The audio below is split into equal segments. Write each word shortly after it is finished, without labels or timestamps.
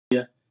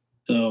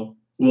So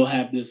we'll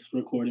have this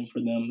recording for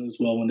them as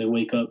well when they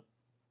wake up.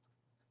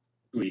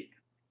 Sweet.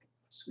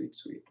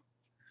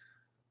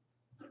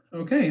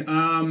 Okay.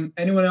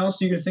 Anyone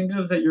else you can think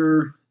of that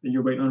you're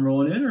waiting on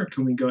rolling in, or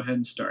can we go ahead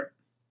and start?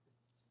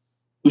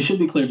 We should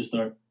be clear to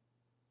start.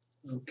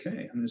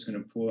 Okay. I'm just gonna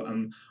pull.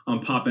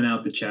 I'm popping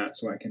out the chat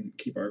so I can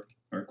keep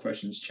our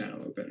questions channel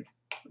open.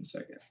 1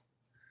 second.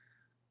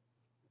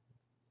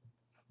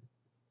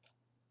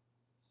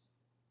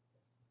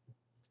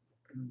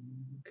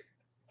 Okay.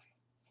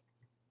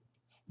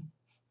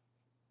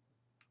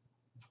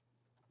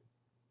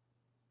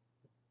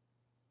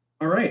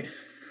 All right,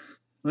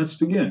 let's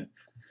begin.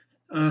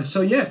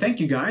 So yeah, thank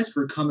you guys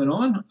for coming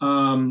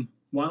on.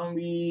 Why don't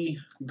we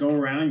go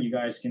around? You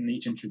guys can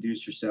each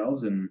introduce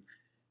yourselves and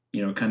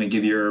kind of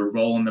give your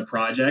role in the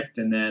project,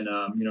 and then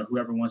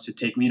whoever wants to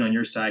take lead on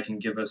your side can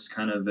give us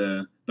kind of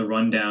the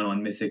rundown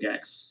on Mythix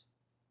X.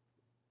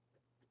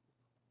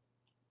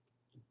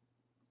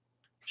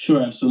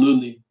 Sure,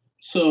 absolutely.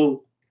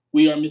 So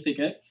we are Mythic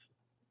X.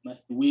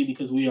 That's the we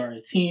because we are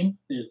a team.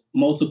 There's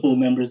multiple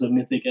members of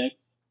Mythic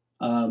X.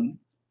 I'm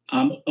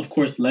of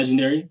course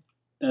legendary.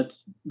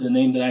 That's the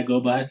name that I go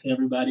by to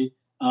everybody.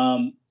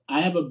 I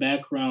have a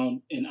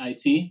background in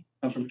IT.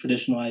 I'm from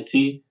traditional IT.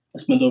 I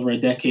spent over a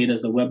decade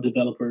as a web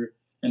developer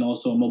and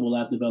also a mobile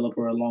app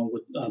developer, along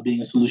with being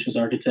a solutions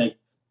architect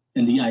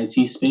in the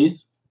IT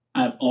space.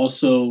 I've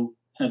also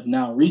have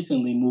now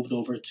recently moved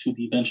over to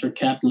the venture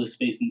capitalist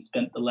space and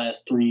spent the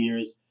last 3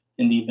 years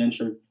in the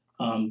venture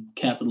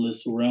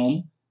capitalist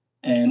realm.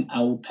 And I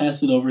will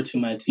pass it over to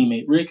my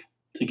teammate Rick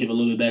to give a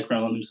little bit of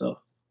background on himself.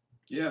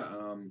 Yeah,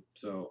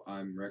 so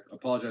I'm Rick.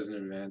 Apologize in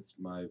advance.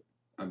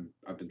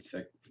 I've been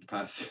sick for the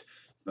past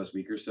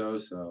week or so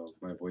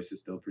my voice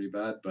is still pretty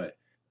bad. But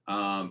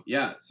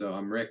yeah, so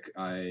I'm Rick.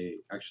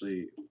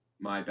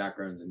 My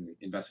background's in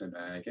investment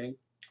banking,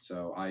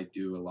 so I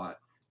do a lot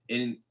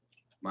in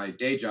my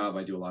day job.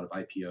 I do a lot of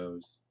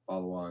IPOs,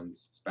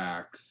 follow-ons,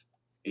 SPACs,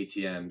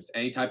 ATMs,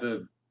 any type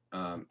of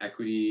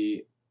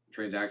equity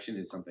transaction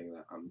is something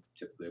that I'm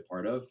typically a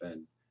part of.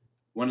 And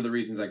one of the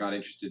reasons I got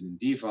interested in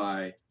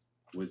DeFi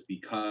was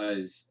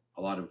because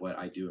a lot of what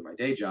I do in my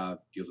day job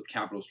deals with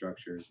capital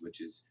structures,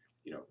 which is,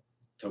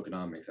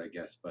 tokenomics, I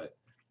guess, but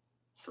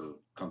for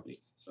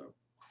companies. So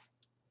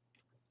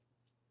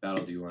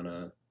do you want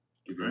to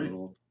give you a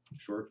little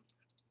short?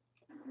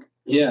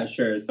 Yeah,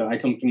 sure. So I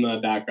come from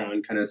a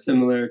background kind of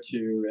similar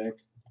to Rick,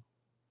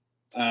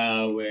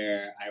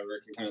 where I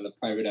work in kind of the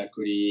private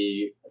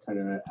equity, kind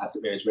of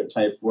asset management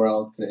type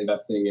world, kind of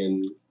investing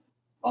in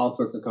all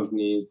sorts of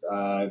companies.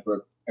 I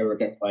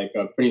work at like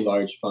a pretty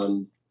large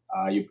fund.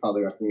 You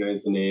probably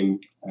recognize the name,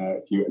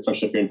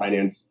 especially if you're in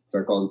finance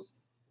circles.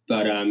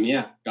 But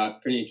yeah,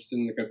 got pretty interested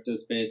in the crypto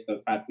space. I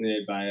was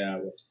fascinated by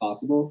what's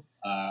possible.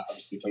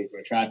 Obviously, coming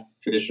from a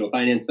traditional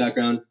finance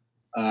background,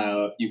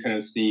 you kind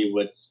of see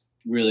what's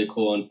really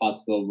cool and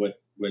possible with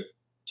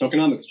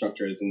tokenomic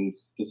structures, and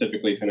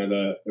specifically kind of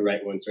the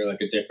right ones, or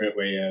like a different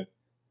way of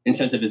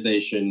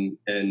incentivization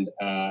and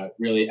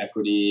really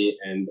equity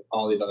and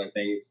all these other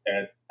things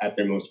at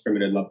their most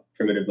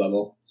primitive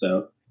level.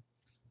 So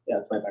yeah,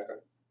 that's my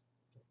background.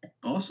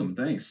 Awesome,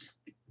 thanks.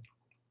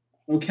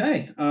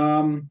 Okay,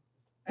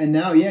 and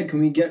now, yeah,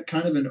 can we get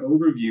kind of an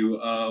overview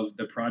of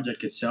the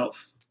project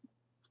itself?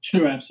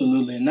 Sure,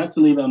 absolutely. And not to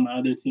leave out my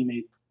other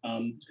teammate,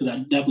 because I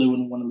definitely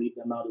wouldn't want to leave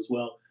them out as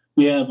well.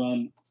 We have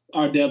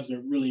our devs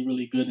are really,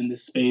 really good in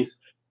this space.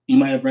 You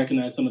might have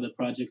recognized some of the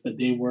projects that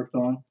they worked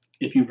on.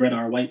 If you've read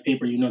our white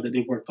paper, you know that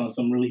they've worked on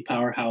some really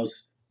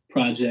powerhouse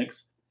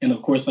projects. And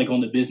of course, like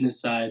on the business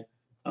side,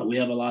 we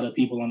have a lot of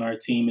people on our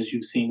team, as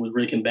you've seen with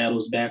Rick and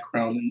Battle's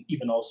background, and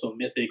even also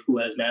Mythic, who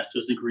has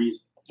master's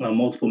degrees,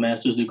 multiple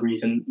master's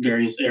degrees in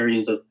various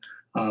areas of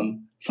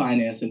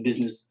finance and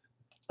business.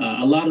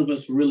 A lot of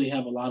us really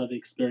have a lot of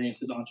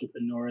experience as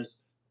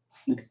entrepreneurs.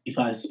 The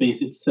DeFi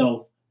space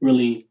itself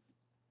really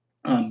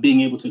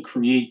being able to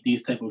create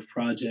these type of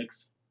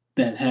projects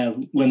that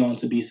have went on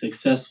to be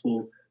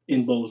successful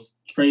in both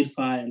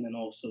TradeFi and then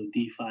also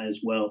DeFi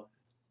as well.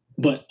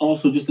 But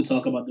also just to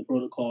talk about the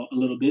protocol a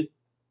little bit.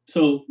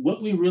 So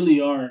what we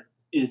really are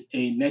is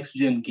a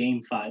next-gen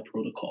GameFi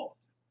protocol.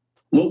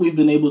 What we've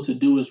been able to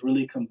do is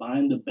really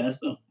combine the best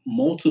of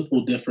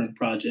multiple different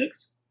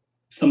projects,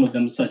 some of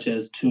them such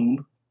as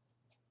Tomb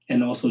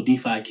and also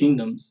DeFi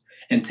Kingdoms,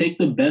 and take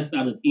the best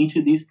out of each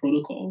of these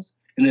protocols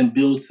and then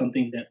build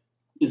something that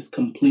is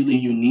completely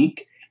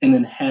unique and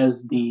then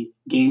has the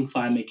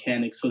GameFi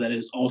mechanics so that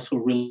it's also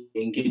really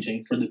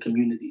engaging for the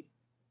community.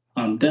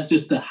 That's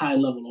just the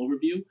high-level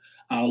overview.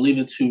 I'll leave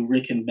it to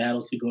Rick and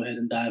Battle to go ahead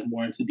and dive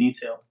more into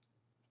detail.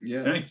 Yeah,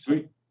 okay,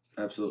 sweet.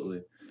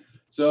 Absolutely.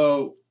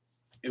 So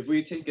if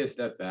we take a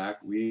step back,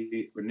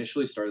 we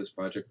initially started this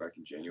project back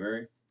in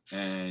January,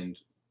 and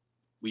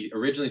we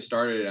originally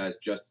started it as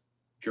just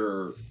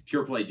pure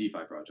play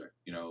DeFi project.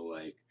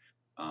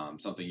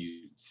 Something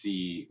you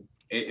see.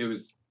 It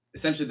was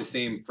essentially the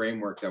same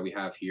framework that we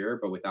have here,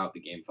 but without the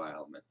GameFi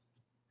elements.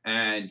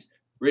 And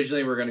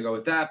originally we were going to go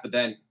with that, but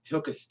then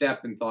took a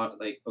step and thought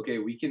like, okay,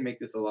 we can make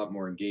this a lot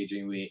more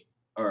engaging.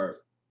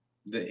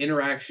 the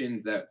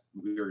interactions that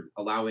we're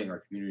allowing our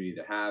community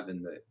to have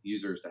and the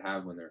users to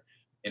have when they're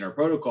in our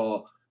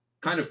protocol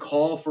kind of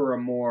call for a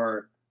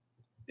more,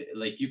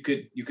 like, you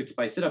could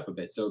spice it up a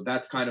bit. So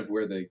that's kind of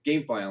where the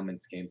GameFi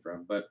elements came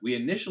from. But we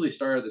initially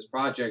started this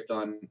project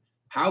on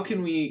how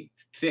can we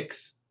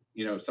fix,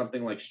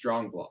 something like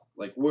strong block.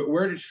 Like,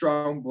 where did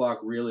strong block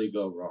really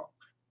go wrong?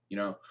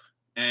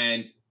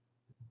 And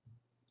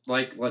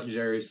like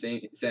Legendary was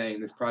saying,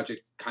 this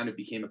project kind of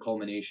became a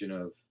culmination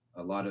of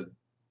a lot of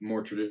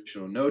more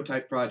traditional node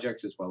type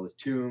projects, as well as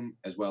Tomb,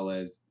 as well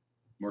as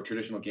more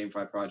traditional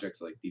GameFi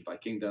projects like DeFi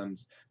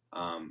Kingdoms,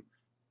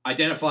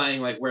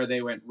 identifying like where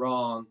they went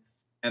wrong,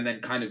 and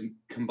then kind of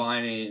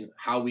combining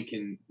how we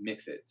can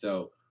mix it.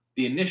 So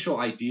the initial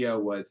idea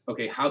was,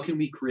 okay, how can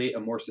we create a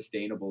more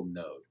sustainable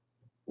node,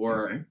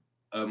 or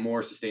a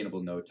more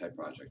sustainable node type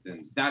project?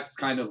 And that's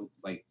kind of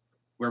like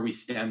where we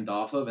stemmed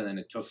off of, and then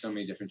it took so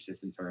many different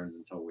twists and turns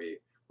until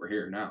we're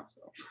here now.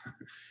 So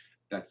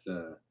that's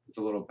a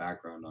little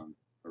background on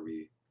where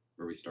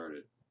we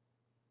started.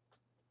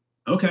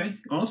 Okay,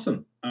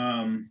 awesome.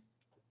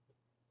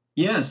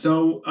 Yeah,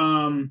 so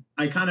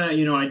I kind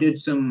of, I did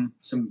some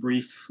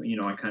brief,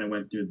 I kind of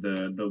went through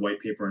the white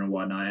paper and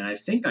whatnot, and I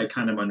think I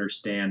kind of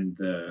understand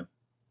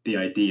the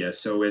idea.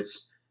 So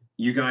it's,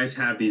 you guys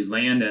have these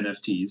land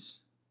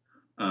NFTs,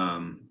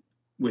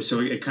 which,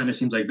 so it kind of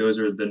seems like those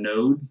are the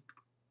node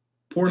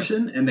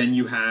portion, and then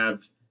you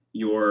have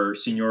your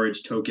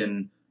seniorage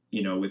token,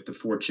 with the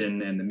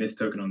fortune and the myth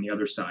token on the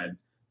other side,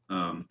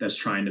 that's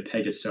trying to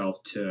peg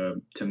itself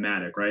to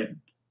Matic, right?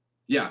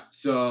 Yeah,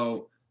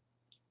 so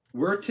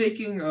we're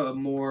taking a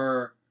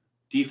more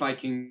DeFi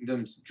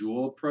Kingdoms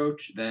dual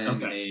approach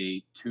than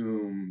a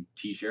Tomb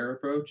T-share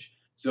approach.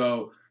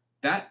 So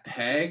that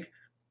peg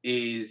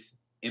is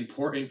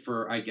important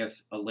for, I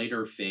guess, a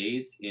later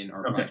phase in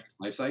our project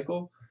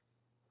lifecycle.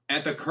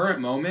 At the current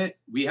moment,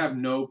 we have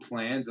no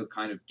plans of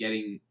kind of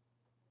getting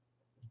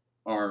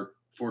our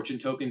fortune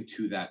token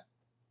to that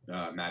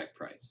Matic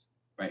price,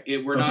 right?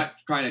 We're not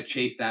trying to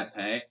chase that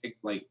peg,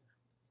 like,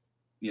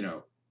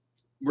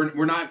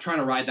 we're not trying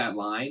to ride that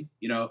line.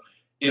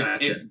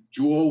 If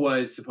Jewel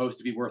was supposed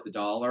to be worth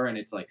 $1 and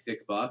it's like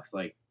 $6,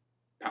 like,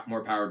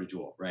 more power to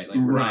Jewel, right? Like,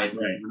 we're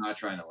not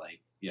trying to, like,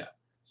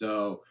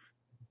 So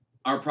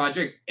our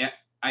project,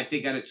 I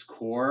think at its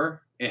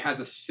core, it has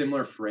a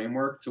similar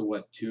framework to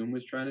what Tomb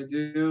was trying to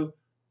do,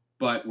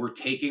 but we're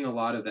taking a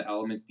lot of the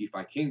elements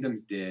DeFi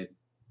Kingdoms did,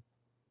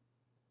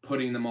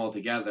 putting them all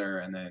together,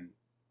 and then,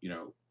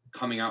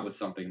 coming out with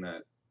something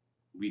that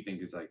we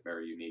think is like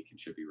very unique and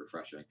should be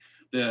refreshing.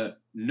 The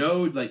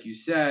node, like you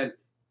said,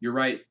 you're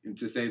right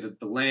to say that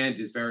the land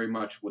is very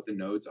much what the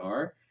nodes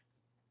are.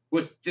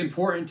 What's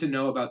important to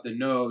know about the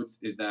nodes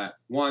is that,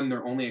 one,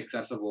 they're only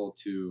accessible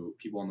to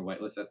people on the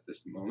whitelist at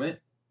this moment.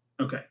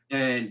 Okay.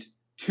 And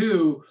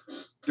two,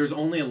 there's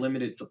only a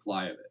limited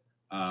supply of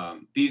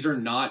it. These are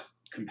not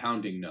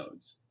compounding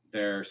nodes.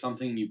 They're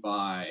something you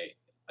buy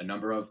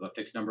a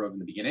fixed number of in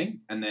the beginning,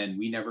 and then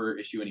we never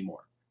issue any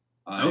more.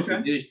 If we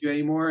did issue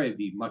any more, it'd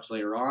be much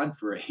later on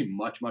for a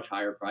much, much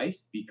higher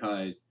price,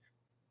 because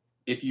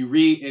if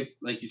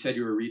like you said,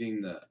 you were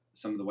reading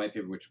some of the white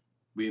paper, which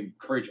we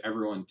encourage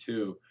everyone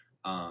to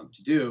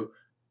do.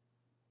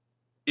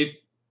 If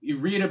you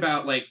read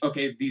about, like,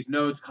 okay, these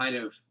nodes kind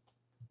of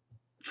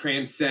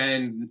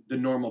transcend the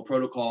normal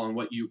protocol and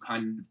what you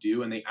kind of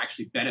do, and they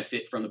actually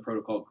benefit from the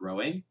protocol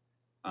growing.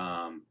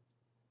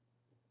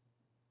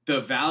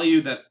 The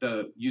value that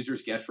the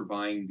users get for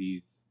buying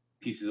these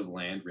pieces of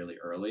land really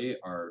early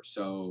are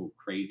so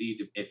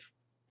crazy if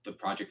the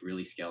project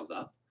really scales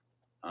up,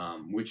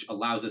 which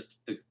allows us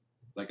to,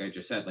 like I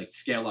just said, like,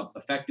 scale up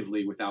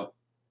effectively without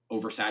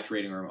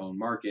oversaturating our own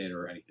market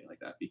or anything like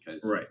that,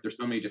 because there's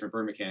so many different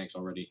burn mechanics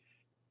already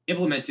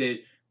implemented.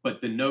 But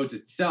the nodes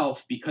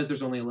itself, because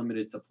there's only a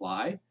limited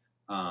supply,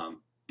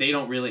 they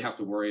don't really have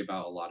to worry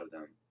about a lot of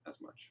them as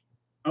much.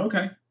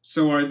 Okay.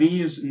 So are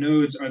these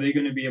nodes, are they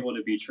going to be able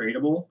to be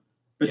tradable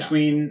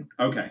between?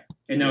 Yeah. Okay.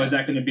 And now is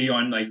that going to be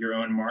on, like, your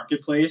own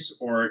marketplace,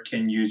 or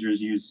can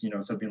users use,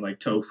 something like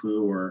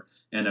Tofu or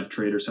NF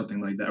Trade or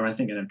something like that? Or I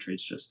think NF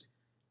Trade's just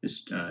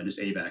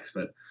AVAX,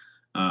 but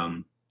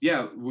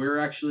yeah, we're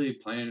actually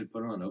planning to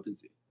put it on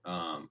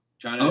OpenSea.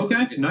 Trying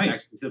to get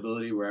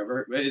accessibility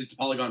wherever. It's a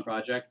Polygon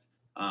project.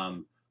 A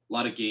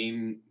lot of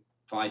GameFi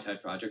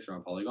type projects are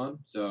on Polygon,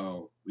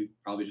 so we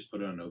probably just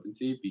put it on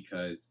OpenSea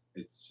because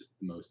it's just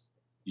the most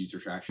user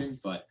traction.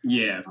 But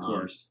yeah, of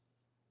course.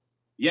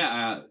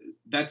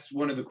 That's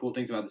one of the cool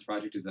things about this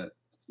project, is that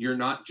you're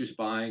not just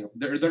buying.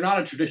 They're not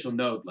a traditional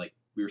node like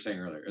we were saying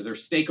earlier. They're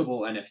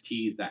stakeable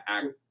NFTs that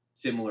act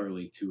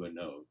similarly to a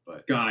node.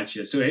 But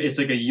gotcha. So it's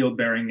like a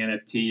yield-bearing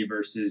NFT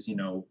versus,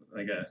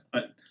 like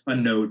a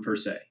node per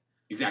se.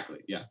 Exactly.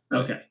 Yeah.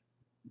 Okay.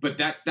 But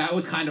that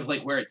was kind of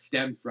like where it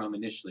stemmed from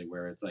initially,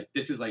 where it's like,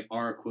 this is like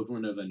our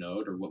equivalent of a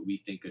node, or what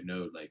we think a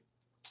node like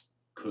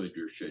could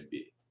or should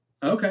be.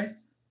 Okay.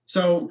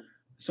 So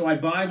I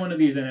buy one of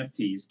these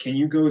NFTs. Can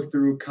you go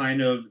through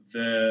kind of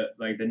the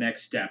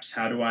next steps?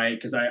 How do I,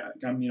 because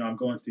I'm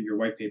going through your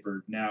white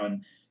paper now,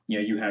 and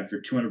you have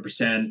your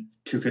 200%,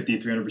 250,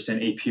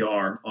 300%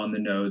 APR on the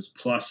nodes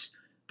plus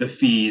the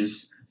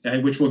fees,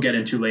 which we'll get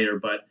into later.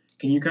 But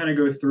can you kind of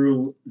go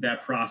through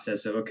that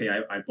process of, okay,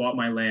 I bought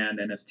my land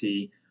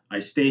NFT, I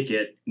stake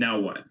it, now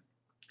what?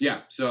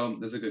 Yeah, so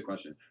that's a good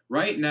question.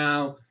 Right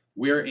now,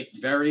 we're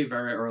very,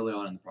 very early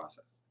on in the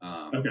process.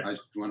 Okay. I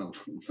just want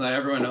to let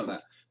everyone know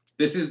that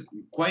this is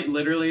quite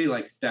literally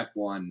like step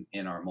one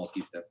in our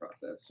multi-step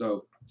process.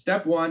 So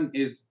step one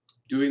is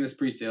doing this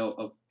pre-sale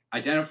of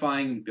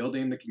identifying,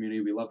 building the community.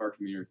 We love our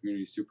community. Our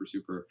community is super,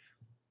 super,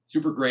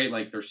 super great.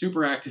 Like they're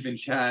super active in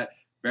chat,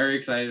 very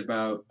excited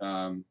about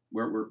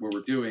what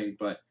we're doing,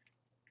 but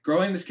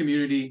growing this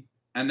community.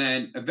 And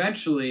then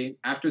eventually,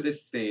 after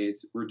this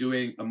phase, we're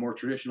doing a more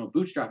traditional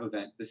bootstrap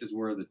event. This is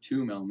where the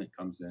tomb element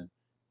comes in.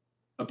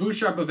 A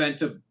bootstrap event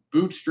to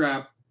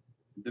bootstrap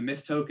the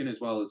myth token as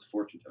well as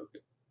fortune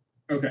token.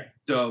 Okay.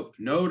 So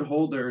node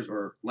holders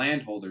or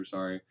land holders,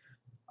 sorry,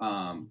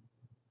 are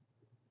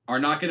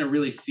not going to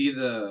really see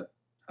the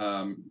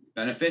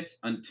benefits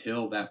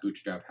until that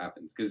bootstrap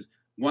happens. Because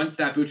once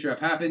that bootstrap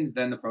happens,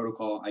 then the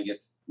protocol, I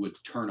guess, would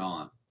turn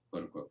on,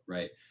 quote unquote,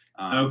 right?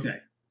 Okay.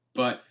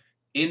 But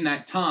in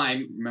that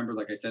time, remember,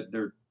 like I said,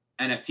 they're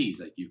NFTs.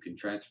 Like you can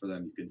transfer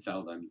them, you can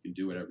sell them, you can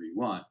do whatever you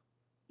want.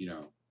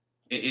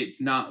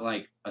 It's not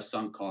like a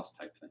sunk cost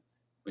type thing.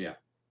 But yeah.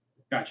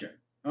 Gotcha.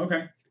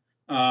 Okay.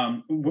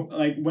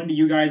 Like when do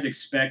you guys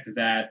expect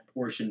that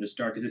portion to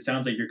start? Because it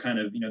sounds like you're kind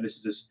of,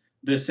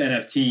 this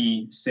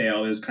NFT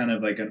sale is kind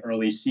of like an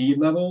early seed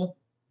level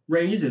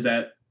raise. Is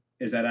that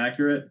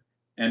accurate?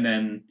 And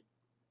then,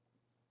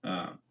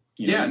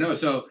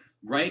 So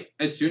right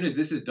as soon as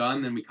this is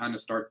done, then we kind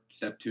of start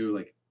step two,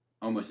 like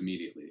almost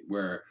immediately,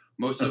 where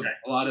a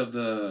lot of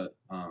the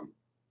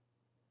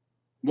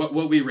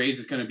what we raise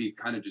is going to be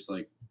kind of just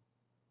like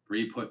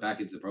re-put back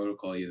into the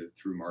protocol, either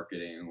through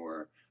marketing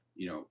or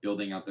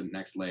building out the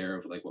next layer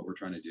of like what we're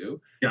trying to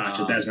do.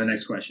 Gotcha. That's my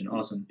next question.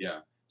 Awesome. Yeah.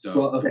 So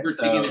we're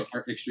taking it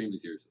extremely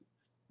seriously.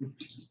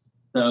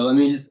 So let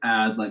me just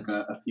add like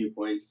a few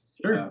points,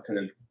 Sure. kind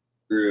of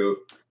through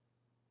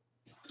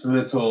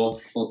this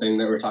whole thing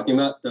that we're talking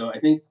about. So I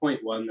think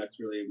point one that's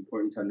really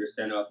important to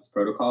understand about this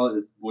protocol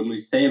is when we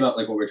say about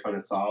like what we're trying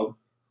to solve,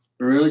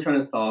 we're really trying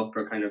to solve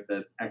for kind of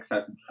this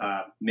excess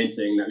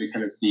minting that we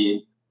kind of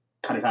see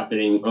kind of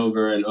happening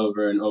over and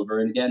over and over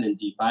again in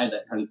DeFi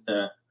that tends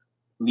to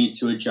lead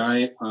to a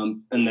giant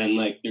pump, and then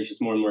like there's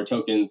just more and more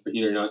tokens, but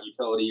either not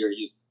utility or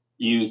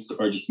use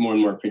or just more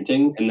and more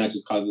printing, and that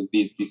just causes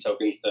these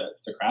tokens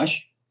to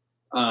crash.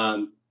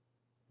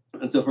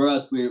 And so for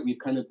us, we've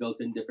kind of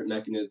built in different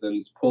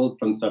mechanisms, pulled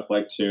from stuff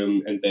like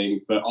Tomb and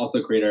things, but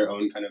also create our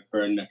own kind of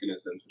burn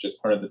mechanisms, which is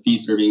part of the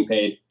fees that are being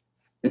paid.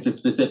 It's a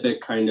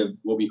specific kind of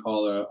what we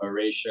call a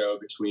ratio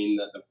between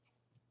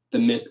the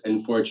myth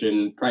and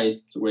fortune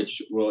price,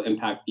 which will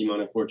impact the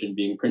amount of fortune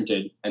being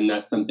printed. And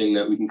that's something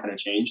that we can kind of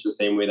change the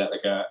same way that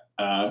like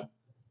a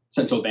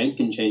central bank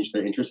can change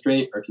their interest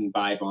rate or can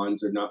buy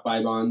bonds or not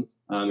buy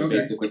bonds.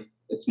 Basically,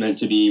 it's meant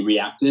to be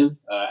reactive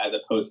as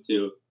opposed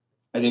to,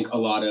 I think a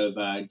lot of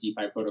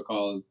DeFi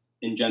protocols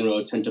in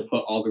general tend to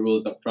put all the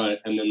rules up front,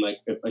 and then like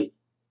if a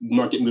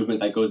market movement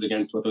that goes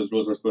against what those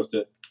rules were supposed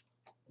to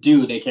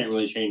do, they can't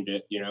really change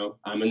it,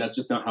 and that's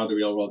just not how the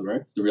real world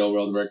works. The real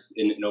world works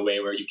in a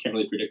way where you can't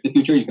really predict the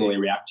future, you can only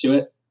react to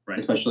it, right.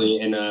 Especially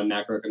in a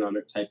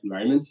macroeconomic type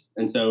environments.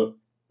 And so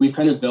we've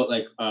kind of built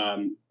like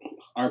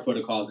our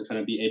protocol to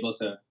kind of be able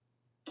to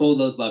pull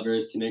those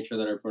levers to make sure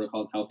that our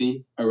protocol is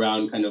healthy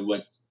around kind of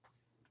what's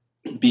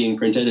being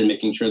printed and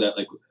making sure that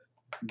like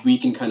we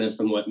can kind of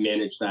somewhat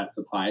manage that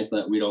supply so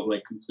that we don't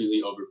like completely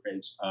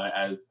overprint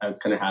as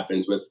kind of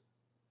happens with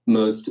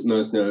most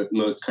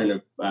kind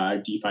of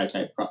DeFi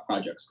type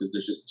projects, because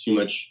there's just too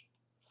much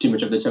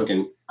of the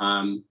token.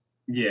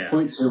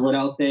 Point two, what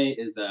I'll say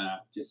is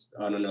just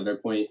on another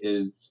point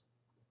is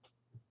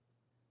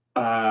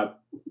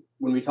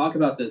when we talk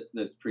about this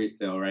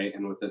pre-sale, right,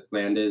 and what this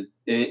land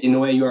is, in a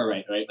way you are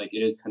right? Like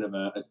it is kind of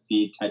a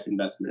seed type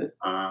investment,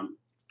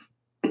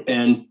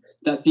 and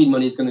that seed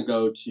money is going to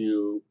go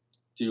to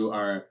do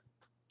our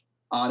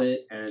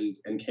audit and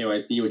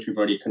KYC, which we've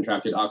already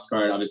contracted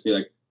Oxcard. Obviously,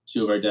 like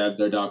 2 of our devs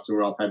are doxed, and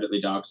we're all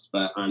privately doxed,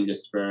 but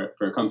just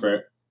for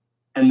comfort.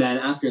 And then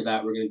after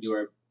that, we're going to do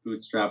our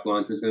bootstrap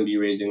launch, which is going to be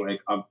raising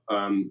like a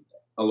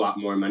lot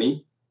more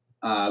money.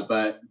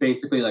 But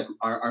basically, like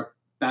our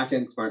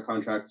back-end smart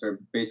contracts are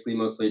basically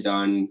mostly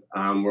done.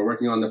 We're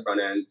working on the front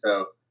end.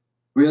 So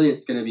really,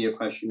 it's going to be a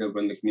question of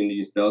when the community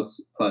is built,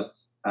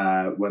 plus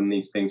when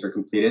these things are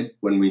completed,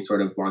 when we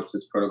sort of launch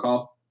this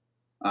protocol.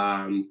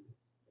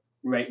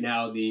 Right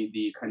now,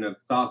 the kind of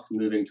soft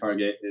moving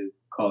target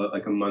is, call it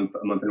like a month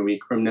and a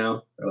week from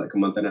now, or like a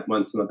month and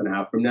a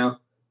half from now.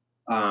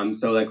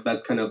 So like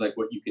that's kind of like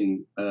what you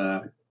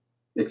can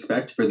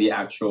expect for the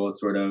actual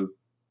sort of,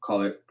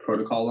 call it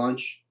protocol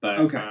launch.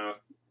 But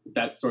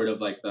that's sort of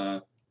like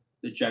the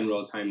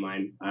general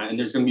timeline. And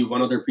there's going to be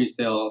one other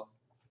pre-sale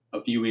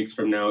a few weeks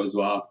from now as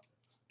well.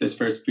 This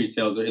first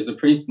pre-sale is a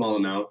pretty small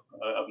amount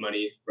of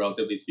money,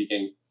 relatively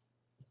speaking.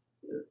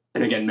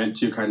 And again, meant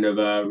to kind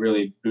of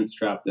really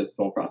bootstrap this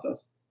whole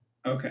process.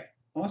 Okay,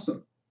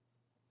 awesome.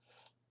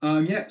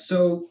 Yeah,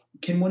 so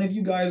can one of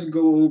you guys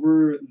go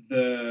over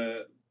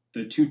the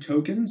two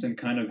tokens and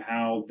kind of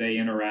how they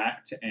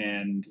interact?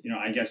 And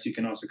I guess you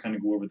can also kind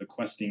of go over the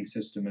questing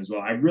system as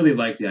well. I really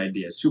like the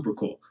idea; it's super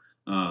cool.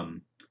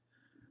 Um,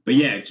 but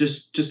yeah,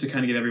 just to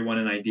kind of give everyone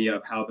an idea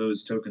of how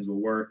those tokens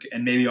will work,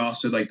 and maybe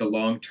also like the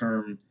long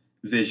term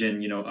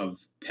vision, of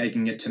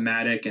pegging it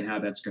thematic and how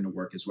that's going to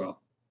work as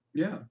well.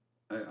 Yeah,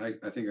 I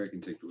think I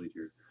can take the lead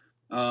here.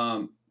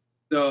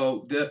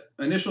 So the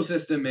initial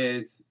system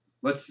is,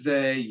 let's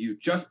say you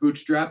just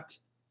bootstrapped,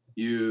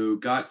 you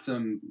got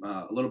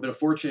a little bit of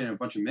fortune and a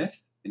bunch of myth,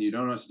 and you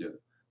don't know what to do.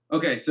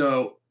 Okay,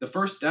 so the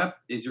first step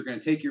is you're going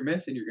to take your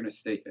myth and you're going to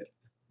stake it.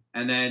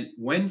 And then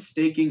when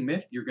staking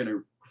myth, you're going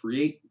to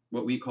create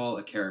what we call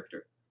a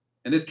character.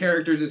 And this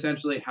character is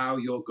essentially how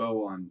you'll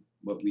go on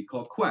what we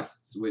call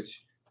quests,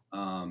 which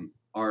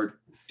are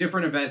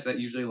different events that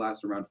usually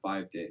last around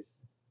 5 days.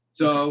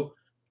 So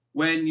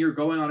when you're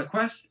going on a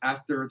quest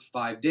after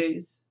 5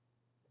 days,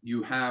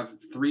 you have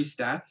 3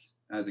 stats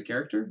as a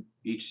character.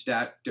 Each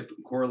stat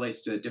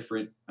correlates to a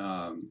different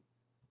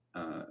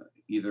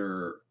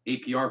either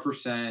APR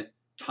percent,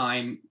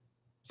 time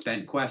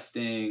spent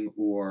questing,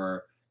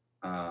 or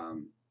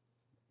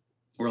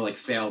like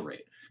fail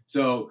rate.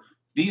 So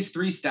these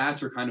 3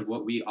 stats are kind of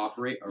what we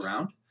operate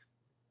around.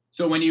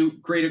 So when you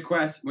create a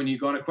quest, when you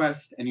go on a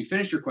quest and you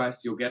finish your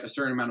quest, you'll get a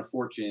certain amount of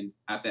fortune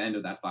at the end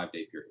of that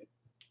 5-day period.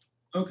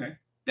 Okay.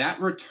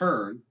 That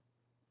return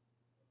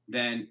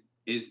then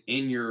is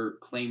in your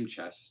claim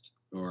chest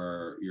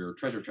or your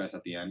treasure chest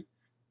at the end.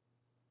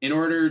 In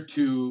order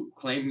to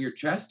claim your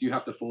chest, you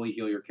have to fully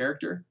heal your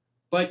character.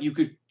 But you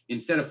could,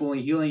 instead of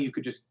fully healing, you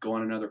could just go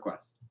on another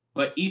quest.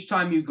 But each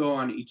time you go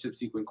on each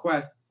subsequent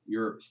quest,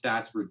 your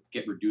stats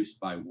get reduced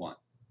by 1.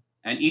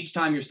 And each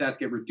time your stats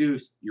get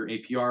reduced, your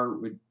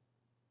APR would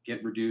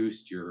get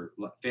reduced, your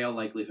fail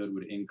likelihood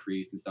would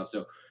increase and stuff.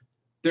 So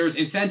there's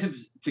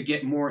incentives to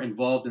get more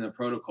involved in the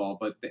protocol,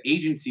 but the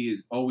agency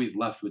is always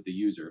left with the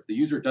user. If the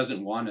user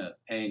doesn't want to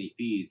pay any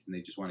fees and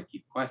they just want to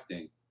keep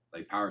questing,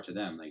 like, power to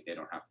them, like, they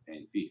don't have to pay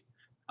any fees.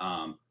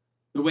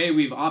 The way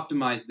we've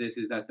optimized this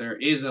is that there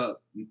is a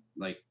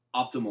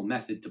optimal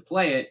method to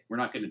play it. We're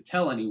not going to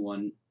tell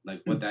anyone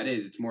like what that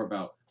is. It's more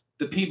about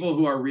the people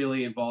who are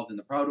really involved in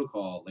the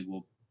protocol, like,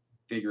 will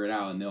figure it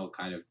out and they'll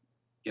kind of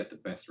get the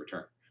best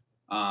return.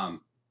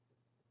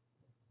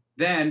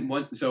 Then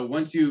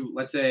once you,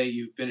 let's say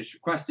you finish your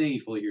questing,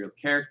 you fully heal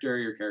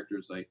your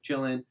character's like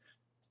chilling,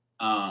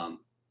 and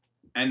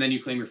then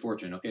you claim your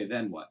fortune. Okay,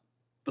 then what?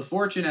 The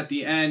fortune at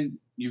the end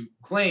you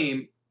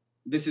claim,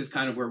 this is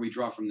kind of where we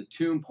draw from the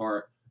tomb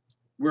part,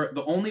 where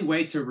the only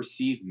way to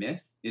receive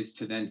myth is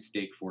to then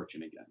stake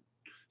fortune again.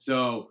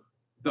 So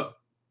the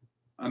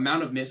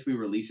amount of myth we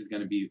release is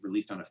going to be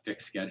released on a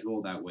fixed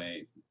schedule. That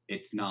way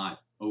it's not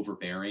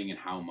overbearing in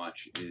how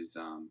much is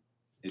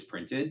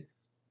printed,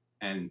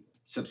 and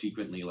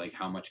subsequently like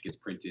how much gets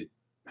printed,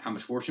 how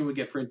much fortune would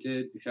get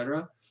printed,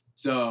 etc.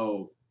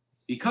 So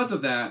because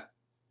of that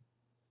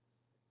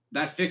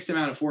fixed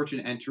amount of fortune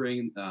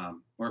entering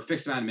or a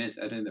fixed amount of myth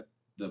entering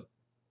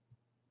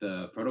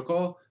the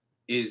protocol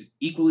is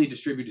equally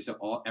distributed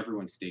to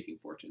everyone staking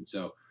fortune.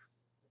 So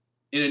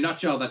in a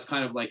nutshell, that's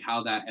kind of like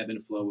how that ebb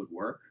and flow would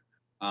work.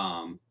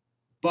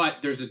 But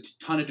there's a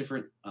ton of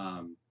different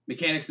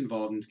mechanics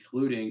involved,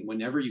 including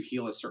whenever you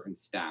heal a certain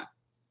stat,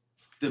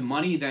 the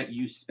money that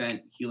you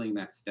spent healing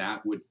that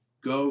stat would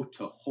go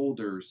to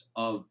holders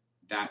of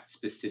that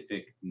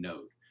specific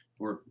node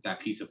or that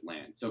piece of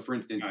land. So for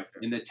instance,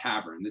 in the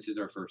tavern, this is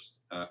our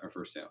first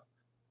sale.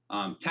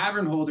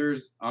 Tavern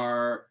holders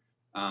are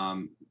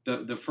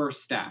the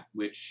first stat,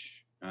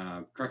 which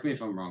correct me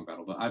if I'm wrong,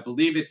 Battle, but I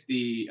believe it's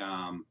the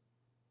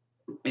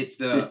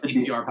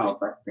APR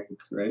health, I think,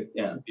 right?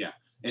 Yeah. Yeah.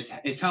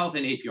 It's health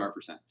and APR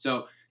percent.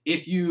 So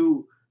if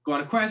you go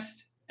on a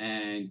quest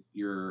and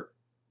your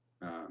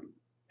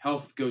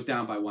health goes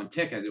down by 1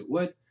 tick, as it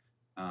would,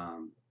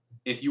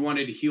 if you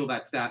wanted to heal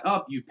that stat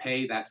up, you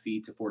pay that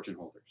fee to fortune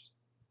holders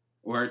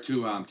or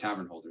to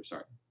tavern holders.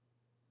 Sorry.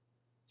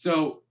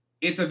 So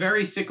it's a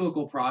very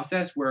cyclical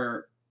process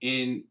where,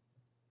 in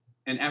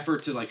an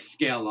effort to like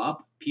scale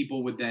up,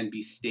 people would then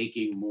be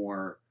staking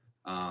more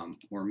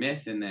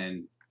myth and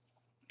then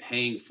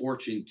paying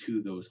fortune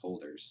to those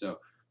holders. So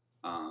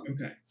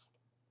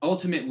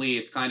ultimately,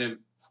 it's kind of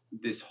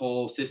this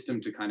whole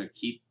system to kind of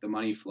keep the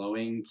money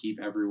flowing, keep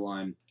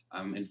everyone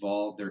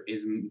involved. There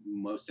is a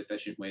most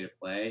efficient way to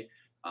play.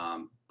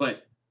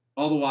 But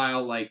all the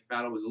while, like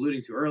Battle was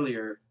alluding to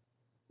earlier,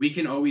 we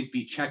can always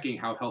be checking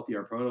how healthy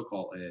our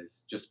protocol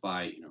is just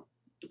by,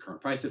 the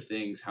current price of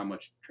things, how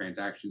much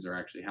transactions are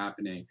actually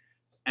happening,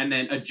 and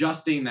then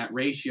adjusting that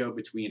ratio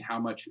between how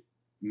much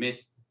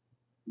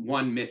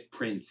one myth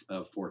prints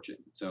of fortune.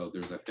 So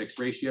there's a fixed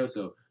ratio,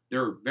 so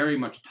they're very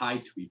much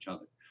tied to each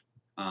other.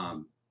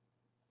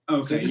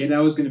 Okay, that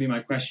was going to be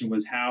my question,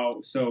 was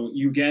how, so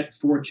you get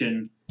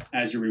fortune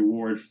as your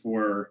reward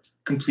for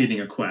completing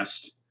a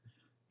quest,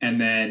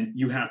 and then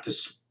you have to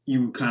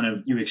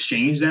you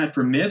exchange that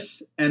for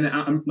Myth, and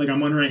I'm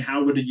wondering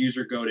how would a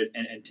user go to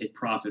and take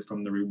profit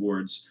from the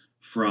rewards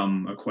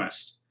from a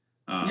quest?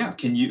 Yeah.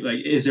 Can you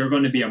is there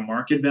going to be a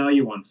market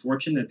value on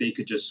Fortune that they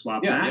could just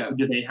swap Yeah, that, yeah. or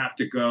do they have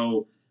to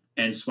go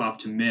and swap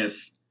to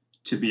Myth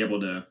to be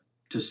able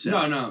to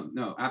sell?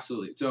 No,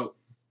 absolutely. So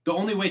the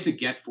only way to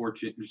get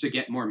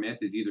more Myth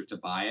is either to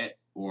buy it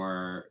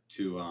or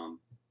to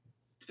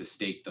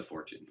stake the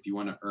Fortune. If you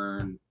want to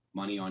earn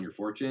money on your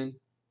Fortune,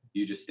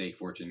 you just stake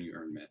Fortune, you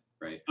earn Myth,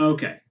 right?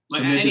 Okay. But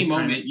So at Myth any is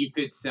moment, you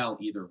could sell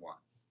either one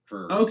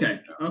for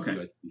Okay.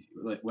 USDC,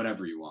 like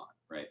whatever you want,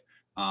 right?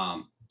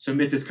 So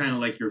Myth is kind of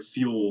like your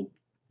fuel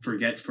for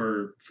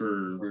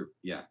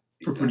Yeah,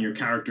 for putting your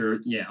character.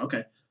 Yeah.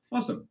 Okay.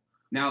 Awesome.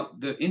 Now,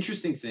 the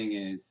interesting thing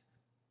is,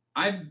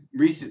 I've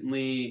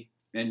recently,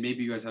 and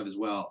maybe you guys have as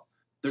well,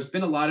 there's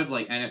been a lot of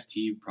like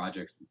NFT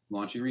projects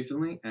launching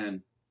recently,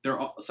 and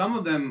some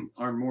of them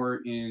are more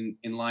in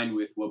line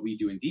with what we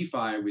do in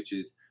DeFi, which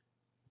is,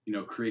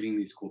 creating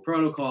these cool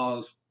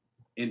protocols,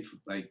 in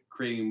like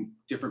creating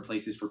different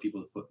places for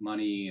people to put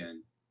money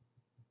and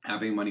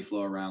having money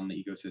flow around the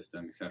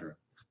ecosystem, etc.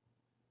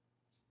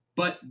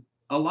 But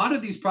a lot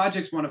of these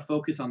projects want to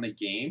focus on the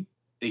game.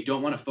 They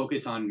don't want to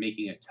focus on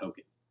making a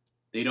token.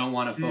 They don't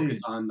want to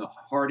focus on the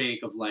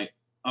heartache of like,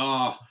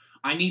 oh,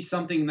 I need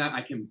something that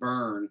I can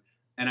burn,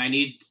 and I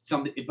need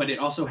something, but it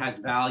also has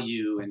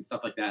value and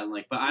stuff like that. And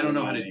like, but I don't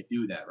know how to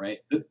do that, right?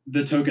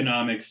 The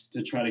tokenomics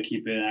to try to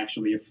keep it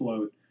actually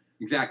afloat.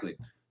 Exactly.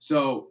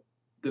 So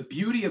the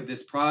beauty of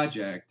this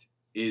project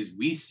is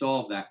we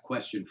solve that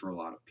question for a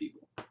lot of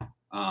people.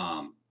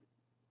 I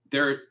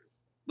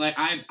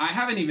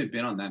haven't even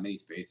been on that many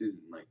spaces,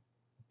 and like,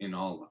 in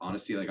all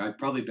honesty, like I've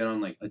probably been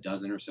on like a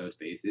dozen or so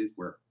spaces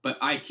but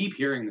I keep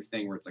hearing this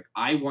thing where it's like,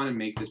 I want to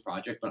make this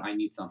project, but I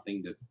need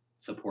something to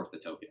support the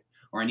token,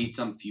 or I need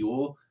some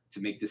fuel to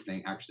make this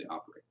thing actually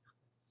operate.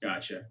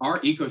 Gotcha. Our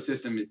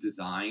ecosystem is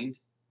designed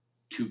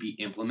to be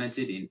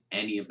implemented in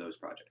any of those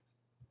projects.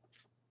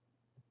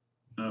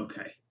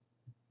 Okay.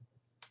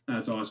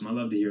 That's awesome. I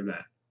love to hear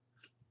that.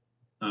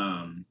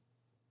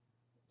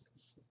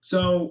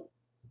 So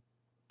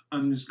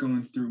I'm just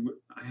going through,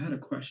 I had a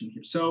question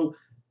here. So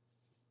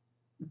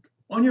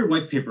on your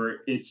white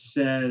paper, it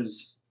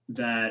says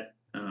that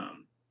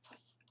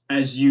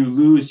as you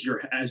lose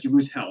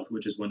health,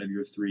 which is one of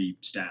your 3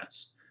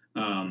 stats,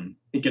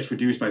 it gets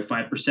reduced by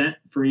 5%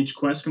 for each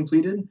quest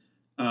completed,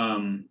 to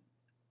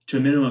a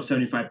minimum of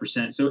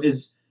 75%. So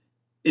is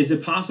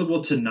it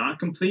possible to not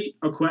complete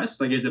a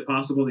quest? Like, is it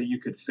possible that you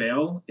could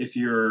fail if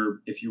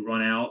you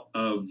run out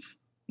of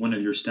one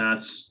of your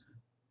stats,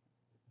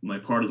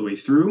 like part of the way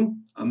through?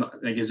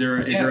 Is there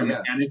a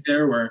mechanic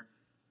there where?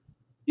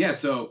 Yeah,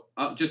 so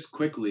just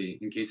quickly,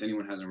 in case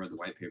anyone hasn't read the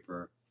white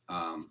paper,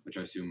 which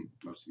I assume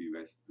most of you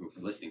guys who are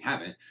listening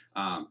haven't,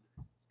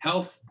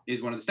 health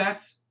is one of the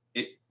stats.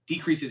 It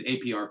decreases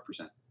APR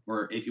percent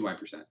or APY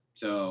percent.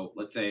 So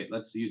let's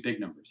use big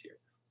numbers here.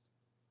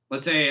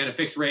 Let's say at a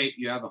fixed rate,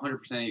 you have 100%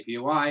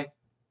 APY.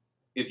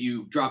 If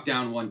you drop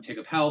down 1 tick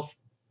of health,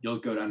 you'll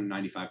go down to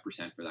 95%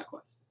 for that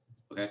quest.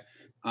 Okay.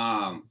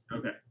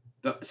 Okay.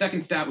 The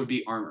second stat would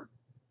be armor.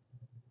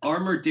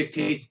 Armor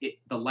dictates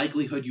the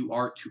likelihood you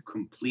are to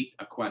complete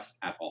a quest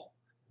at all.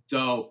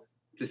 So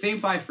it's the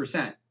same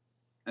 5%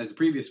 as the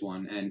previous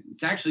one, and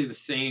it's actually the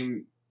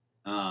same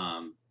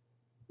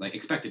like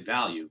expected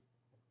value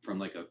from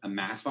like a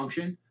mass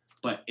function,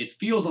 but it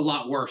feels a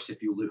lot worse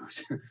if you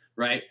lose,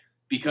 right?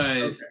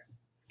 Because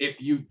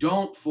if you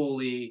don't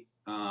fully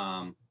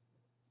like,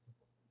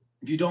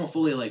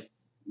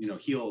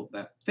 heal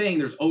that thing,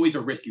 there's always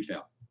a risk you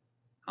fail.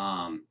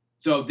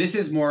 So this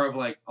is more of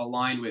like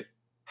aligned with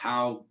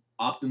how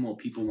optimal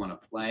people want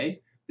to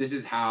play. This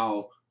is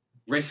how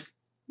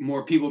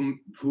more people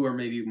who are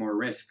maybe more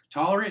risk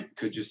tolerant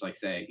could just like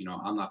say,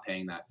 I'm not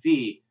paying that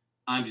fee.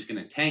 I'm just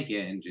going to tank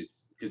it and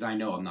just because I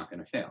know I'm not going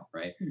to fail,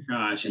 right?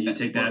 Gotcha. You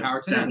take that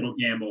little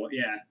gamble.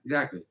 Yeah.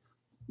 Exactly.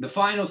 The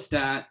final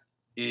stat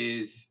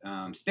is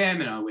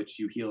stamina, which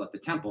you heal at the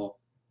temple.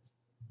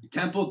 The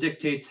temple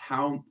dictates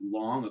how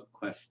long a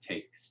quest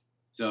takes.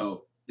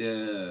 So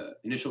the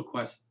initial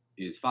quest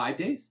is 5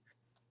 days.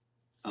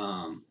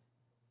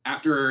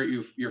 After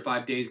your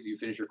 5 days, you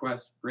finish your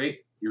quest.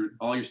 Great.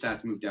 All your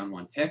stats move down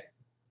 1 tick.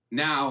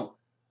 Now,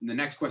 the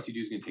next quest you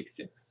do is going to take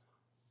 6,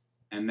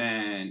 and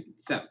then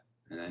 7,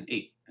 and then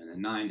 8, and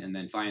then 9, and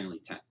then finally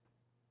 10.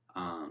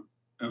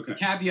 Okay. The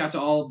caveat to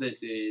all of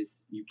this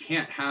is you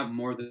can't have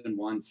more than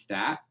 1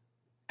 stat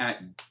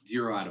at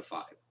 0 out of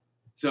 5.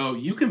 So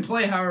you can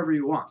play however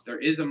you want. There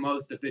is a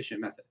most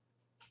efficient method.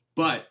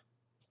 But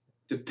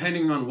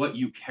depending on what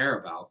you care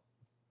about,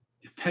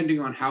 depending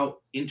on how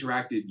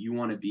interactive you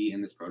want to be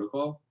in this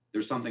protocol,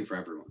 there's something for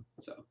everyone.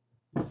 So,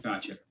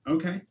 gotcha.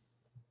 Okay.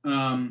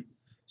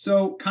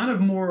 So kind of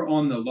more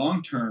on the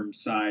long-term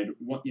side,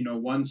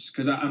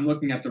 because I'm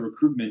looking at the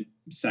recruitment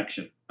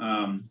section,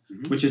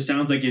 which it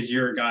sounds like is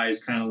your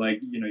guys kind of like,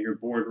 your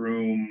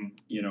boardroom,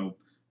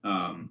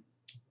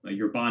 like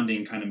your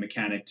bonding kind of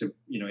mechanic to,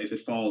 if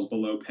it falls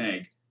below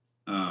peg.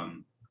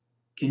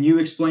 Can you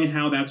explain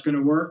how that's going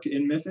to work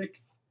in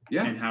Mythic?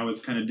 Yeah. And how it's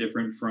kind of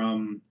different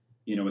from,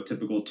 you know, a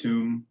typical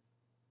Tomb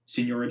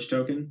seniorage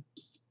token?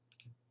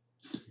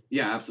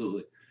 Yeah,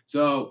 absolutely.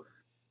 So,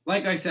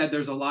 like I said,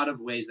 there's a lot of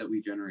ways that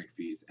we generate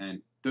fees,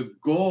 and the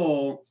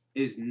goal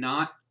is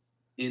not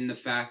in the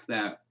fact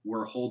that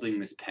we're holding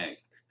this peg.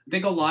 I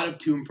think a lot of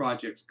Tomb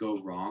projects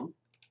go wrong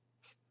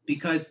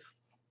because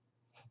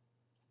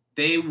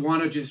they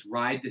want to just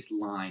ride this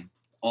line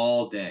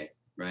all day,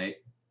 right?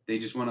 They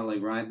just want to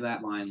like ride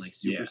that line like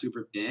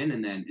super thin,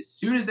 and then as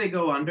soon as they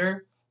go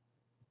under,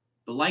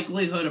 the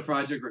likelihood a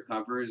project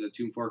recovers, a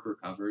Tomb fork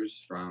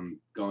recovers from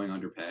going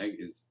under peg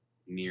is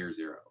near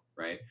zero,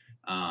 right?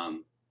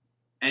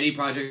 Any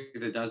project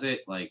that does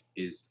it like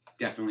is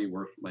definitely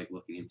worth like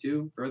looking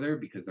into further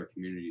because their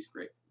community is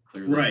great.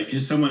 Clearly, Right,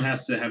 because someone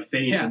has to have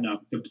faith Yeah.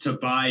 enough to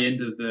buy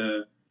into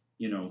the,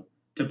 you know,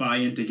 to buy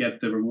in to get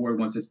the reward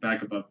once it's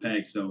back above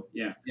peg. So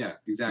yeah. Yeah,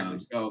 exactly.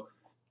 So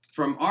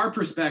from our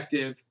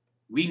perspective,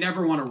 we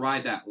never want to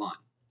ride that line.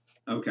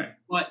 Okay.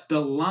 But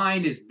the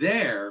line is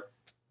there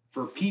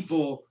for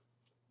people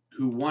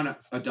who want to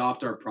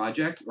adopt our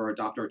project or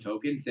adopt our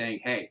token,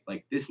 saying, hey,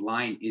 like this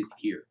line is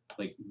here.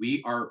 Like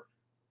we are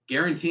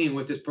guaranteeing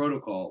with this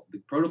protocol, the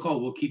protocol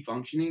will keep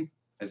functioning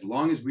as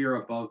long as we are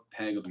above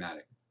peg of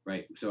Mythic,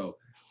 right? So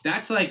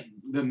that's like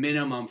the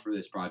minimum for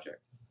this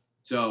project.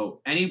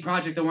 So any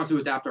project that wants to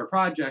adapt our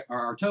project or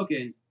our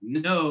token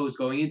knows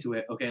going into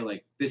it, okay,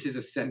 like this is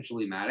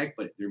essentially Mythic,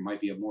 but there might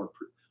be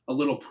a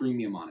little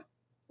premium on it,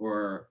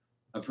 or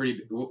a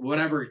pretty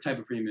whatever type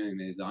of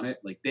premium is on it.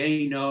 Like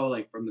they know,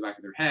 like from the back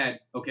of their head,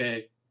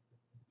 okay,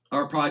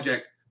 our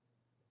project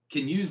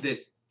can use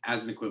this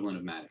as an equivalent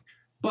of Mythic.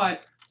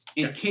 But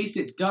in case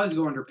it does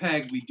go under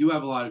peg, we do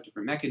have a lot of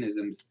different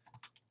mechanisms,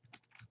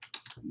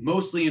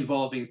 mostly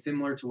involving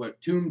similar to what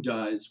Tomb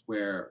does,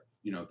 where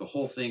you know the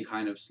whole thing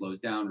kind of slows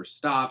down or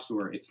stops,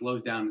 or it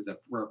slows down as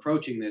we're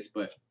approaching this.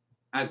 But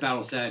as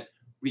Battle said,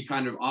 we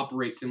kind of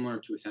operate similar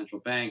to a central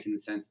bank in the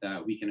sense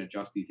that we can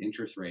adjust these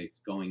interest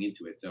rates going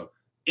into it. So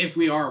if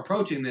we are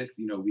approaching this,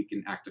 you know, we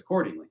can act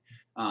accordingly.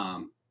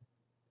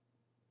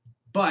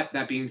 But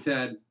that being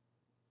said,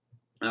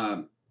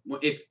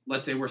 if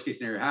let's say worst case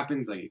scenario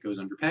happens, like it goes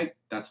under peg,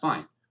 that's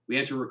fine. We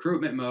enter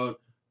recruitment mode.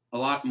 A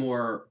lot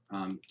more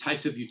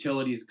types of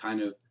utilities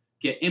kind of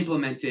get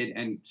implemented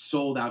and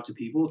sold out to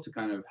people to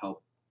kind of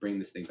help bring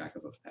this thing back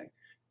above peg.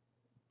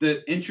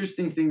 The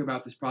interesting thing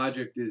about this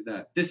project is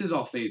that this is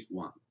all phase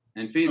one,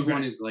 and phase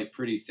one is like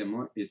pretty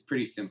simple,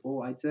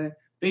 I'd say.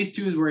 Phase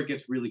two is where it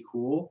gets really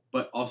cool,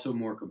 but also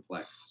more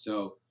complex.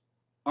 So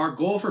our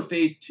goal for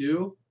phase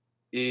two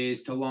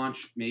is to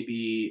launch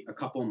maybe a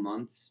couple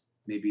months,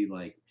 maybe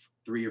like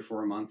 3 or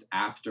 4 months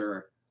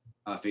after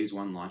phase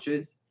one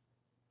launches.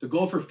 The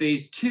goal for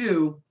phase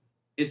two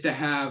is to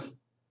have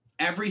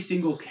every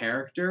single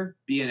character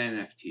be an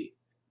NFT.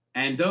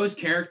 And those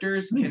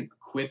characters can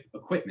equip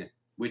equipment,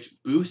 which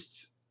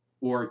boosts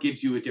or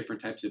gives you a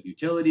different types of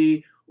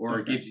utility,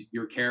 or gives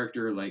your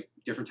character like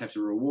different types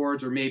of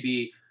rewards, or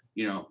maybe,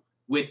 you know,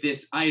 with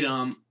this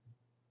item,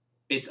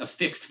 it's a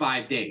fixed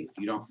 5 days.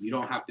 You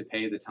don't have to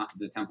pay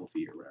the temple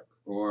fee or whatever.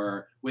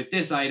 Or with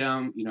this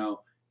item, you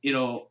know,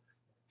 it'll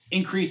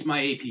increase my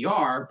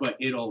APR, but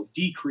it'll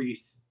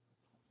decrease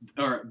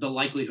or the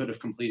likelihood of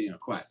completing a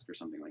quest or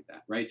something like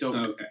that, right?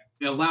 So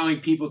allowing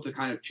people to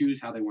kind of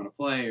choose how they want to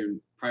play or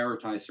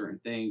prioritize certain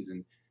things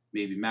and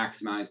maybe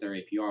maximize their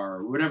APR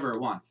or whatever it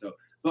wants. So,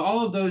 but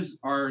all of those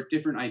are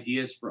different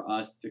ideas for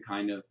us to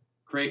kind of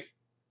create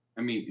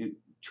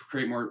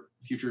more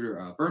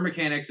future burn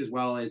mechanics, as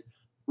well as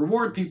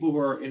reward people who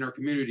are in our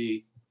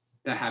community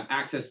that have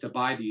access to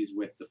buy these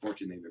with the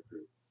fortune they've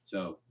accrued.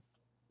 So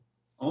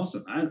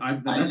awesome.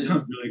 That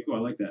sounds really cool. I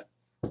like that.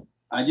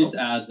 I just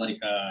add like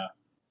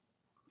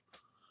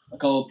a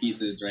couple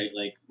pieces, right?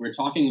 Like we're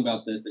talking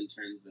about this in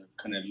terms of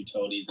kind of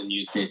utilities and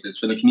use cases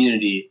for the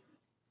community.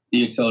 The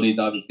utility is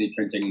obviously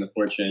printing the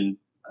fortune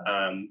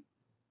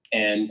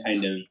and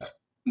kind of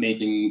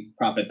making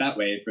profit that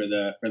way. For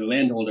the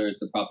landholders,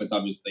 the profit's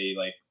obviously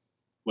like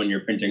when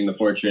you're printing the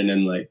fortune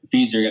and like the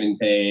fees you're getting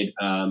paid,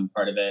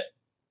 part of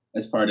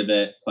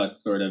it,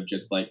 plus sort of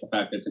just like the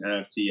fact that it's an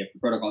NFT. If the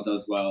protocol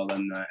does well,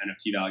 then the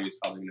NFT value is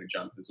probably going to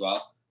jump as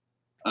well.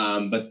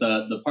 But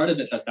the part of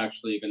it that's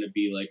actually going to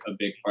be like a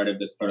big part of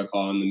this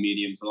protocol in the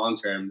medium to long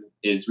term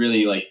is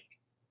really like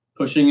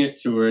pushing it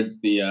towards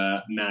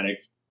the Mythic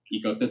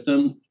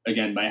ecosystem,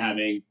 again, by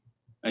having,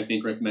 I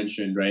think Rick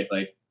mentioned, right,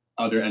 like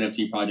other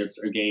NFT projects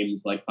or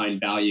games like find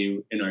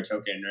value in our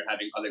token, or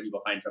having other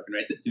people find token,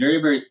 right? It's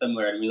very, very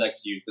similar, and we like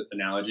to use this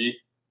analogy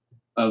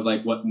of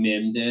like what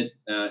MIM did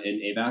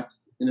in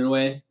AVAX in a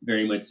way,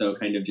 very much so,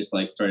 kind of just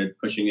like started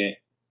pushing it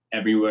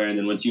everywhere. And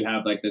then once you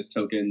have like this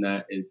token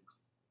that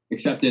is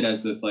accepted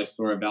as this like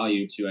store of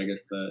value to, I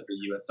guess, the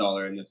US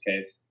dollar in this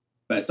case,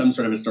 but some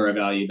sort of a store of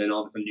value, then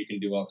all of a sudden you can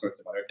do all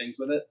sorts of other things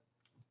with it.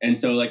 And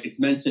so like it's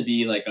meant to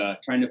be like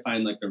trying to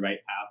find like the right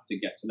path to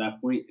get to that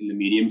point in the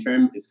medium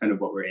term is kind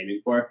of what we're aiming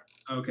for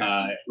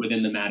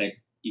within the Mythic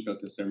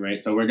ecosystem,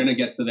 right? So we're going to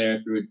get to there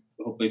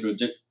hopefully through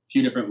a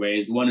few different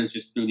ways. One is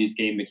just through these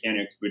game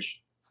mechanics,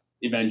 which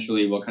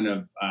eventually will kind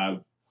of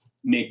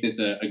make this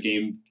a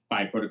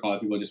GameFi protocol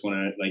that people just want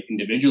to like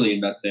individually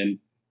invest in.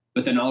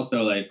 But then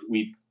also like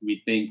we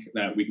think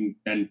that we can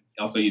then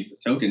also use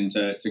this token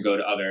to go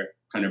to other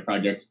kind of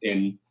projects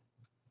in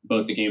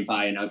both the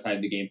GameFi and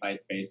outside the GameFi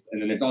space.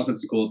 And then there's all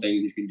sorts of cool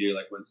things you can do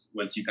like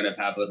once you kind of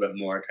have a little bit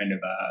more kind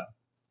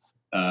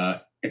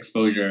of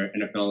exposure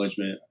and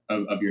acknowledgement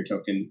of your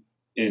token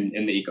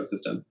in the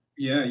ecosystem.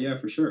 Yeah,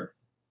 for sure.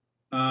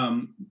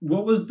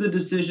 What was the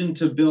decision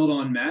to build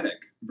on Matic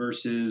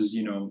versus,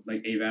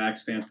 like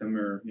AVAX, Phantom,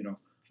 or,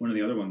 one of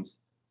the other ones?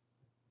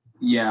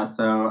 Yeah,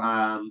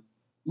 so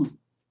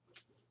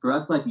for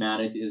us, like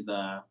Matic is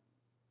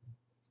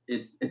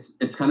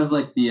it's kind of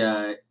like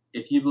the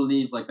if you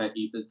believe like that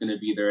ETH is going to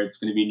be there, it's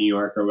going to be New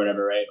York or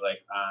whatever, right?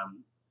 Like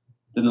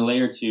then the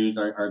layer twos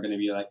are going to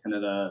be like kind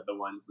of the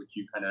ones which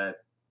you kind of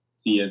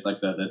see as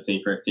like the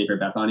safer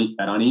bet on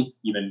ETH,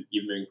 even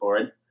moving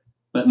forward.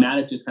 But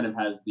Matic just kind of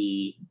has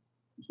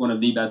it's one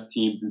of the best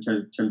teams in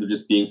terms of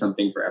just being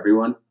something for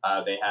everyone.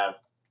 They have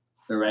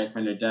the right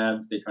kind of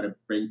devs. They try to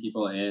bring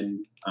people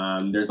in.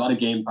 There's a lot of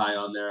GameFi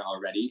on there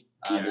already.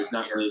 There's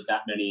not really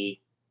that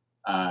many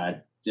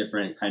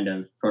different kind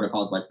of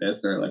protocols like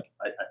this, or like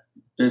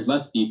there's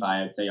less DeFi,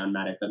 I'd say, on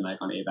Matic than like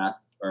on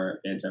AVAX or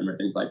Phantom or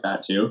things like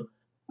that too.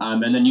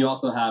 And then you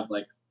also have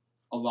like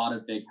a lot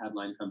of big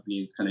headline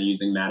companies kind of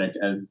using Matic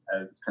as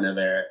kind of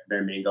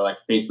their main goal. Like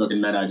Facebook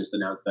and Meta just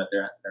announced that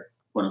their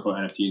quote unquote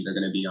NFTs are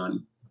going to be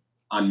on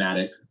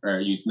Matic, or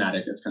use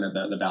Matic as kind of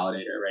the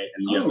validator, right?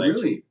 And you have, like,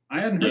 really?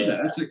 I hadn't heard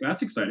that.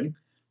 That's exciting.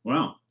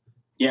 Wow.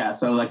 Yeah,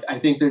 so like I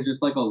think there's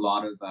just like a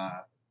lot of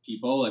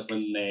people, like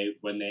when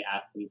they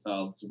ask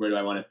themselves, where do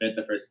I want to fit,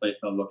 the first place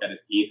they'll look at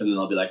is ETH, and then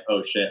they'll be like,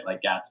 oh shit,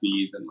 like gas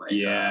fees and like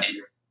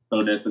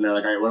bonus, and they're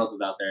like, all right, what else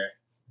is out there?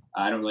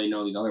 I don't really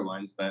know these other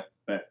ones, but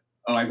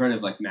oh, I've heard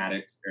of like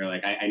Matic, or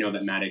like I know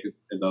that Matic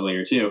is a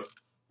layer 2.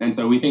 And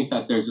so we think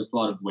that there's just a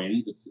lot of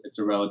wins. It's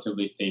a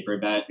relatively safer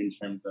bet in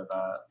terms of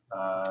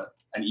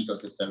an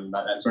ecosystem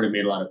that sort of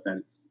made a lot of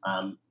sense.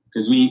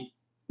 Because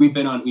we've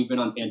been on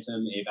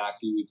Phantom, AVAX,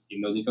 we've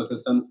seen those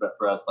ecosystems, but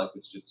for us, like,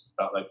 this just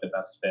felt like the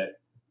best fit.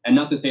 And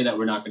not to say that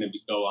we're not going to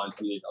go on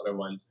some of these other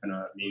ones kind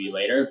of maybe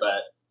later,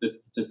 but this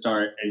to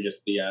start, and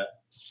just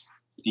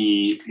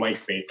the white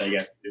space, I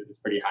guess, is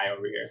pretty high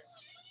over here.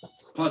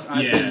 Plus,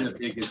 I've been the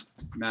biggest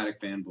Matic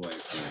fanboy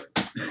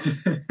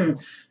for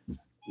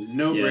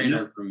no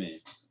brainer for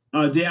me.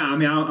 Yeah, I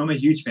mean, I'm a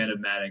huge fan of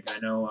Matic. I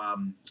know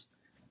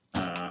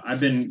I've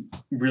been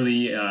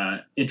really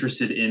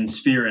interested in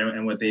Sphere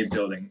and what they've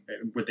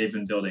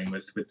been building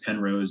with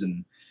Penrose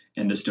and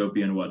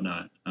Dystopia and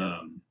whatnot.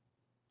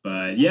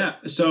 But yeah,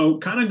 so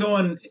kind of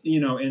going,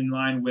 in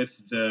line with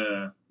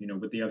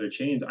with the other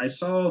chains, I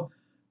saw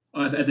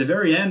at the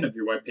very end of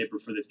your white paper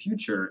for the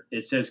future,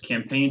 it says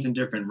campaigns in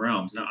different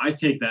realms. Now, I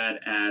take that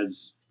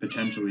as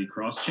potentially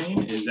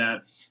cross-chain. Is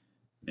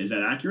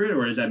that accurate,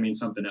 or does that mean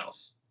something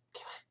else?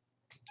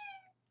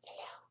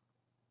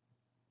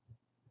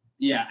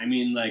 Yeah, I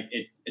mean, like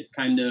it's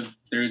kind of,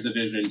 there is a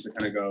vision to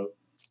kind of go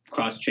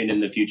cross-chain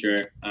in the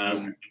future.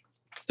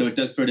 So it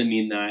does sort of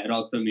mean that. It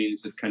also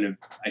means just kind of,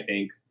 I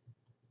think,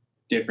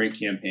 different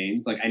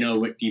campaigns. Like I know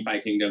what DeFi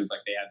Kingdoms,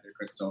 like they have their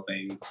crystal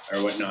thing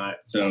or whatnot.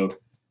 So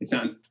it's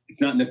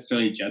not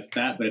necessarily just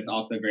that, but it's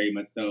also very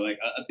much so like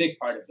a big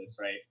part of this,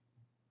 right?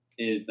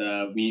 Is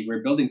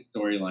we're building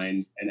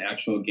storylines and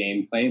actual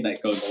gameplay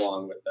that goes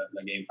along with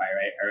the GameFi,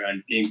 right?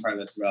 Around being part of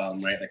this realm,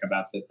 right? Like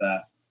about this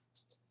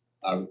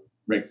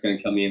Rick's gonna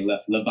kill me,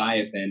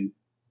 Leviathan.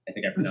 I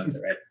think I pronounced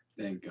it right.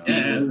 Thank God.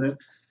 Yeah, is it?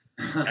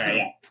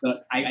 Yeah. So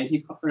I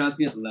keep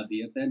pronouncing it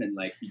Leviathan, and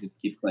like he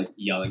just keeps like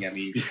yelling at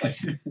me, just like,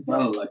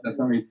 bro, like that's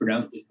not how you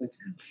pronounce this thing.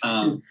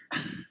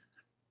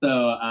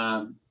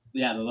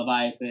 Yeah, the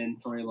Leviathan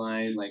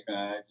storyline, like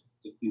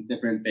just these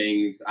different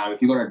things.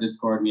 If you go to our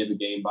Discord, we have a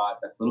game bot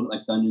that's a little bit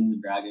like Dungeons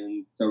and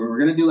Dragons. So we're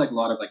gonna do like a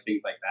lot of like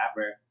things like that,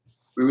 where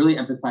we're really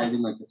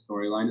emphasizing like the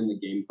storyline and the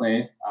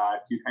gameplay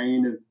to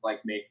kind of like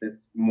make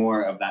this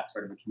more of that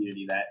sort of a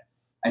community that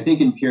I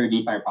think in pure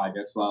DeFi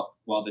projects,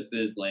 while this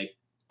is like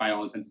by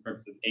all intents and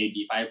purposes a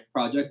DeFi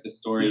project, the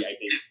story I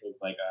think is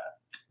like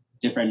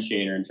a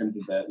differentiator in terms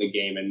of the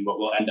game and what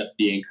will end up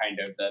being kind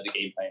of the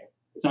gameplay.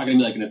 It's not going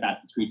to be like an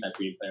Assassin's Creed type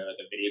gameplay or like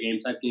a video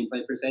game type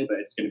gameplay per se, but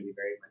it's going to be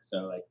very much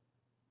so like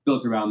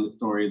built around the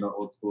story, the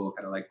old school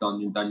kind of like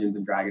Dungeons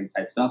and Dragons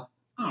type stuff.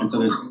 And so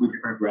there's two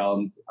different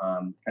realms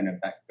kind of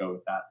that go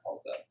with that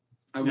also.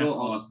 I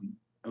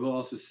will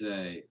also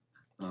say,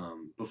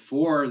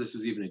 before this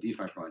was even a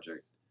DeFi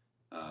project,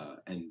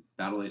 and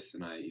Battle-Ace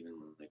and I even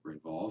like were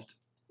involved,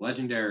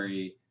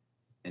 Legendary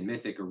and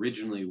Mythic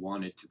originally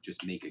wanted to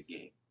just make a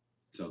game.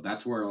 So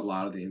that's where a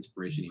lot of the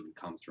inspiration even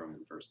comes from in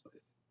the first place.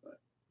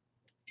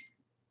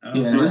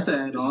 Just to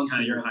add on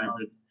to your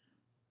hybrid.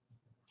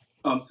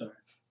 Oh, I'm sorry.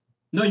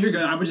 No, you're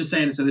good. I was just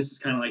saying, so this is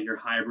kind of like your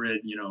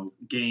hybrid,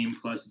 game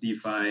plus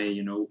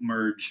DeFi,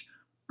 merge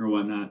or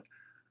whatnot.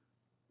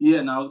 Yeah,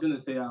 and I was gonna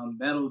say,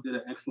 Battle did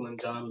an excellent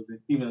job of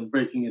it, even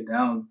breaking it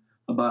down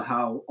about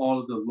how all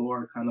of the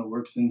lore kind of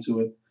works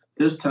into it.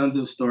 There's tons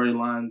of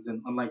storylines,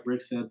 and like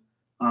Rick said,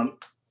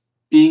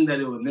 being that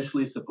it was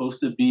initially supposed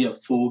to be a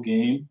full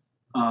game,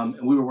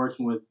 and we were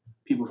working with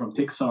people from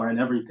Pixar and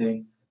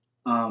everything,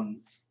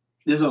 um,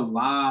 there's a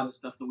lot of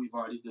stuff that we've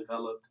already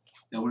developed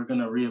that we're going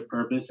to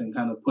repurpose and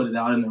kind of put it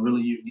out in a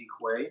really unique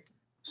way.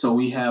 So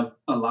we have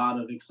a lot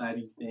of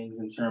exciting things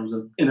in terms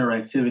of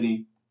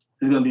interactivity.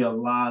 There's going to be a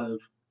lot of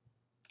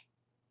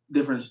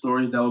different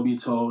stories that will be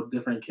told,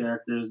 different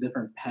characters,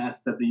 different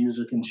paths that the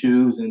user can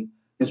choose, and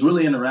it's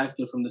really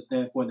interactive from the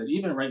standpoint that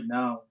even right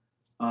now,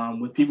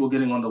 with people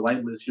getting on the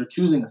whitelist, you're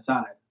choosing a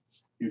side.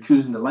 You're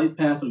choosing the light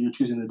path or you're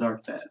choosing the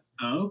dark path.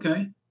 Oh,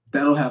 okay.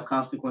 That'll have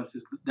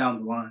consequences down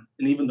the line,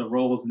 and even the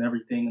roles and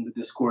everything in the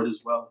Discord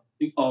as well.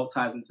 It all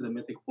ties into the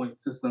Mythic point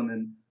system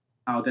and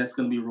how that's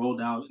going to be rolled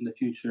out in the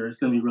future. It's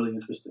going to be really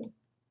interesting.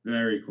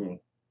 Very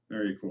cool.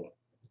 Very cool.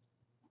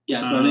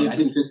 Yeah, so I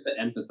think just to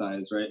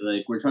emphasize, right,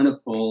 like we're trying to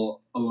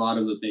pull a lot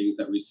of the things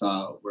that we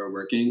saw were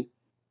working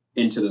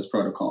into this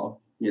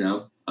protocol,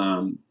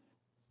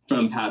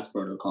 from past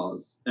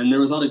protocols. And there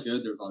was a lot of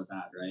good, there was a lot of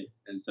bad, right?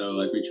 And so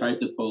like we tried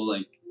to pull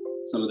like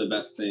some of the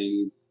best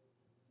things,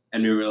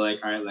 and we were like,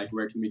 all right, like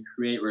where can we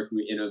create, where can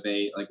we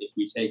innovate? Like if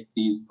we take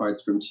these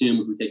parts from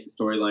Tomb, if we take the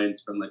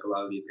storylines from like a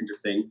lot of these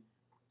interesting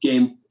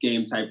game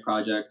type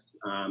projects,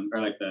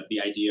 or like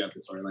the idea of the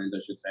storylines, I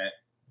should say.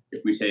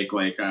 If we take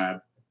like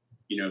the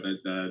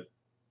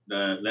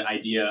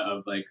idea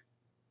of like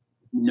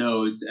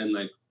nodes and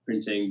like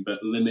printing,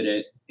 but limit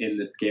it in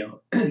the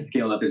scale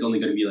up. There's only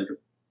going to be like a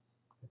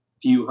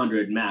few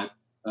hundred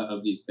max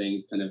of these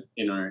things kind of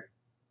in our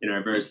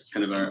verse,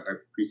 kind of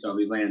our pre-sale of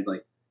these lands,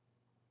 like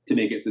to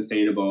make it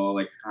sustainable.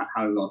 Like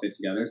how does it all fit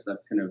together? So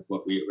that's kind of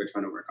what we're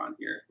trying to work on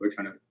here. We're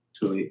trying to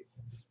truly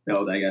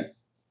build, I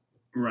guess.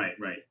 Right.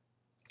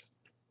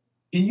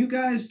 Can you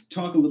guys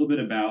talk a little bit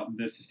about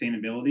the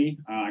sustainability?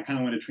 I kind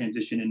of want to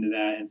transition into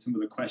that and some of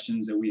the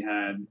questions that we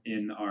had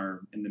in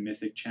the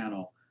Mythic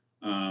channel.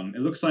 It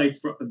looks like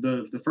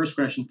the first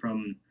question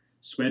from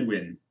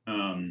Swedwin.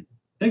 I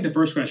think the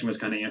first question was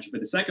kind of answered,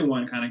 but the second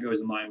one kind of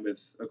goes in line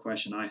with a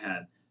question I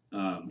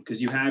had,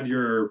 because you have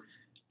your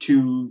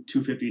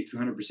 250,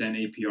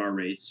 300% APR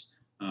rates,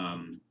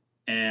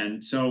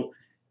 and so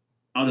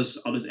I'll just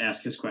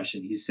ask his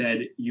question. He said,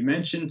 you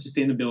mentioned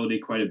sustainability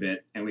quite a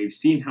bit, and we've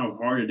seen how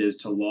hard it is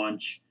to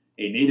launch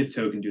a native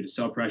token due to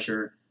sell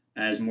pressure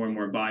as more and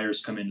more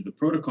buyers come into the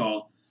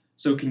protocol.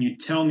 So can you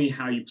tell me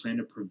how you plan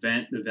to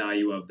prevent the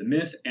value of the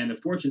Myth and the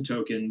Fortune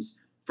tokens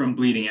from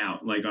bleeding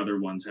out like other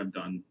ones have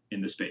done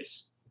in the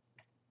space?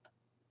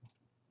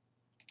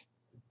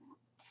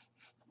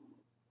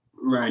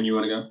 Ryan, you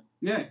want to go?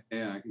 Yeah,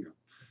 I can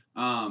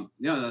go.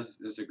 Yeah,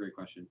 that's a great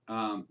question.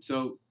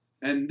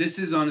 And this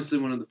is honestly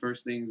one of the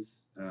first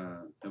things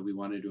that we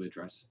wanted to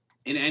address.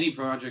 In any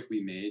project we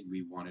made,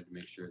 we wanted to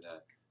make sure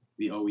that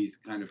we always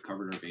kind of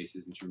covered our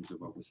bases in terms of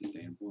what was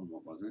sustainable and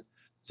what wasn't.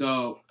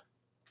 So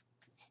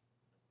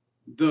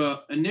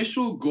the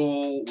initial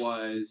goal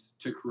was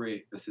to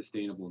create a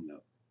sustainable node,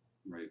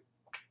 right?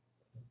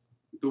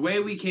 The way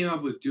we came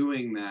up with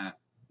doing that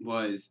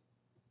was,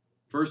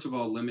 first of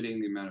all,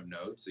 limiting the amount of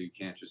nodes, so you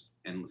can't just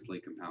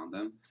endlessly compound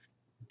them.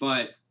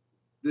 But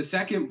the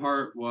second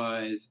part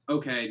was,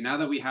 okay, now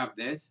that we have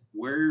this,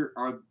 where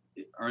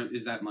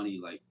is that money,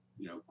 like,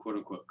 quote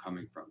unquote,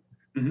 coming from?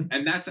 Mm-hmm.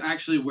 And that's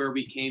actually where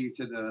we came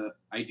to the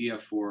idea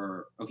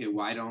for, okay,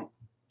 why don't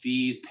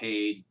fees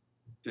paid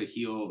to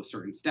heal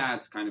certain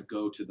stats kind of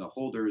go to the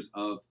holders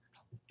of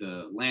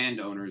the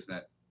landowners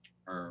that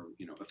are,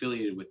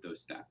 affiliated with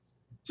those stats?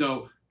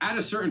 So at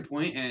a certain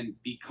point, and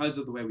because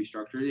of the way we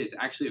structured it, it's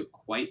actually a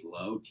quite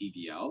low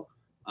TVL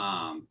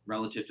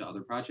relative to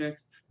other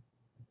projects.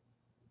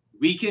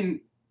 We can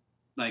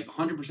like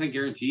 100%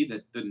 guarantee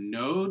that the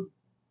node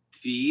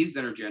fees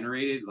that are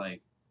generated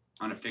like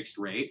on a fixed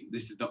rate,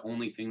 this is the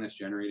only thing that's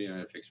generated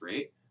at a fixed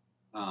rate,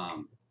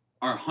 are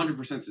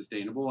 100%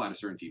 sustainable at a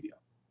certain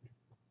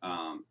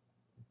TVL.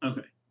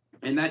 Okay.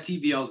 And that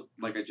TVL,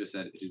 like I just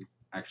said, is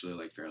actually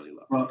like fairly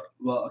low.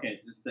 Well,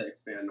 okay, just to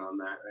expand on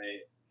that, right?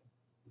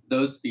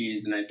 Those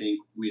fees, and I think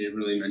we didn't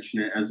really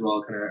mention it as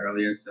well kind of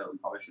earlier, so we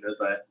probably should have,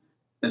 but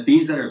the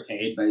fees that are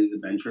paid by these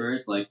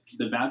adventurers, like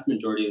the vast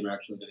majority of them are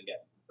actually going to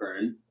get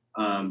burned.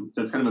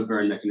 So it's kind of a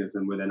burn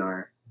mechanism within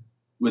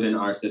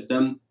our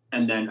system.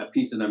 And then a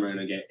piece of them are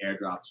going to get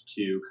airdropped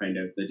to kind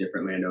of the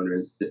different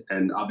landowners.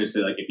 And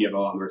obviously, like if you have a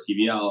lot more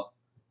TVL,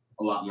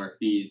 a lot more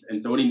fees.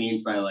 And so what he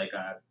means by like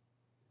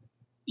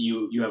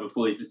you have a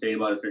fully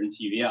sustainable at a certain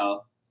TVL,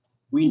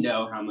 we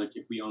know how much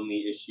if we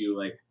only issue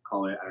like,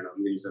 call it, I don't know, I'm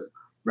going to use a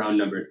round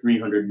number,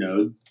 300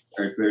 nodes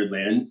or 300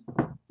 lands,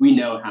 we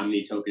know how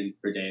many tokens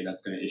per day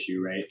that's going to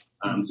issue, right?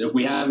 So if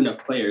we have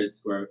enough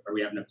players or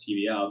we have enough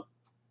TVL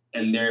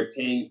and they're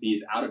paying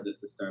fees out of the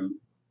system,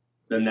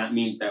 then that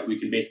means that we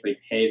can basically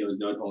pay those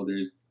node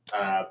holders.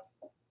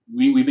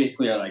 We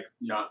basically are like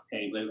not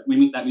paying. That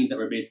means that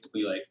we're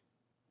basically like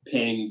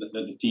paying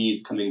the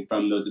fees coming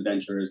from those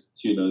adventurers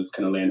to those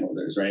kind of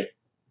landholders, right?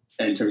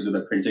 In terms of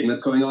the printing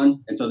that's going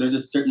on. And so there's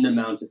a certain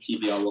amount of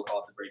TVL, we'll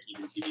call it the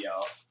break-even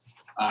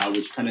TVL,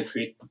 which kind of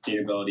creates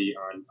sustainability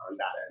on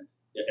that end,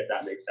 if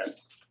that makes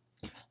sense.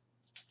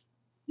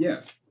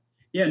 Yeah.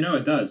 Yeah, no,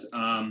 it does.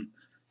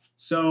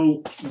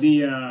 So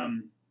the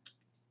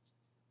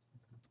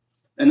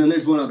And then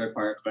there's one other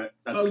part, but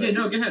that's oh yeah,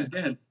 no, go ahead.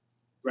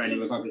 Ryan, you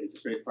want to talk about the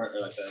interest rate part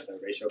or like the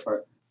ratio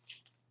part?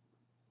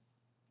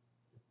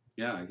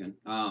 Yeah, I can.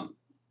 I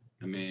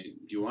mean,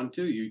 do you want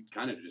to? You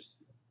kind of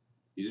just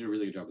you did a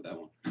really good job with that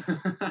one.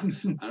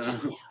 I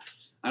don't know.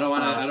 I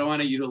don't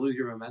want you to lose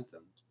your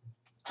momentum.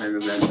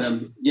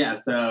 Yeah.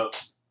 So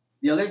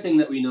the other thing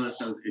that we noticed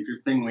that was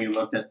interesting when we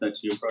looked at the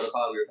Tune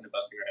protocol, and we were kind of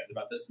busting our heads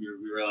about this. We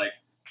were like,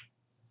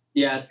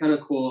 yeah, it's kind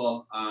of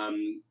cool.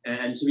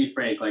 And to be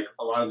frank, like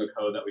a lot of the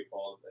code that we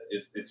pulled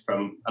is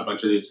from a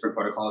bunch of these different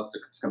protocols to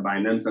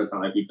combine them. So it's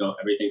not like we built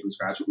everything from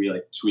scratch. We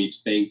like tweaked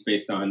things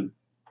based on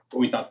what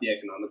we thought the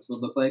economics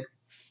would look like.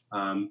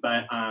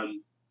 But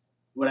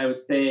what I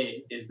would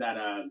say is that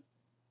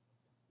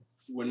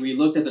when we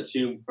looked at the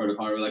Tomb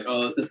protocol, we were like,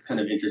 oh, this is kind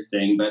of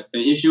interesting. But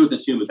the issue with the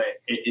Tomb is that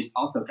it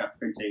also kept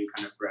printing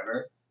kind of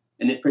forever.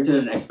 And it printed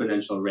at an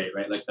exponential rate,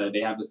 right? Like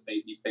they have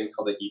these things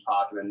called the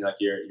epoch, and then like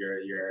your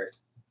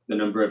the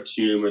number of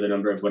Tomb or the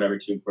number of whatever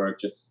Tomb fork,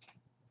 just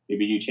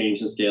maybe you change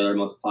the scalar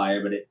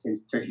multiplier, but it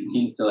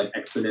seems to like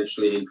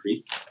exponentially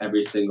increase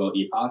every single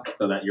epoch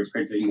so that you're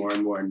printing more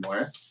and more and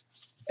more.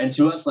 And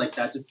to us, like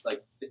that, just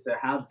like to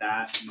have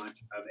that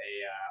much of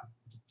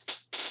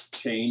a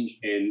change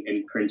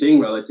in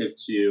printing relative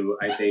to,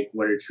 I think,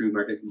 what are true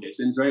market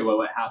conditions, right? Well,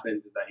 what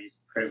happens is that you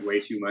print way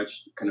too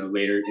much kind of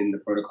later in the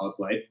protocol's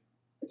life,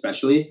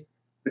 especially,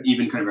 but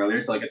even kind of earlier.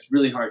 So like it's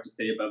really hard to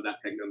stay above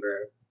that peg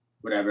number,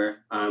 whatever.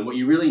 What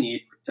you really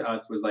need to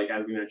us was, like,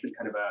 as we mentioned,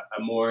 kind of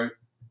a more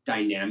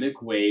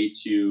dynamic way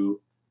to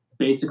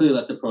basically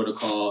let the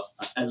protocol,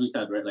 as we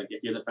said, right? Like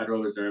if you're the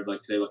Federal Reserve,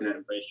 like today looking at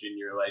inflation,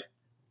 you're like,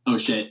 oh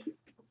shit,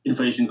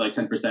 inflation's like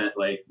 10%,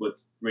 like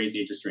let's raise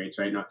the interest rates,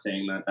 right? Not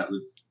saying that that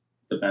was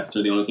the best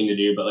or the only thing to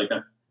do, but like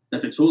that's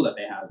a tool that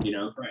they have, you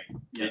know? Right.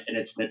 Yeah. And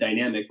it's the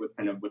dynamic with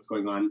kind of what's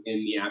going on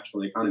in the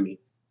actual economy.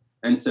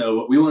 And so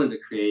what we wanted to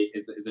create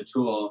is a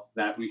tool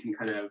that we can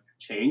kind of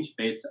change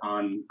based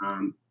on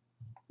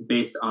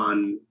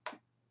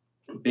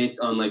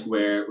like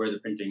where the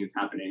printing is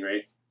happening,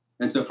 right?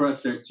 And so for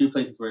us, there's two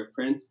places where it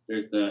prints.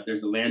 There's the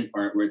land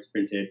part where it's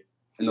printed,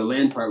 and the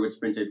land part where it's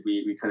printed,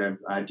 we kind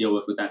of deal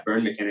with that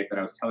burn mechanic that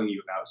I was telling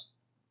you about.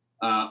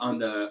 On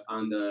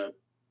the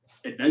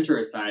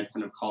adventurer side,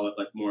 kind of call it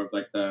like more of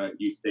like the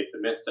you stake the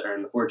myth to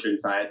earn the fortune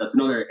side. That's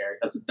another area.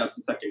 That's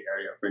the second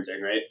area of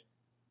printing, right?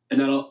 And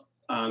that'll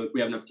if we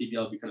have enough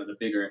TPL, be kind of the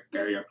bigger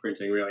area of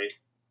printing, really.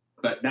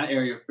 But that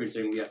area of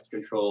printing we have to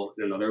control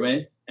in another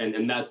way,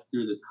 and that's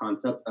through this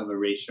concept of a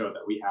ratio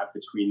that we have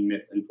between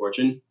myth and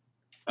fortune,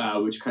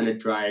 which kind of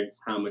drives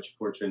how much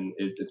fortune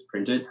is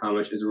printed, how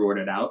much is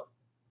rewarded out.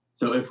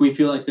 So if we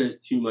feel like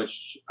there's too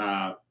much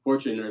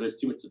fortune or there's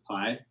too much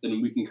supply,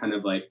 then we can kind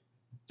of like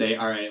say,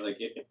 all right, like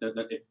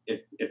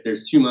if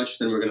there's too much,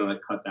 then we're gonna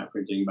like cut that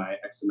printing by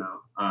X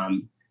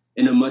amount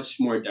in a much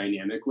more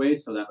dynamic way,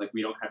 so that like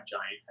we don't have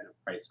giant kind of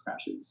price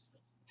crashes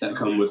that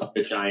come with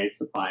a giant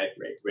supply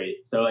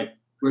rate. So like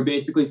we're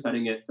basically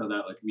setting it so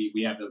that like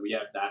we have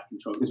that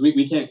control, because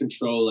we can't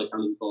control like how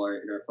many people are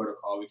in our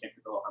protocol. We can't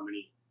control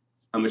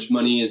how much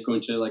money is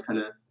going to like kind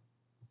of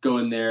go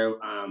in there.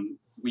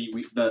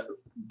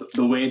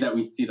 The way that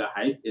we see the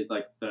hype is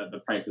like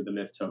the price of the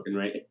myth token,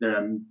 right? If there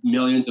are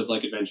millions of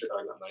like adventure,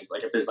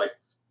 like if there's like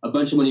a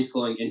bunch of money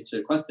flowing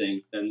into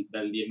questing, then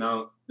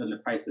the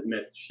price of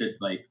myth should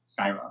like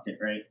skyrocket,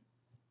 right?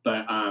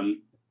 But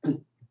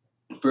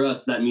for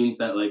us, that means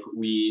that like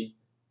we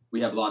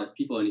have a lot of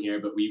people in here,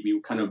 but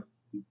we kind of,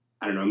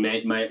 I don't know,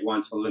 might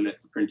want to limit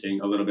the printing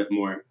a little bit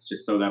more,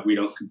 just so that we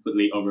don't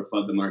completely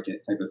overflood the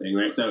market type of thing,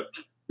 right? So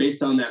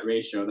based on that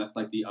ratio, that's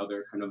like the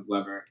other kind of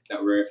lever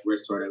that we're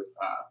sort of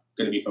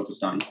going to be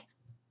focused on.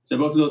 So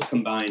both of those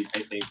combined, I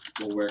think,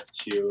 will work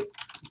to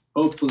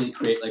hopefully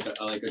create like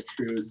a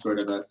true sort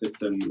of a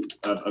system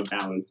of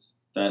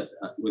balance that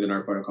within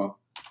our protocol.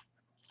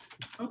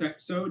 Okay,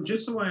 so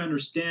just so I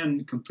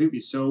understand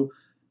completely, so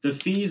the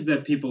fees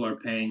that people are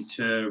paying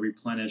to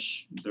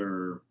replenish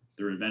their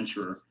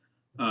adventurer,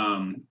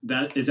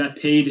 that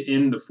paid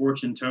in the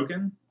fortune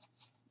token?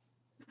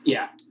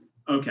 Yeah.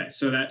 Okay,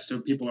 so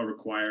people are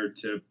required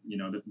to,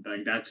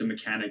 that's a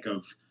mechanic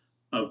of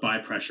buy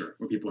pressure,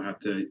 where people have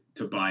to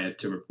buy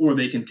it or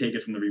they can take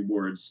it from the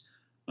rewards,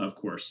 of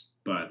course.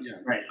 But yeah,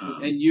 right.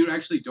 And you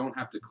actually don't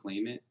have to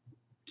claim it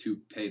to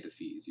pay the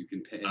fees. You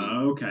can pay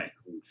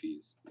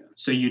fees. Yeah.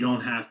 So you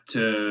don't have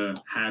to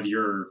have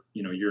your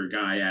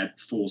guy at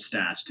full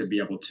stats to be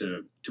able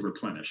to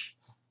replenish.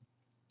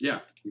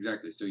 Yeah,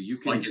 exactly. So you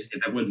can. Well, I guess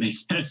that would make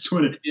sense,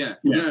 wouldn't it? Yeah.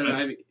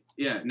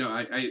 No.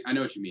 I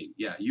know what you mean.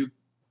 Yeah.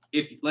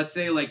 If let's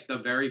say like the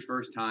very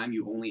first time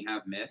you only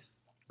have myth,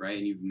 right,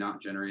 and you've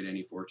not generated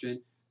any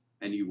fortune,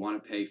 and you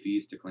want to pay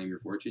fees to claim your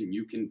fortune,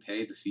 you can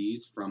pay the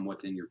fees from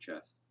what's in your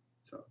chest.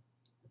 So.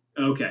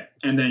 Okay,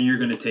 and then you're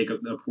going to take a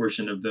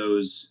portion of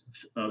those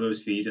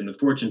fees in the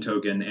fortune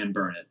token and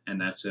burn it, and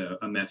that's a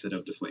method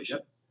of deflation.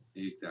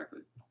 Yep.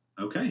 Exactly.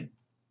 Okay.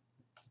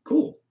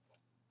 Cool.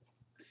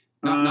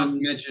 Not to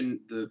mention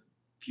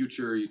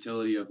future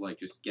utility of like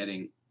just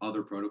getting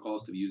other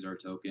protocols to use our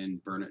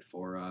token, burn it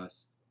for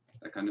us,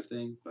 that kind of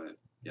thing. But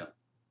yeah.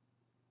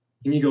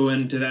 Can you go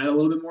into that a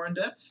little bit more in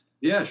depth?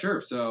 Yeah,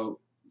 sure. So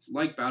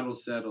like Battle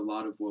said, a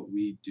lot of what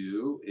we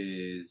do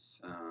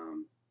is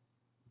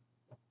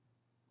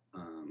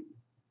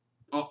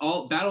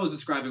all Battle is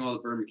describing all the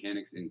burn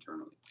mechanics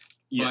internally.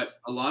 Yeah. But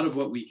a lot of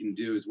what we can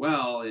do as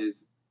well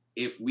is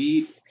if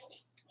we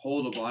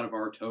hold a lot of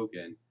our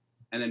token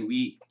and then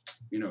we,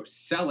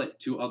 sell it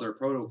to other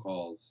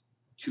protocols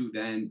to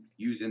then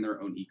use in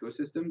their own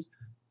ecosystems.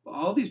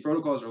 All these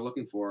protocols are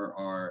looking for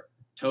are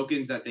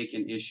tokens that they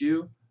can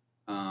issue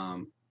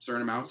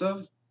certain amounts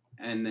of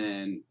and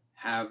then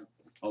have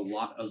a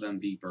lot of them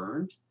be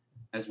burned,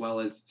 as well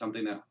as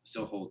something that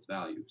still holds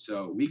value.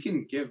 So we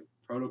can give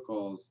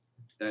protocols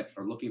that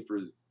are looking for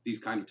these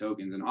kind of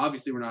tokens, and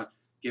obviously we're not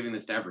giving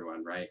this to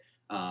everyone, right?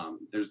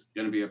 There's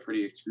going to be a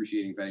pretty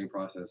excruciating vetting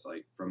process,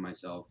 like from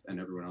myself and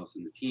everyone else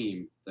in the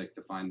team, like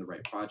to find the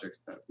right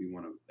projects that we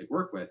want to like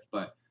work with.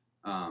 But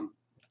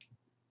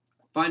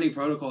finding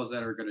protocols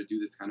that are going to do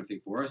this kind of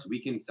thing for us,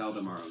 we can sell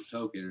them our own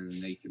token,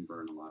 and they can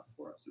burn a lot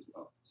for us as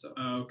well. So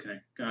okay,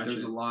 gotcha.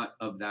 There's a lot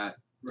of that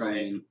right.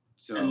 going.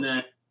 So and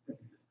that,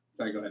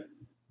 sorry, go ahead.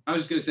 I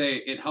was just going to say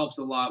it helps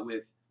a lot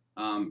with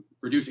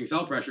reducing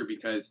sell pressure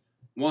because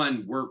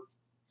one, we're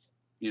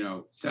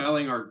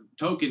selling our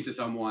token to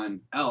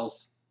someone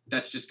else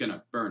that's just going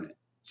to burn it.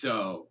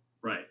 So,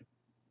 right.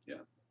 Yeah.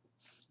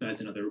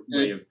 That's another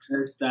way of.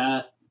 There's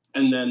that.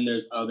 And then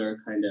there's other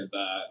kind of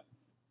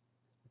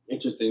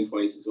interesting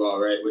points as well,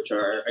 right? Which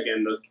are,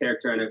 again, those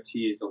character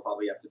NFTs, they'll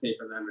probably have to pay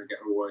for them or get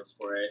rewards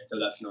for it. So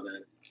that's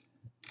another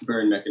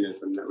burn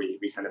mechanism that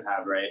we kind of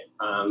have, right?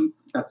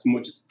 That's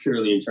more just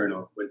purely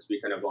internal once we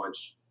kind of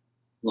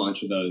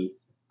launch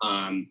those.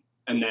 And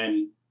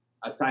then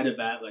outside of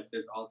that, like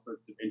there's all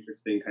sorts of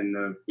interesting kind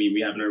of,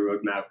 we have in our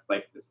roadmap,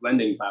 like this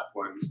lending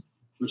platform,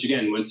 which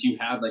again, once you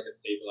have like a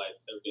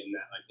stabilized token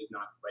that like is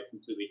not like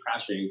completely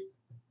crashing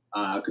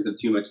because of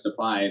too much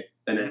supply,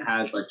 then it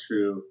has like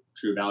true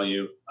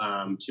value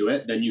to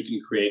it. Then you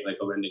can create like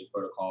a lending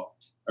protocol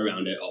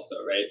around it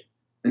also, right?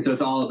 And so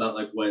it's all about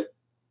like what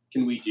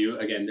can we do?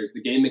 Again, there's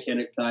the game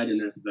mechanics side and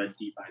there's the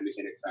DeFi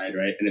mechanics side,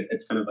 right? And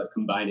it's kind of like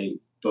combining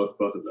both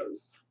of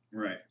those.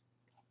 Right.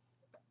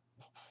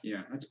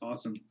 Yeah, that's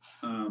awesome.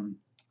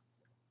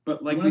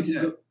 But like we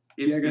said,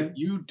 if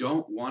you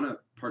don't want to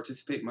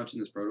participate much in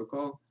this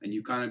protocol and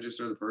you kind of just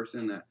are the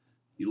person that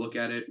you look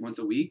at it once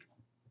a week,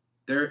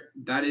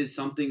 that is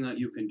something that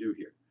you can do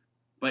here.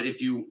 But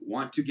if you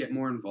want to get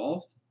more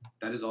involved,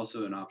 that is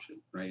also an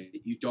option, right?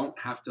 You don't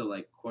have to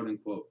like quote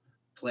unquote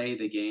play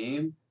the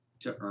game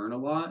to earn a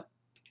lot,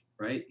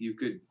 right? You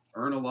could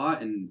earn a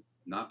lot and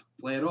not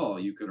play at all.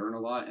 You could earn a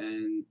lot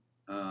and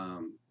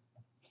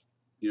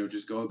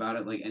just go about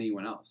it like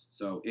anyone else.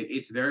 So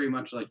it's very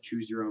much like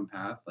choose your own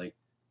path. Like,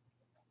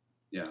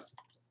 yeah.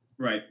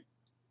 Right.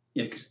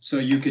 Yeah. So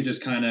you could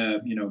just kind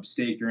of,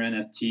 stake your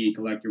NFT,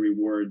 collect your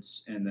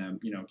rewards, and then,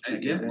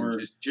 check it or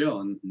just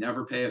chill and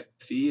never pay a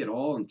fee at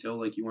all until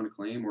like you want to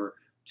claim or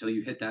until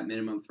you hit that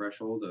minimum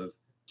threshold of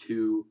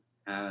two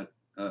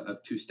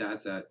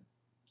stats at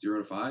 0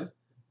 to 5.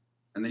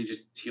 And then you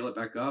just heal it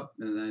back up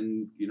and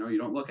then, you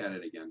don't look at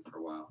it again for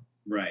a while.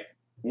 Right.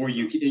 Or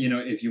you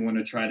if you want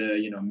to try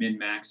to,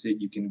 min-max it,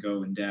 you can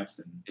go in depth.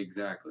 And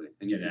exactly.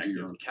 And you can do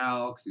your own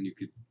calcs and you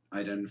could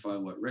identify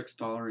what risk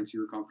tolerance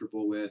you're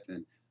comfortable with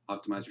and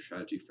optimize your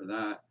strategy for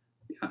that.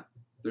 Yeah,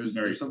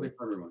 there's something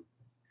for everyone.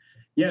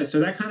 Yeah,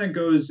 so that kind of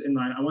goes in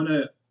line. I want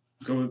to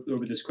go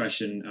over this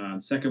question.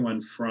 Second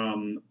one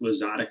from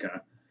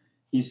Lozatica.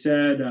 He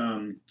said,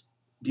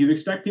 do you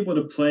expect people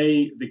to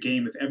play the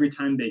game if every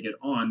time they get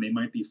on, they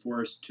might be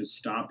forced to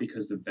stop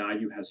because the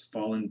value has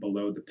fallen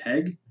below the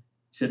peg?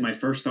 He said, my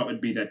first thought would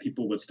be that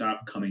people would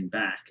stop coming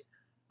back.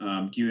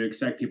 Do you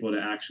expect people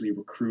to actually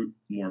recruit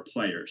more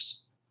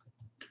players?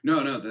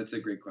 No, that's a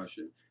great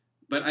question.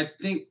 But I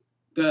think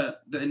the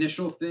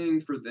initial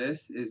thing for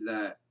this is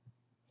that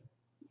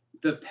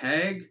the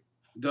peg,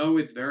 though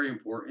it's very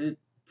important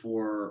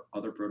for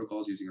other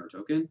protocols using our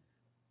token,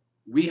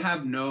 we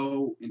have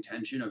no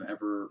intention of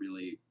ever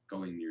really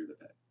going near the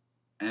peg.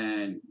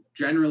 And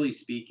generally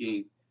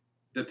speaking,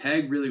 the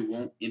peg really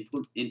won't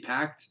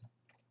impact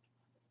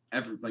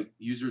ever like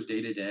users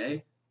day to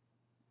day.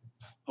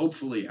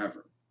 Hopefully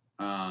ever.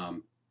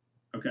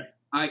 Okay.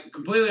 I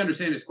completely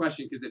understand his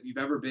question because if you've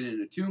ever been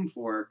in a tomb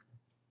fork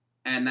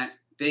and that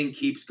thing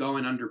keeps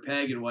going under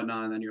peg and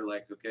whatnot, and then you're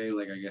like, okay,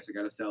 like I guess I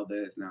got to sell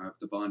this. Now I have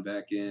to bond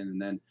back in,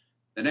 and then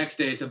the next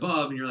day it's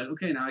above, and you're like,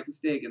 okay, now I can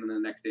stake, and then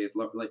the next day it's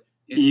low. Like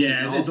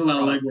it's a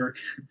lot of legwork.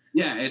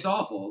 Yeah, it's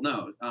awful.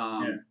 No,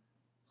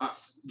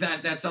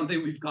 that's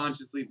something we've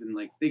consciously been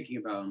like thinking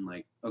about, and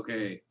like,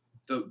 okay,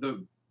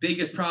 the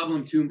biggest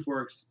problem tomb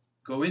forks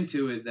go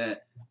into is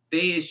that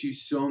they issue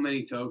so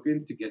many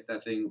tokens to get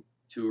that thing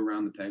to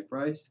around the peg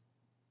price,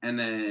 and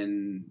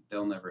then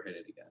they'll never hit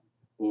it again.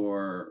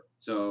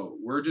 So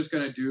we're just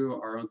going to do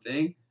our own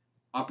thing,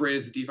 operate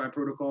as a DeFi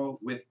protocol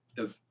with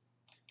the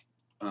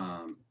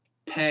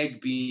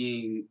peg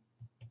being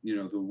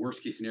the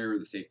worst case scenario,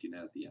 the safety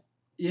net at the end.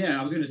 Yeah,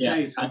 I was going to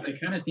say, so I- it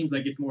kind of seems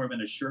like it's more of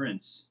an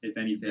assurance, if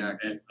anything.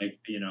 Exactly. That, like,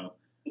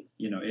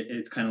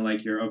 it's kind of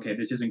like you're okay.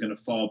 This isn't going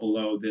to fall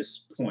below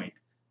this point.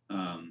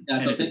 Yeah, so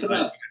and think it's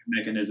about a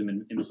mechanism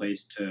in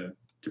place to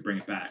bring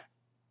it back.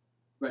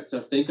 right.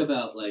 So think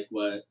about like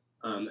what,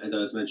 as I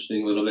was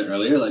mentioning a little bit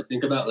earlier, like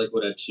think about like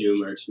what a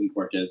tomb or a tomb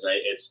fork is, right?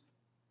 It's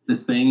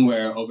this thing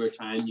where over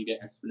time you get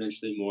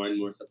exponentially more and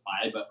more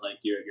supply, but like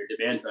your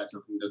demand for that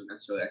token doesn't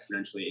necessarily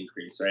exponentially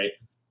increase, right?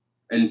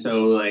 And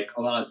so like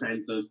a lot of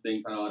times those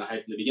things had a lot of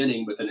hype in the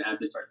beginning, but then as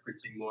they start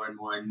printing more and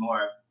more and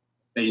more,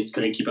 they just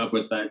couldn't keep up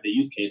with the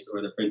use case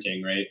or the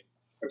printing, right?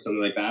 Or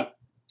something like that.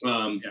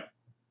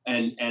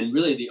 And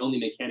really the only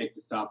mechanic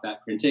to stop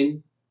that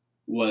printing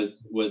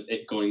was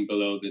it going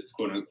below this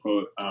quote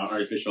unquote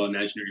artificial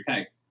imaginary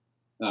peg,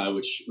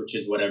 which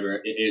is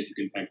whatever it is you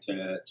can peg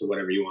to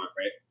whatever you want,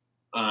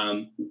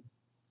 right?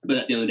 But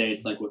at the end of the day,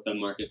 it's like what the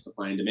market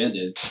supply and demand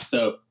is.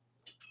 So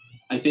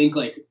I think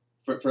like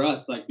for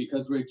us, like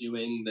because we're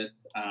doing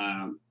this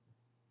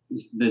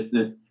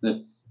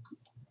this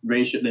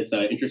ratio, this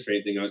interest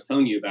rate thing I was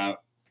telling you about,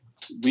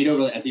 we don't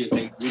really, as he was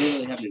saying, we don't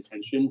really have an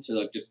intention to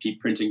like just keep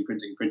printing or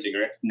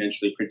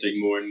exponentially printing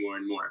more and more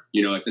and more.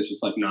 Like that's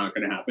just like not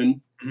going to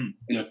happen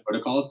in a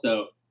protocol.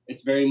 So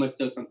it's very much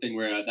so something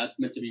where that's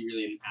meant to be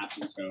really an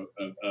asymptote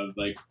of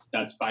like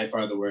that's by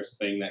far the worst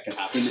thing that could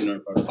happen in our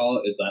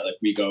protocol is that like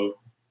we go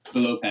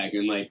below peg.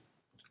 And like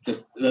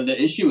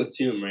the issue with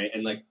Tomb, right,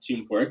 and like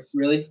Tomb forks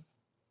really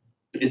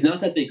is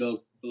not that they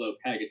go below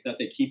peg, it's that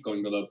they keep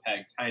going below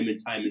peg time and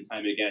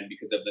time again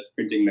because of this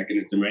printing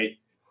mechanism, right?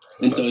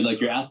 And so like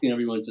you're asking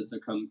everyone to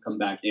come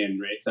back in,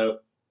 right? So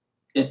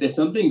if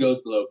something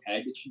goes below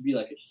peg, it should be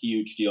like a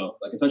huge deal.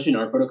 Like especially in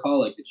our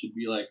protocol, like it should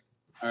be like,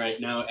 all right,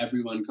 now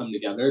everyone come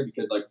together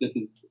because like this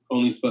is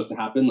only supposed to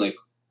happen like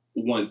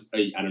once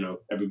I don't know,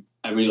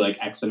 every like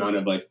X amount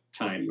of like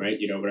time, right?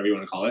 Whatever you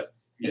want to call it.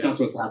 It's not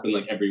supposed to happen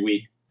like every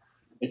week.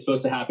 It's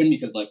supposed to happen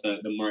because like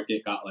the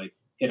market got like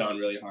hit on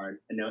really hard,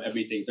 and now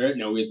everything's right.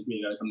 Now we as a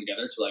community got to come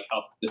together to like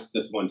help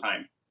this one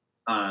time,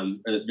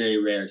 or this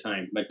very rare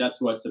time. Like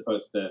that's what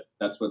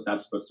that's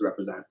supposed to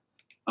represent.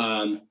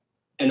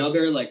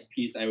 Another like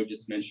piece I would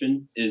just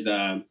mention is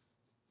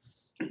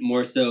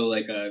more so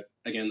like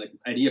again like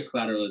this idea of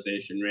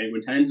collateralization, right?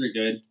 When times are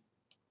good,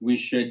 we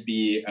should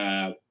be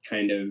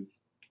kind of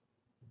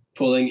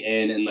pulling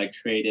in and like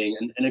trading,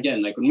 and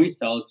again like when we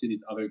sell to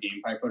these other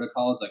GameFi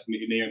protocols, like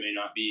it may or may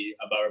not be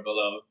above or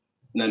below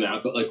an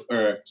amount, but like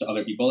or to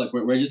other people, like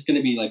we're just going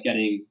to be like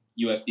getting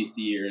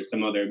USDC or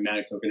some other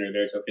Matic token or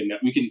their token that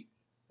we can.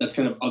 That's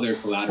kind of other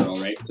collateral,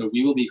 right? So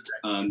we will be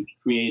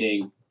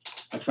creating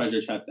a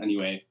treasure chest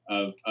anyway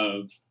of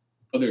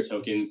other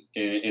tokens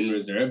in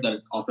reserve that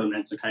it's also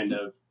meant to kind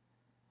of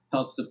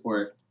help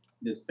support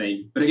this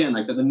thing. But again,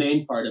 like the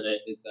main part of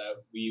it is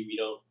that we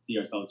don't see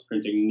ourselves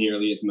printing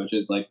nearly as much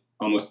as like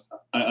almost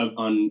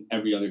on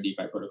every other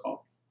DeFi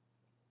protocol.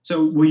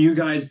 So will you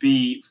guys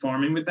be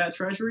farming with that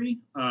treasury,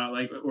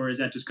 or is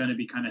that just going to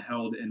be kind of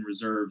held in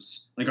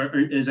reserves? Like,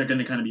 is that going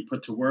to kind of be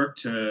put to work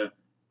to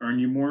earn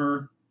you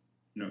more,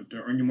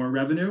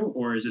 revenue,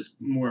 or is this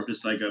more of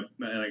just like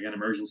an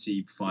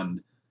emergency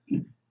fund?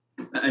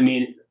 I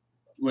mean,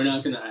 we're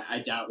not gonna. I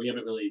doubt we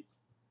haven't really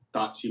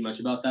thought too much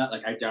about that.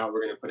 Like, I doubt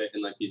we're gonna put it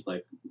in like these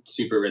like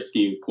super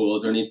risky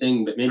pools or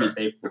anything, but maybe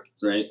safe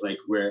pools, right? Like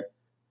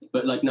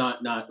but like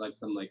not like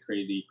some like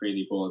crazy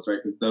pools, right?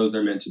 Because those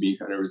are meant to be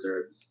kind of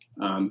reserves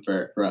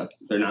for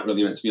us. They're not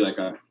really meant to be like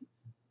a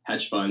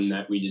hedge fund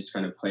that we just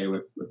kind of play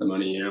with the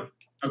money,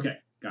 Okay,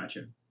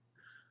 gotcha.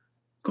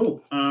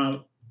 Cool.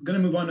 I'm going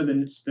to move on to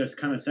this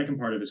kind of second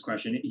part of his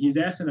question. He's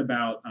asking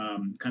about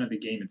kind of the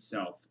game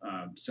itself.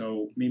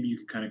 So maybe you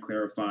could kind of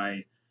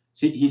clarify.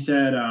 He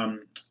said,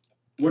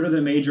 what are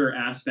the major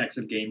aspects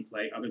of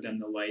gameplay other than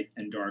the light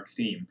and dark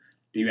theme?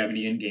 Do you have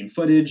any in-game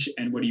footage?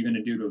 And what are you going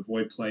to do to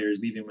avoid players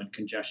leaving when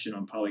congestion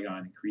on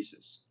Polygon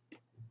increases?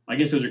 I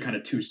guess those are kind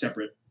of two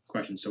separate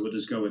questions. So we'll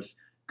just go with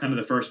kind of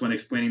the first one,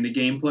 explaining the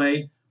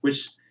gameplay,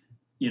 which,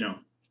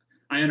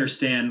 I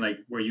understand like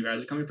where you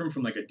guys are coming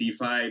from like a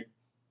DeFi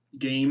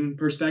game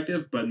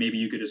perspective, but maybe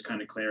you could just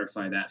kind of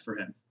clarify that for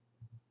him.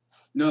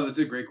 No, that's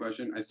a great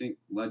question. I think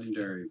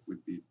Legendary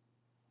would be.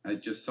 I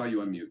just saw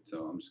you on mute,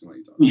 so I'm just gonna let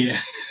you talk.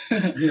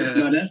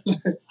 Yeah. No,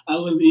 I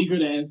was eager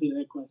to answer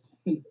that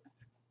question.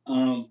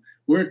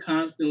 We're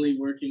constantly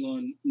working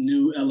on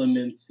new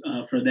elements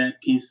for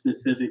that piece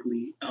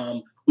specifically.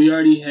 We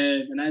already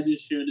have, and I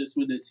just shared this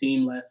with the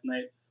team last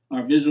night,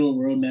 our visual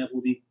roadmap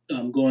will be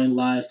going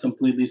live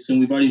completely soon.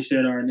 We've already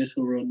shared our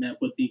initial roadmap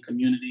with the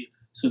community,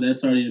 so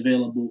that's already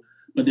available.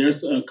 But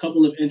there's a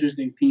couple of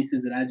interesting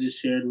pieces that I just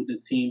shared with the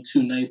team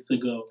 2 nights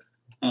ago.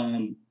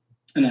 And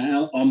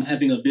I'm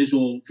having a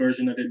visual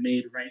version of it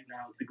made right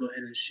now to go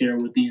ahead and share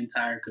with the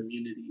entire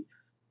community.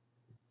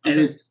 And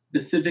it's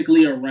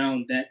specifically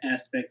around that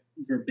aspect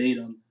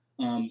verbatim.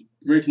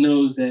 Rick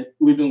knows that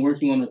we've been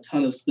working on a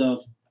ton of stuff,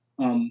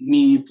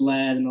 me,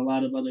 Vlad, and a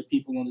lot of other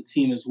people on the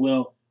team as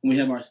well. And we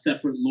have our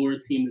separate lore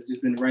team that's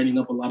just been writing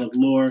up a lot of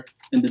lore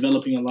and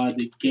developing a lot of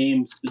the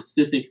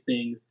game-specific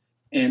things.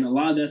 and a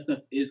lot of that stuff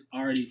is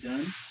already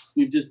done.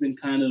 We've just been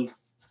kind of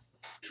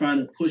trying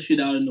to push it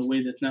out in a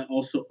way that's not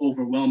also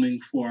overwhelming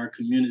for our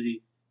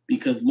community,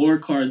 because lore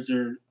cards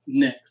are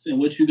next. And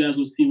what you guys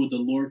will see with the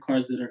lore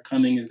cards that are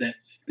coming is that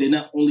they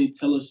not only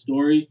tell a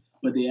story,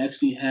 but they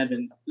actually have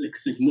a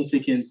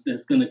significance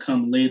that's going to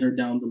come later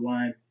down the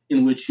line,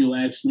 in which you'll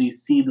actually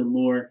see the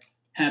lore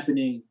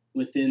happening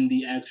within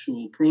the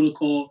actual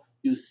protocol.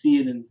 You'll see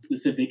it in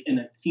specific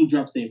NFT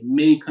drops that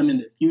may come in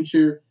the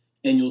future,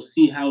 and you'll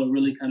see how it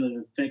really kind of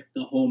affects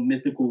the whole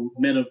mythical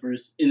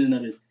metaverse in and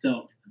of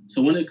itself.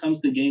 So when it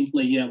comes to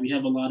gameplay, yeah, we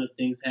have a lot of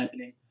things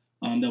happening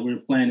that we're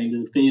planning.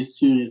 There's phase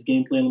 2, there's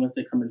gameplay elements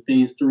that come in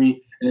phase 3,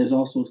 and there's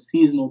also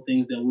seasonal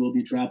things that we'll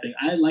be dropping.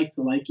 I like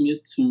to liken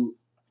it to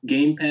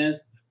Game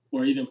Pass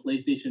or even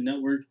PlayStation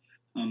Network.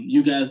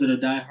 You guys that are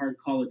diehard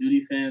Call of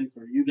Duty fans,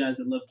 or you guys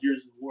that love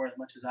Gears of War as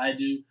much as I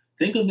do,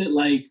 think of it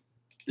like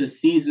the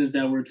seasons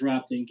that were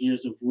dropped in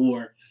Gears of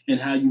War,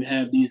 and how you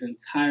have these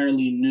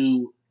entirely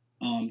new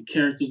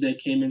characters that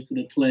came into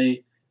the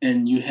play,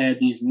 and you had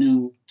these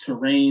new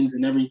terrains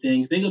and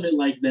everything. Think of it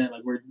like that.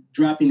 Like, we're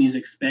dropping these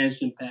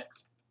expansion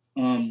packs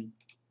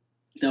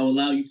that will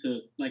allow you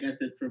to, like I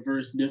said,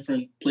 traverse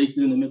different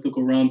places in the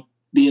mythical realm,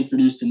 be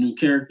introduced to new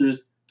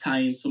characters, tie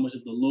in so much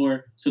of the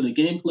lore. So the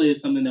gameplay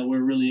is something that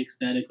we're really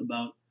ecstatic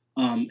about,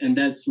 and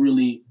that's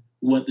really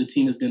what the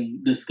team has been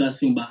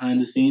discussing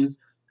behind the scenes.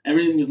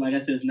 Everything is, like I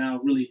said, is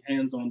now really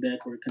hands on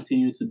deck. We're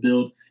continuing to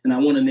build, and I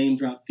want to name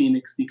drop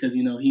Phoenix because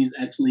he's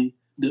actually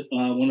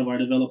one of our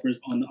developers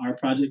on our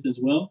project as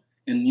well,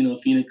 and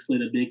Phoenix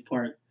played a big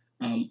part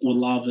with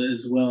Lava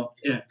as well.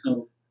 Yeah.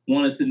 So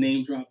wanted to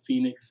name drop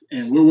Phoenix,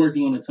 and we're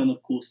working on a ton of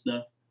cool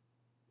stuff.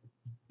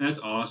 That's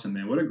awesome,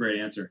 man. What a great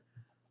answer.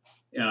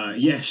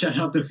 Yeah, shout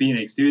out to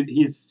Phoenix, dude.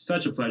 He's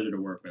such a pleasure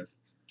to work with.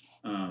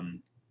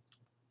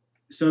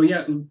 So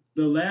yeah,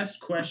 the last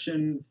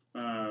question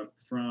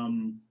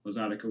from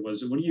Lozatica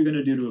was, what are you going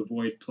to do to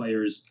avoid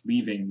players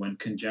leaving when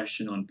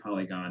congestion on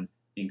Polygon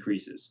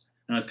increases?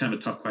 Now, that's kind of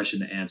a tough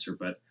question to answer,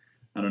 but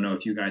I don't know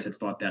if you guys had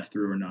thought that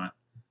through or not.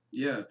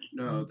 Yeah,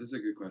 no, that's a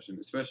good question,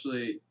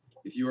 especially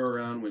if you were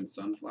around when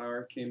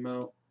Sunflower came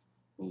out.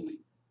 Holy,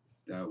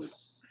 that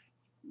was...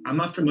 I'm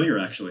not familiar,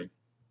 actually.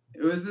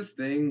 It was this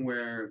thing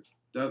where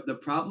the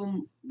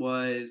problem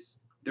was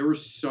there were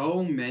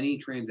so many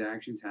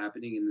transactions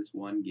happening in this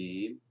one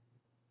game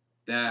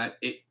that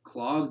it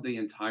clogged the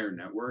entire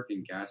network,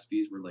 and gas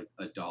fees were like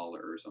 $1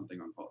 or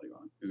something on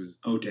Polygon. It was...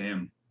 Oh,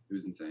 damn. It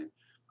was insane.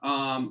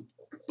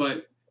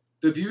 But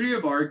the beauty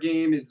of our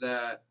game is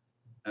that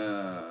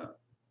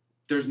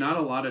there's not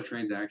a lot of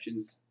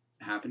transactions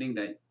happening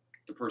that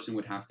the person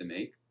would have to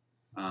make.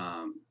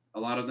 A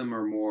lot of them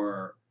are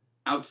more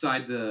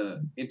outside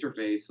the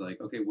interface, like,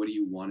 okay, what do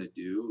you want to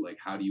do? Like,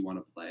 how do you want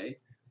to play?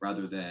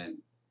 Rather than,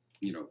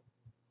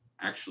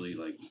 actually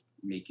like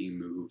making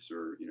moves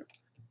or,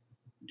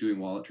 doing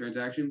wallet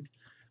transactions.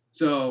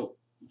 So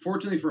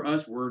fortunately for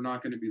us, we're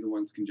not going to be the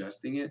ones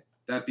congesting it.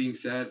 That being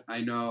said,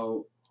 I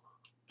know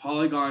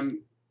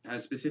Polygon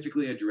has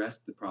specifically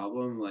addressed the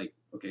problem. Like,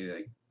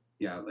 okay,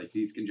 like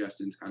these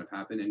congestions kind of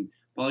happen, and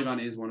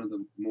Polygon is one of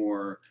the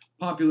more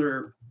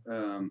popular,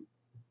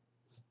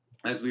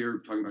 as we were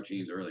talking about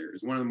chains earlier,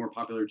 is one of the more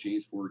popular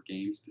chains for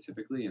games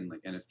specifically, and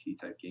like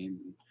NFT type games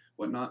and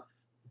whatnot.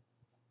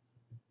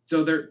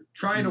 So they're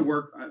trying to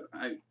work.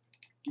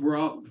 We're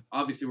all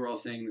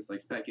saying this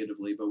like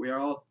speculatively, but we are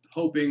all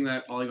hoping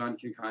that Polygon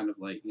can kind of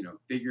like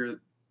figure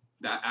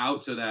that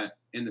out, so that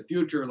in the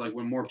future, like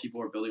when more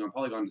people are building on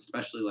Polygon,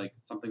 especially like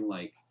something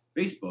like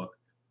Facebook,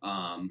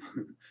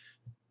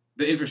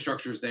 the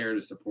infrastructure is there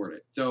to support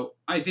it. So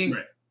I think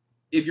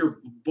if you're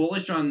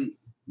bullish on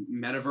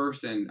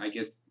metaverse and I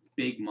guess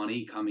big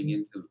money coming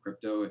into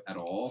crypto at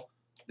all,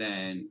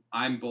 then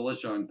I'm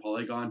bullish on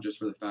Polygon just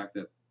for the fact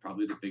that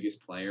probably the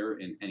biggest player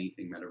in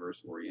anything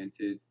metaverse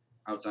oriented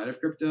outside of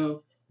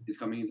crypto is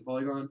coming into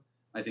Polygon.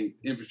 I think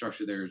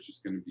infrastructure there is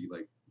just going to be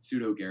like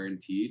pseudo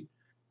guaranteed.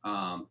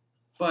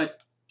 But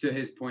to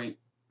his point,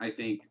 I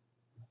think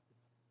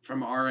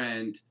from our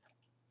end,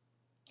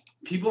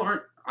 people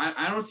aren't.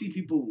 I don't see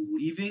people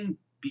leaving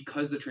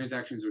because the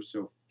transactions are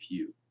so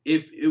few.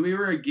 If we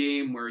were a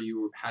game where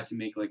you had to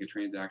make like a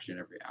transaction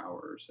every hour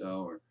or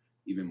so, or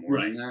even more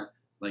than that,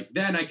 like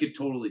then I could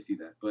totally see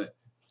that. But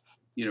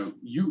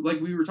you like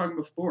we were talking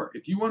before,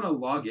 if you want to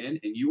log in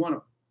and you want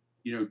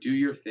to, do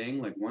your thing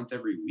like once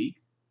every week,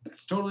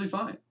 that's totally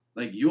fine.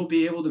 Like you'll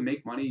be able to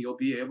make money, you'll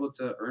be able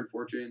to earn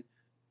fortune,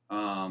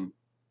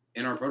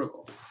 in our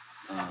protocol.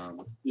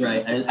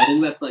 Right, and I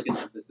think that's like an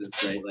emphasis,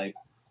 right? Like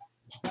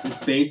this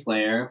base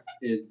layer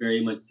is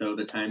very much so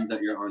the times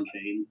that you're on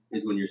chain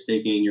is when you're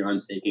staking, you're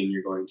unstaking,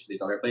 you're going to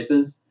these other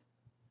places.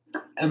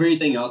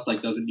 Everything else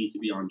like doesn't need to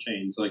be on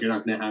chain, so like you're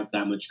not going to have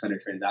that much kind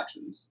of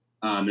transactions,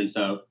 and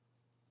so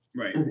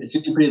it's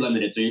pretty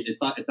limited. So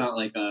it's not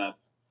like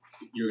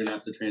you're going to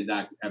have to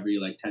transact every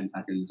like 10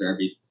 seconds or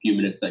every few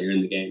minutes that you're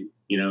in the game.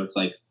 It's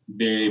like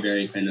very,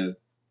 very kind of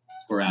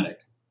sporadic.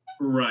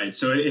 Right.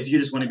 So if you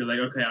just want to be like,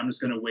 okay, I'm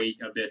just going to wait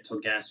a bit till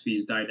gas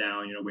fees die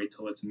down, wait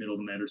till it's middle of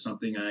the night or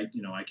something, I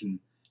can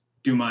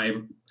do my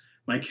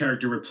my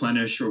character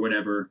replenish or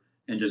whatever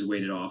and just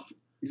wait it off.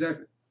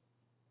 Exactly.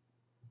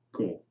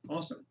 Cool.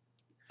 Awesome.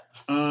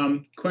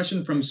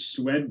 Question from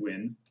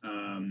Swedwin.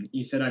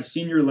 He said, I've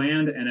seen your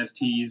land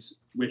NFTs,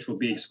 which will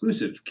be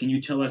exclusive. Can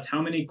you tell us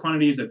how many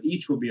quantities of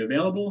each will be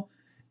available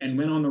and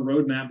when on the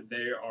roadmap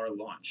they are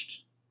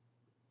launched?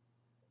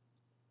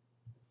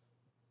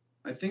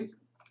 I think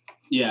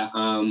Yeah.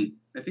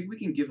 I think we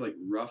can give like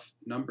rough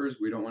numbers.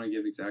 We don't want to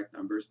give exact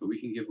numbers, but we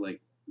can give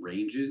like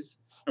ranges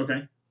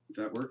Okay. if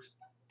that works.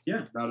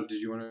 Yeah. Rado,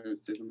 did you want to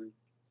say something?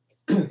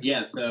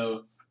 Yeah.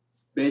 So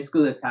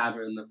basically, the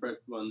tavern, the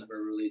first one that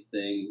we're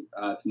releasing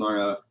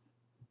tomorrow,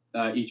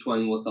 each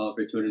one will sell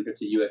for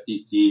 250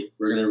 USDC.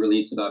 We're going to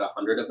release about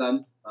 100 of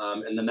them,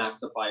 and the max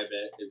supply of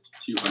it is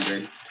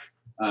 200.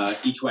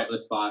 Each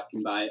whitelist spot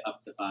can buy up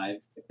to 5.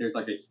 If there's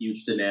like a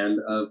huge demand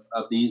of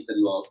these,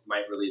 then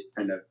might release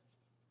kind of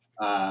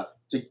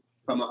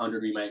from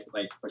 100 we might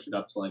like push it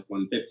up to like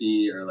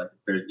 150, or like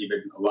if there's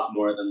even a lot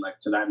more than like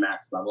to that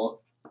max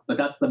level. But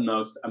that's the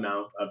most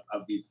amount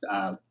of these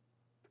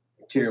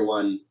tier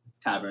 1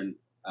 tavern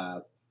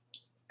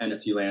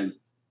NFT lands.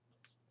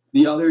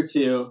 The other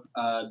two,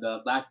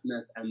 the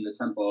blacksmith and the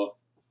temple,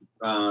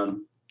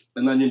 and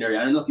legendary.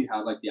 I don't know if you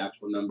have like the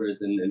actual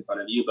numbers in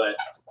front of you, but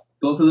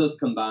both of those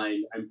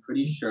combined, I'm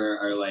pretty sure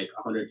are like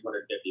 100 to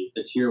 150.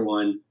 The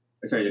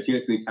the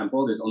tier 3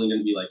 temple, there's only going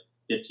to be like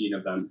 15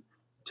 of them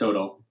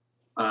total.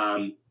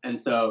 And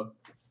so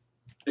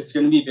it's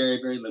going to be very,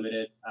 very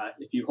limited.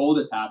 If you hold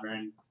a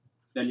tavern,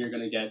 then you're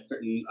going to get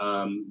certain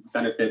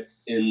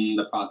benefits in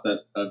the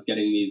process of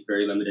getting these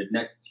very limited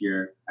next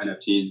tier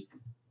NFTs,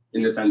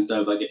 in the sense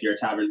of like if you're a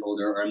tavern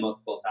holder or a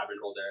multiple tavern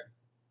holder,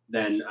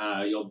 then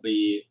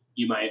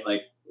you might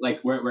like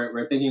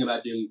we're thinking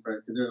about doing,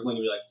 because there's only going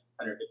to be like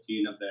 10 or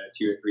 15 of the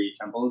tier 3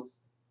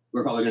 temples.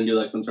 We're probably going to do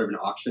like some sort of an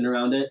auction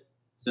around it.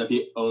 So if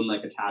you own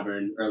like a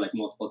tavern or like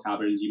multiple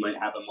taverns, you might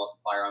have a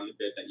multiplier on the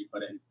bid that you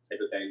put in, type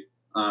of thing.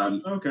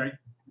 Okay.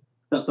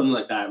 So something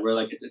like that, where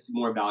like it's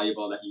more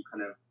valuable that you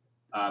kind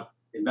of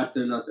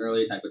invested in us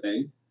early, type of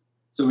thing.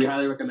 So we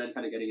highly recommend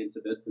kind of getting into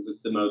this because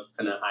it's the most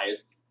kind of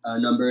highest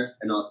number,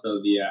 and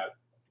also the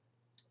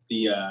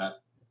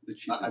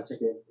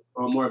ticket,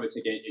 or more of a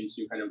ticket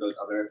into kind of those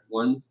other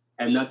ones.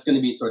 And that's going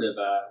to be sort of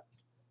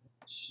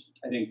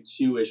I think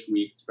 2-ish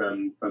weeks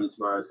from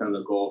tomorrow is kind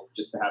of the goal,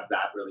 just to have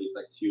that released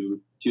like 2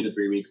 to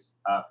 3 weeks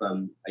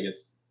from, I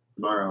guess,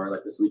 tomorrow or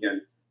like this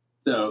weekend.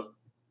 So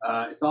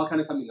it's all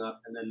kind of coming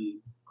up, and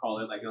then call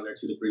it like another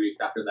 2 to 3 weeks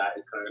after that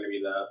is kind of going to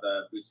be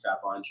the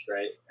bootstrap launch,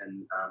 right?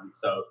 And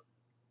so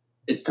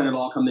it's kind of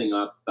all coming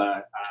up,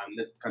 but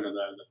this is kind of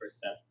the first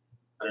step.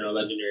 I don't know,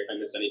 Legendary, if I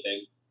missed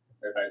anything,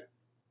 or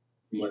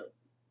if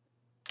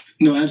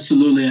No,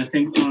 absolutely. I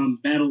think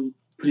Battle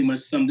pretty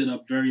much summed it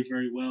up very,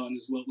 very well, and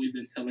is what we've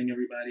been telling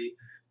everybody.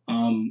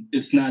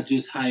 It's not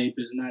just hype.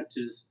 It's not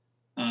just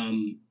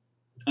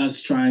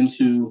us trying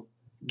to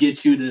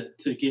get you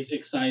to get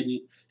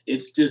excited.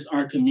 It's just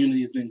our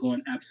community has been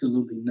going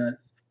absolutely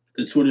nuts.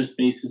 The Twitter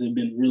spaces have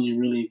been really,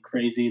 really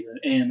crazy.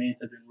 The AMAs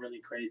have been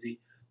really crazy.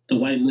 The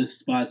whitelist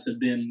spots have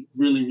been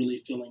really,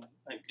 really feeling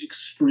like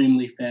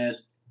extremely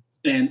fast.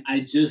 And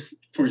I just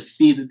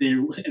foresee that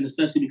and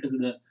especially because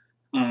of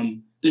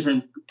the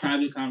different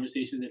private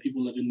conversations that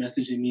people have been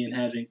messaging me and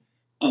having,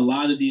 a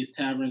lot of these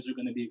taverns are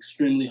going to be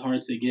extremely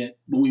hard to get,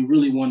 but we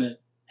really want to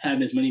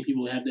have as many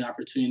people have the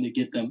opportunity to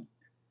get them,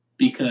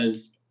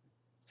 because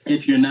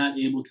if you're not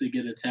able to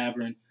get a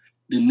tavern,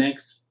 the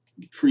next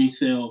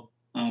pre-sale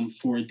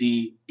for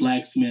the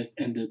blacksmith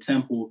and the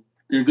temple,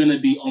 they're going to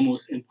be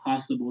almost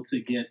impossible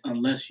to get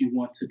unless you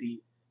want to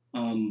be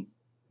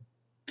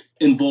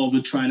involved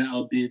with trying to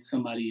outbid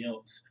somebody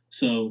else.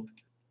 So,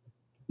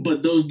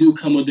 but those do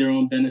come with their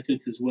own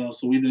benefits as well.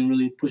 So we've been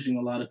really pushing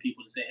a lot of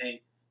people to say,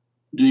 hey,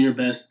 do your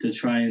best to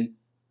try and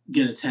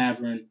get a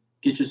tavern,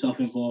 get yourself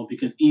involved,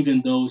 because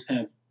even those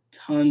have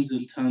tons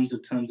and tons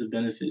of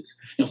benefits.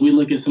 If we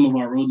look at some of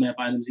our roadmap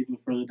items even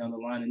further down the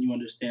line, and you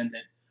understand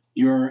that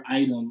your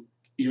item,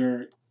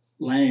 your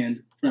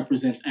land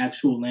represents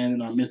actual land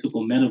in our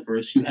mythical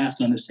metaverse, you have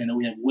to understand that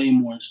we have way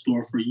more in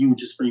store for you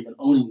just for even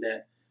owning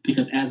that,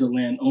 because as a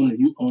land owner,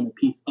 you own a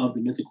piece of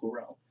the mythical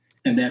realm,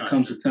 and that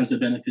comes with tons of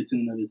benefits in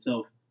and of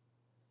itself.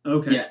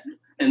 Okay. Yeah,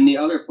 and the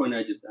other point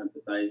I just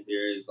emphasize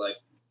here is like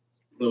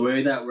the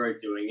way that we're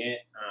doing it.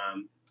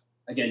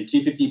 Again,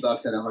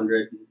 $250 at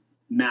 100,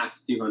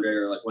 max 200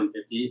 or like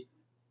 150,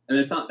 and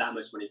it's not that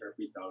much money for a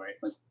pre-sale, right?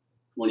 It's like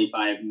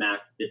 25,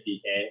 max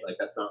 50K. Like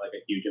that's not like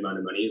a huge amount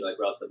of money, like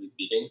relatively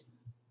speaking.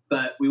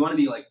 But we want to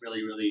be like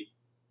really, really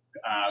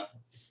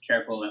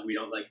careful that we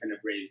don't like kind of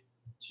raise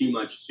too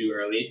much too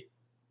early,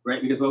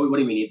 right? Because what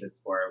do we need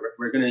this for?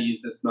 We're going to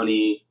use this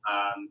money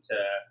to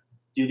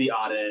do the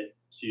audit,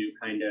 to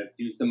kind of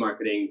do some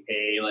marketing,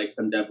 pay like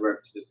some dev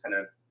work to just kind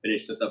of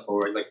finish this up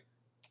forward. Like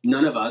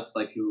none of us,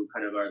 like who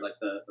kind of are like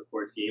the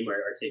core team,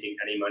 are taking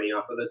any money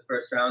off of this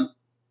first round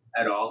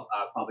at all.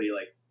 Probably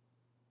like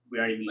we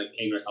aren't even like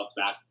paying ourselves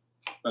back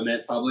from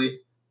it probably.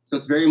 So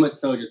it's very much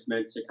so just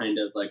meant to kind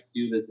of like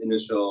do this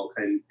initial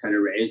kind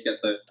of raise, get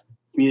the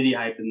community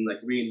hype, and like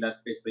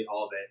reinvest basically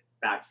all of it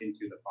back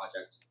into the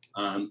project.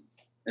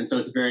 And so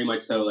it's very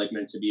much so like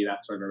meant to be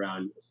that sort of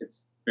round.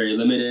 It's very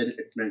limited.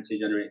 It's meant to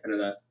generate kind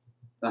of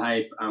the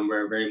hype.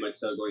 We're very much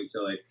so going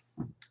to like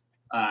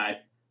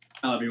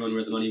tell everyone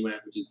where the money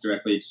went, which is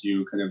directly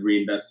to kind of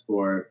reinvest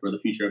for the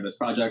future of this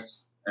project.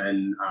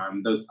 And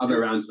those other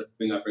rounds that are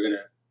coming up are going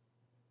to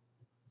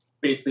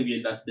basically be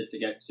invested to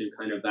get to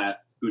kind of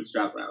that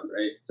bootstrap round,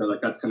 right? So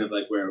like that's kind of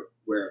like where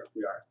we are.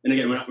 And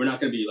again, we're not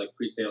going to be like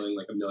pre-saling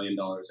like $1 million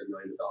or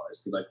millions of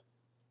dollars, because like,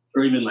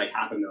 or even like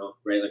 $500,000,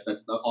 right? Like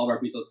that's, all of our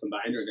pre-sales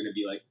combined are going to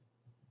be like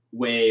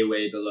way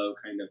below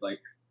kind of like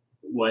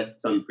what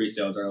some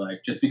pre-sales are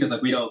like, just because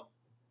like we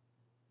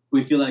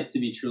feel like to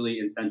be truly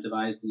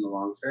incentivized in the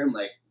long term,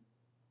 like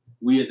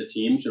we as a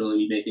team should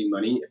only be making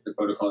money if the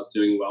protocol is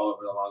doing well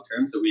over the long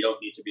term. So we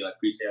don't need to be like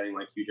pre-saling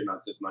like huge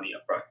amounts of money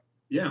up front.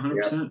 Yeah,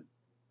 100%.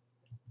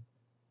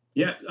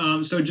 Yeah.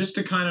 So just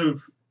to kind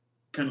of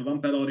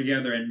lump that all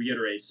together and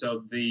reiterate.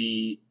 So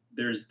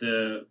there's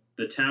the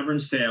tavern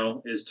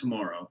sale is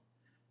tomorrow.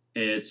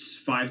 It's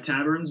 5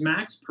 taverns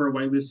max per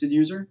whitelisted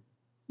user.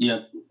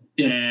 Yep.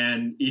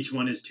 And each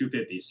one is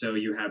 $250. So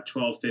you have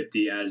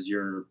 $1,250 as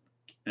your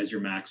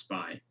max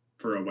buy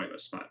for a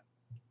whitelist spot.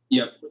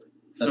 Yep.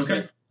 That's okay.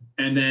 Right.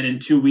 And then in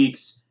 2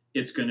 weeks,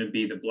 it's going to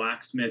be the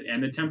blacksmith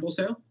and the temple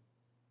sale.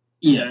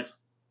 Yes.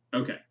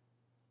 Okay.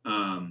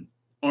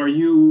 Are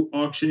you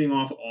auctioning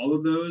off all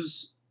of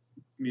those,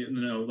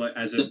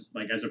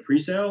 like as a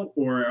pre-sale,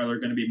 or are there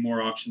going to be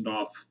more auctioned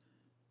off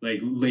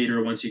like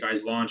later once you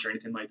guys launch or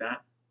anything like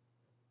that?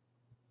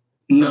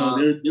 No,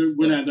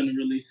 we're not going to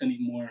release any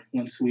more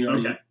once we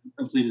already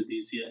completed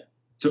these yet.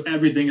 So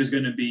everything is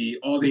going to be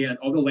all the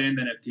land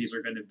NFTs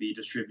are going to be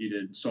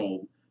distributed and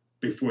sold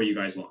before you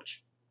guys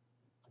launch.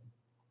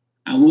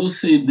 I will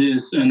say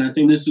this, and I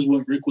think this is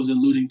what Rick was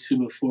alluding to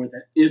before,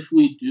 that if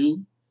we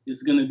do,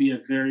 it's going to be a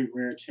very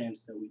rare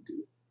chance that we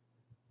do.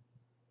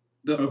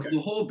 The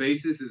whole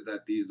basis is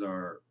that these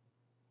are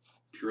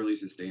purely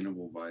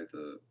sustainable by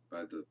the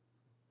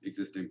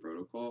existing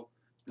protocol.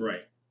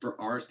 Right. For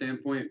our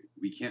standpoint,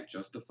 we can't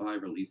justify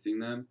releasing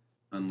them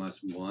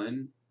unless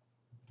one,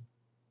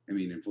 I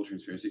mean, in full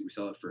transparency, we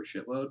sell it for a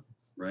shitload,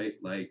 right?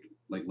 Like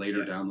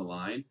later down the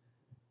line.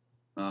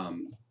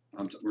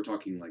 We're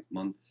talking like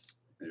months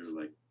or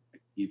like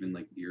even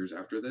like years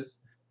after this.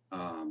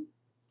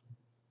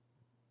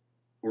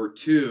 Or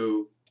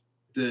two,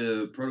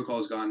 the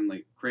protocol's gone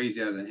like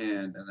crazy out of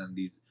hand, and then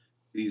these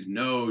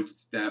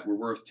nodes that were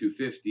worth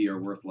 $250 are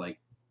worth like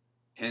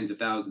tens of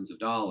thousands of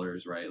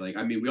dollars, right? Like,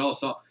 I mean, we all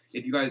saw,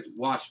 if you guys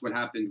watched what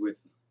happened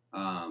with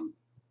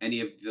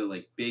any of the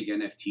like big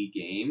NFT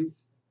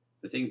games,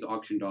 the land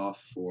auctioned off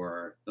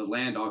for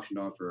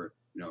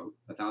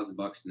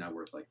 $1,000 is now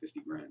worth like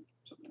 $50,000,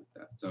 something like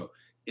that. So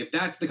if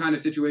that's the kind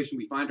of situation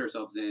we find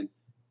ourselves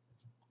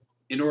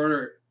in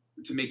order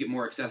to make it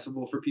more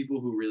accessible for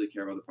people who really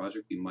care about the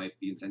project, we might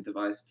be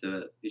incentivized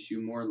to issue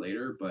more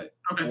later, but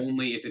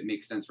only if it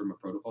makes sense from a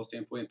protocol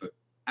standpoint. But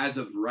as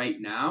of right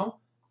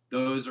now,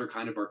 those are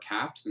kind of our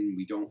caps, and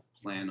we don't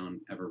plan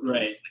on ever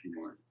releasing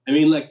more. I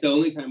mean, like the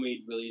only time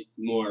we release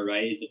more,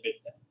 right, is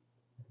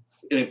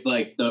if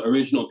like the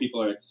original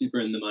people are like,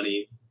 super in the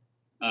money.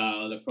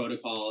 The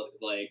protocol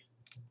is like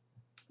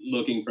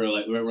looking for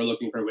like we're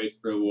looking for ways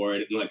to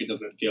reward, and like it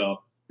doesn't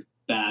feel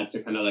bad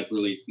to kind of like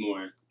release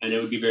more, and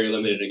it would be very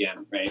limited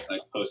again, right?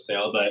 Like post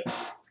sale, but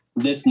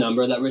this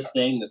number that we're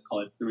saying, let's call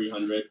it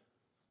 300,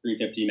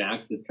 350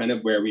 max, is kind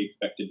of where we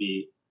expect to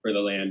be for the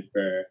land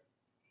for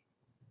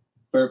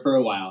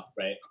a while,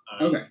 right?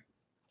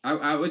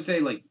 I would say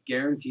like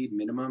guaranteed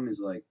minimum is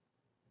like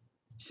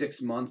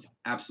 6 months.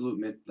 Absolute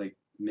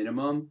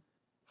minimum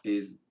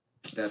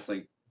that's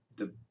like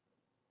the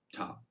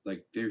top.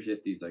 Like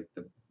 350 is like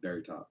the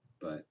very top,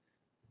 but.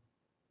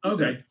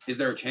 Is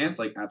there a chance?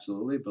 Like,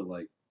 absolutely, but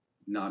like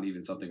not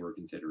even something we're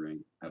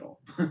considering at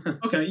all.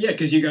 Okay, yeah,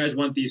 because you guys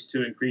want these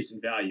to increase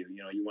in value.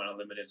 You know, you want a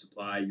limited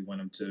supply. You want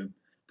them to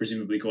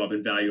presumably go up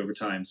in value over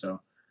time. So,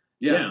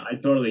 yeah I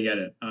totally get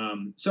it.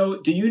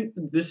 So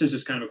this is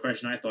just kind of a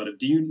question I thought of.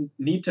 Do you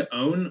need to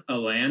own a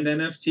land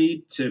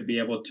NFT to be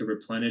able to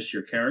replenish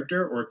your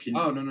character, or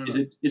no.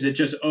 Is it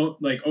just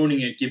like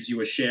owning it gives you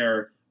a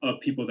share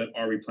of people that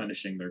are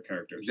replenishing their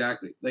characters?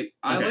 Exactly. Like,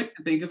 I like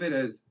to think of it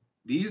as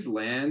these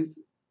lands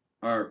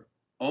are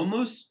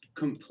almost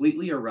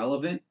completely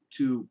irrelevant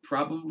to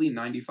probably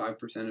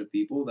 95% of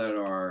people that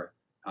are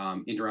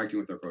interacting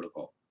with their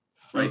protocol,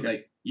 right? Okay.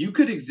 Like, you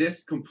could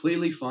exist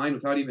completely fine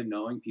without even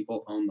knowing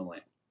people own the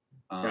land.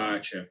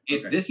 Gotcha.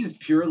 This is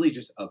purely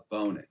just a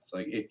bonus.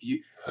 Like, if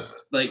you,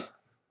 like,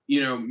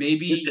 you know,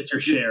 maybe it's your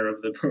share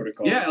of the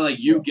protocol. Yeah, like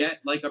you get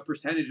like a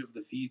percentage of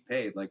the fees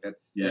paid. Like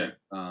that's sick.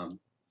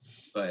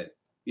 But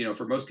you know,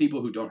 for most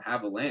people who don't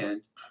have a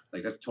land,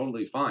 like that's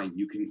totally fine.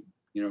 You can,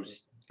 you know,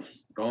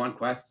 go on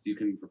quests, you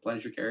can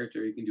replenish your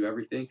character, you can do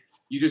everything.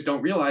 You just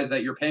don't realize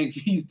that you're paying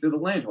fees to the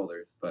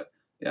landholders. But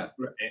yeah.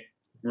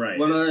 Right.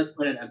 One other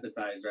point I'd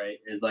emphasize, right,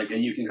 is like,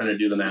 and you can kind of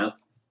do the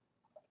math.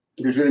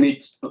 There's going to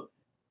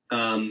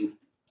be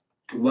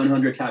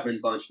 100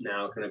 taverns launched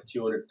now, kind of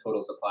 200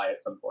 total supply at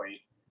some point.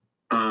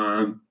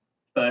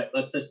 But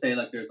let's just say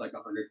like there's like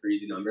 100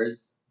 crazy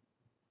numbers.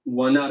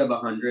 1 out of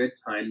 100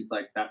 times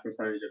like that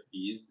percentage of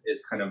fees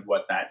is kind of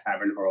what that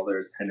tavern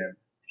holder's kind of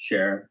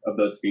share of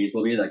those fees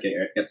will be. Like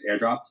it gets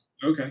airdropped.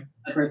 Okay.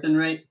 That person,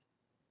 right?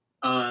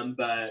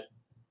 But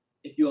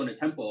if you own a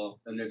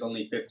temple and there's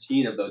only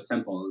 15 of those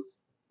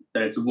temples,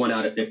 then it's 1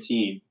 out of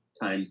 15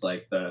 times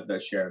like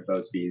the share of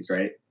those fees,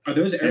 right? Are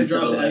those And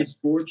so, airdropped like, as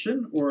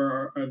fortune,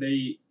 or are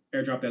they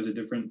airdropped as a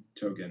different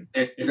token?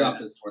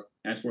 airdropped as fortune.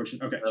 As fortune.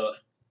 Okay. So,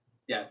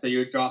 yeah, so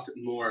you dropped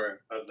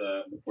more of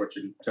the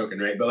fortune token,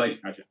 right? But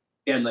like, Gotcha.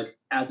 again, like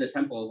as a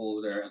temple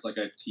holder, as like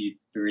a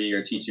T3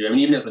 or T2, I mean,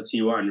 even as a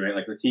T1, right?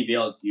 Like the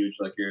TVL is huge.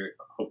 Like you're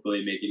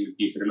hopefully making a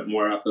decent amount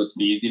more off those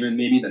fees, even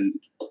maybe than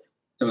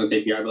someone's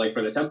APR. But like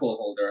for the temple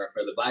holder,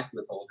 for the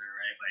blacksmith holder,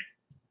 right?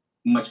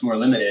 Like much more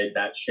limited.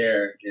 That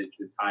share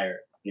is higher,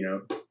 you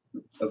know,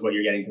 of what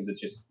you're getting because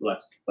it's just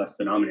less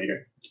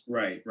denominator.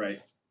 Right. Right.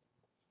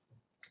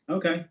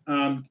 Okay.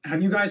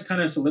 Have you guys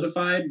kind of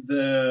solidified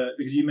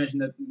because you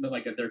mentioned that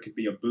like that there could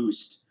be a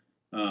boost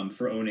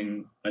for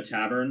owning a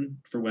tavern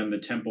for when the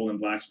temple and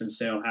blacksmith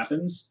sale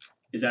happens?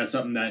 Is that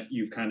something that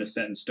you've kind of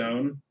set in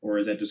stone, or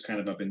is that just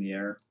kind of up in the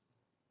air?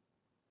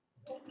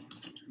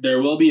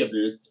 There will be a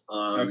boost.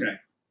 Okay.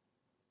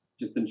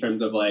 Just in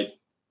terms of like,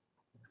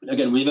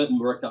 again, we haven't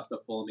worked out the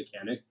full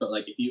mechanics, but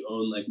like if you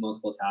own like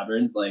multiple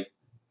taverns, like,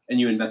 and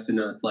you invest in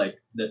us like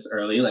this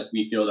early, like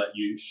we feel that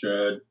you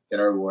should get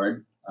a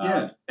reward.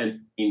 Yeah. And it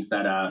means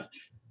that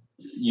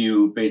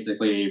you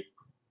basically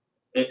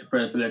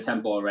for the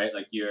temple, right?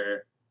 Like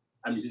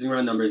I'm just using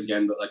round numbers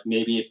again, but like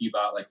maybe if you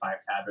bought like 5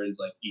 taverns,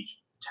 like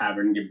each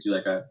tavern gives you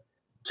like a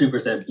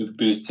 2%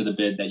 boost to the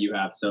bid that you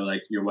have. So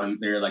like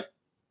they're like,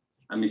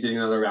 I'm using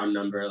another round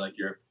number, like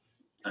your,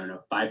 I don't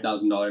know,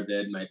 $5,000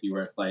 bid might be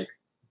worth like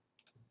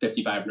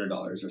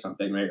 $5,500 or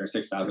something, right? Or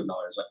 $6,000.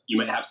 Like you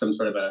might have some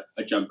sort of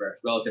a jumper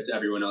relative to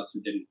everyone else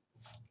who didn't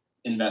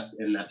invest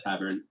in that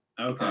tavern.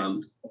 Okay.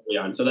 Early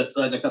on. So that's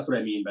like that's what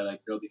I mean by like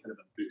there'll be kind of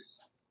a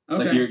boost.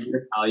 Okay. Like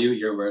your value,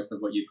 your worth of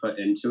what you put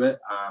into it,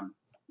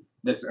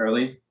 this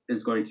early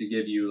is going to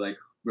give you like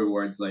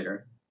rewards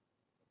later.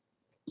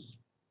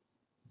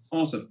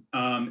 Awesome.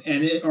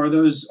 And are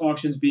those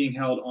auctions being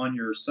held on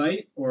your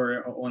site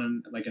or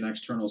on like an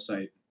external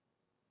site?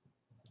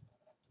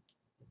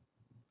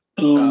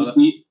 So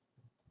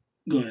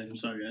go ahead. I'm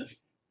sorry, guys.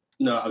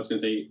 No, I was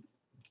gonna say,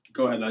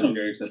 go ahead,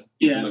 Legendary.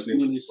 Yeah,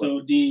 absolutely.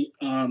 So the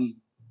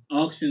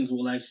auctions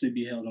will actually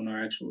be held on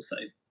our actual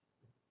site.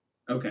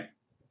 Okay.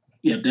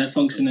 Yeah, that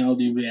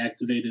functionality will be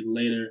activated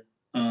later.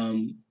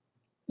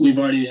 We've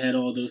already had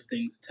all those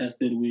things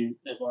tested. We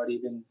have already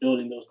been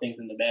building those things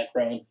in the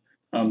background.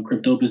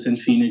 Cryptopus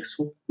and Phoenix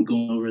will be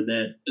going over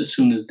that as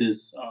soon as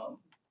this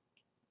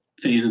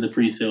phase of the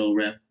pre-sale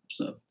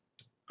wraps up.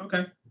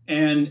 Okay.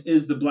 And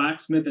is the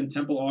blacksmith and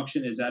temple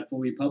auction, is that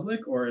fully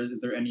public, or is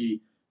there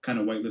any kind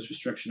of whitelist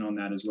restriction on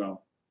that as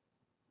well?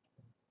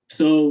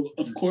 So,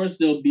 of course,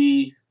 there'll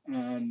be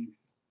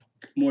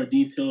more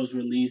details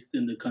released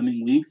in the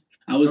coming weeks.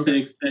 I would say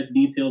expect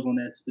details on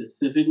that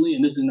specifically,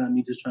 and this is not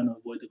me just trying to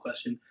avoid the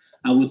question.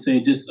 I would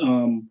say just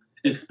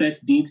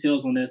expect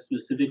details on that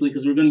specifically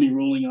because we're going to be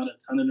rolling out a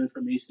ton of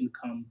information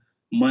come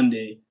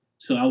Monday.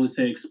 So I would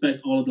say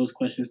expect all of those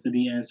questions to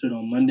be answered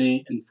on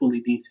Monday and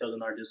fully detailed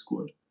in our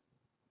Discord.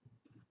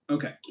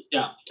 Okay.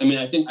 Yeah, I mean,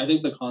 I think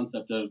the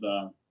concept of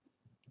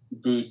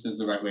boost is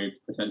the right way to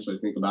potentially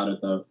think about it,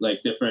 though. Like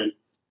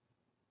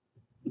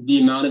the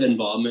amount of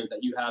involvement that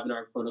you have in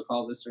our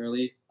protocol this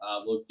early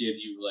will give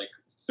you like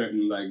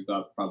certain legs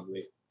up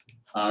probably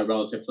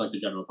relative to like the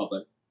general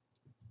public.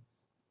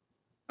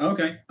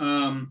 Okay.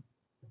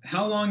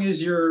 How long is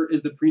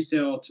the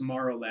pre-sale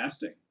tomorrow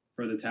lasting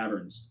for the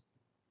taverns?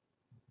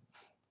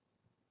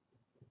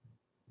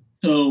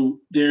 So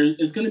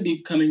it's going to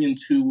be coming in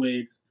 2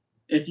 waves.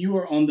 If you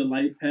are on the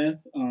light path,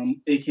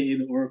 aka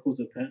the Oracle's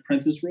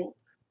apprentice role,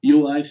 you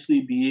will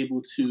actually be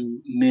able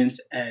to mint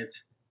at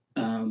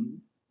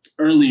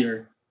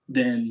earlier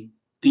than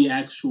the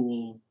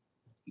actual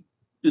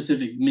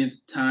specific mint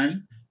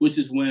time, which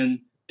is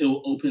when it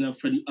will open up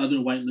for the other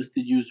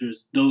whitelisted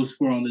users, those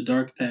who are on the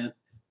dark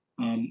path,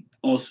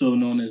 also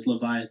known as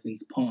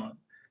Leviathan's Pawn.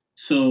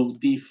 So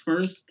the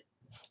first,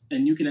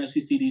 and you can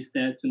actually see these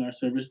stats in our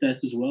server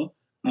stats as well.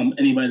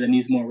 Anybody that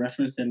needs more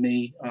reference that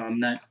may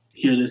not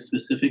hear this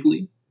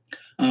specifically.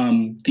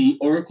 The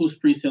Oracle's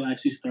presale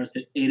actually starts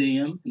at 8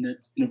 a.m., and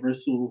that's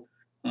Universal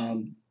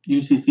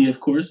UTC, of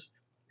course.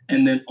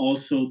 And then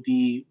also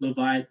the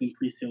Leviathan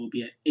presale will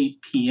be at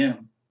 8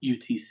 p.m.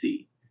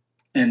 UTC.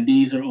 And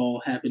these are all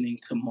happening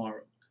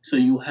tomorrow. So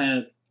you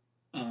have,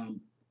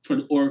 for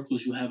the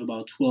Oracles, you have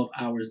about 12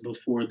 hours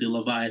before the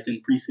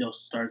Leviathan presale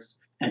starts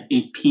at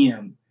 8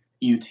 p.m.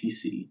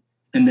 UTC.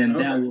 And then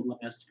that will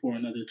last for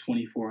another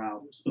 24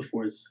 hours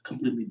before it's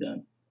completely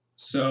done.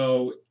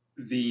 So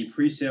the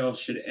pre-sale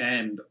should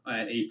end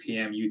at 8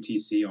 p.m.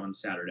 UTC on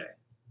Saturday.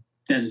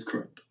 That is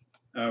correct.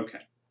 Okay.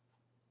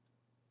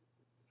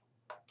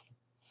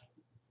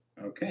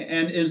 Okay.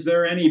 And is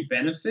there any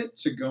benefit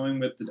to going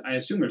with I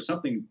assume there's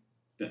something,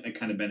 a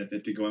kind of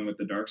benefit to going with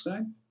the dark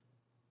side?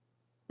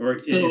 or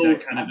is So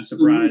that kind of a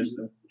surprise?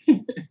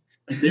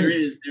 there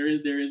is,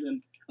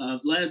 and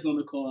Vlad's on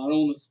the call. I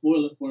don't want to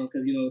spoil it for him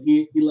because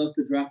he loves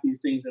to drop these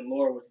things in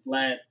lore with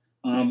Vlad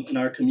in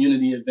our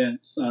community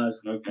events,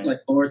 like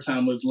lore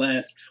time with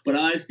Vlad. But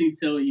I actually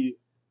tell you,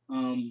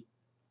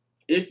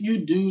 if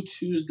you do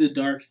choose the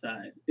dark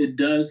side, it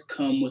does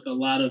come with a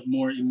lot of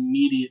more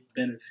immediate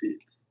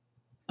benefits.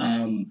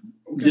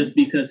 Just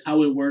because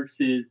how it works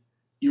is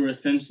you're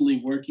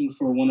essentially working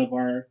for one of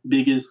our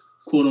biggest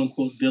quote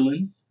unquote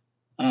villains.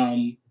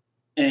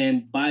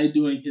 And by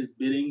doing his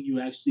bidding, you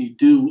actually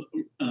do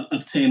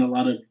obtain a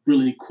lot of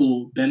really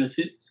cool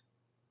benefits.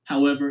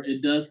 However,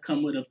 it does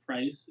come with a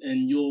price,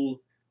 and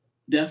you'll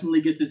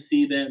definitely get to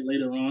see that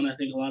later on. I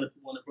think a lot of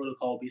people in the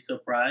protocol will be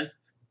surprised.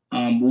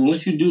 But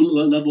once you do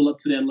level up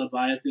to that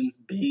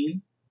Leviathan's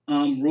Bane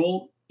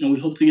role, and we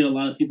hope to get a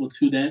lot of people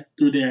to that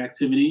through their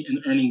activity and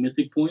earning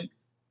mythic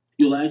points,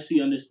 you'll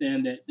actually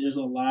understand that there's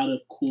a lot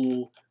of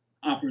cool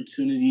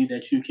opportunity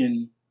that you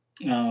can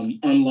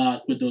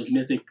unlock with those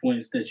mythic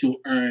points that you'll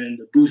earn and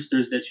the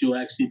boosters that you'll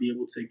actually be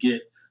able to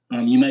get.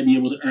 You might be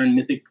able to earn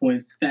mythic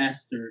points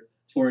faster,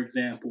 for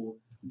example,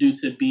 due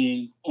to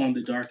being on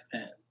the dark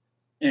path.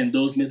 And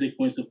those mythic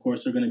points, of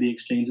course, are going to be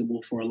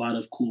exchangeable for a lot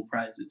of cool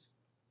prizes.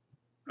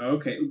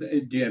 Okay.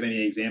 Do you have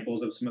any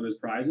examples of some of those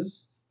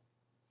prizes?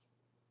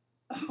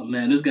 Oh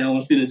man, this guy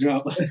wants me to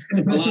drop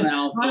a lot of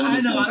alpha. I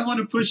know. I don't want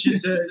to push you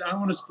to. I don't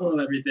want to spoil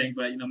everything,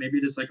 but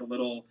maybe just like a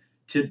little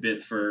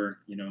tidbit for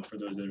for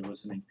those that are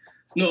listening.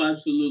 No,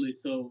 absolutely.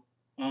 So,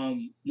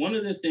 one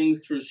of the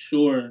things for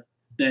sure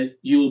that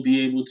you'll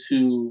be able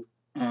to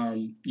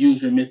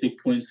use your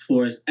mythic points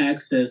for is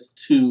access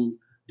to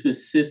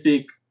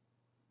specific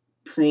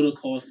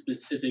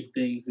protocol-specific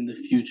things in the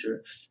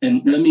future.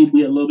 And let me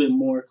be a little bit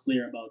more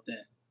clear about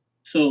that.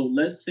 So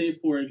let's say,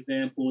 for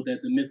example,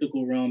 that the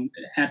mythical realm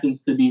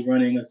happens to be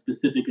running a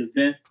specific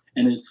event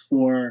and is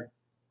for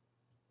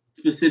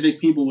specific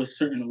people with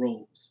certain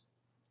roles.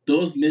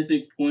 Those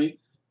mythic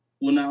points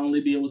will not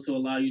only be able to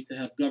allow you to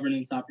have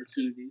governance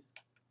opportunities,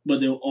 but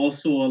they'll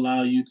also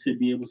allow you to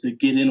be able to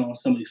get in on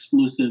some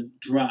exclusive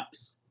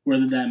drops,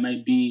 whether that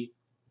might be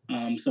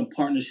some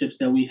partnerships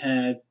that we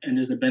have, and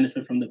there's a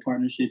benefit from the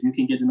partnership. You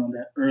can get in on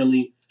that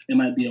early. It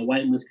might be a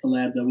whitelist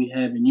collab that we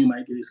have, and you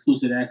might get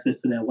exclusive access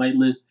to that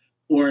whitelist,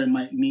 or it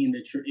might mean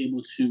that you're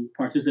able to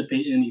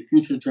participate in any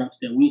future drops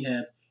that we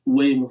have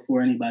way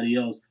before anybody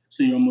else.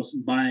 So you're almost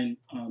buying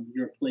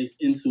your place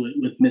into it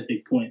with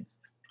mythic points.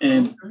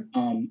 And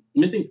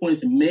mythic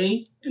points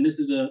may, and this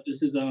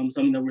is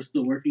something that we're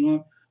still working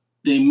on,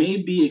 they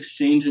may be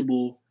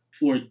exchangeable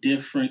for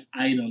different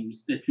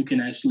items that you can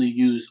actually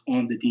use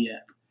on the D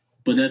app.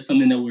 But that's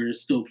something that we're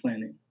still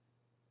planning.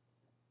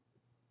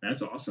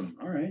 That's awesome.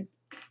 All right.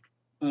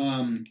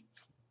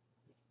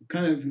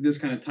 This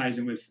kind of ties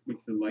in with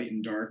the light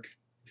and dark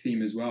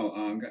theme as well.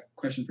 Got a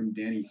question from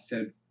Danny. He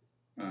said,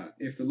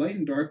 if the light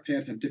and dark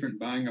path have different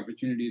buying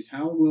opportunities,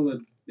 how will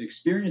the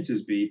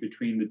experiences be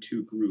between the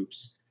two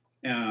groups?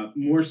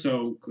 More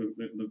so,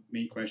 the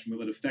main question,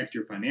 will it affect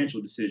your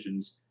financial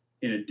decisions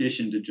in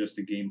addition to just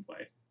the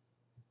gameplay?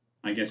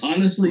 I guess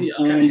honestly,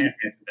 kind of half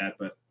that,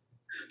 but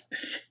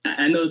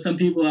I know some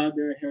people out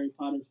there are Harry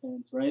Potter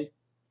fans, right?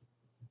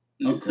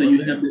 So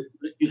you have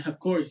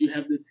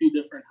the two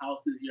different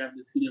houses, you have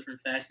the two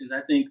different factions. I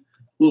think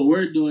what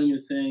we're doing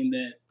is saying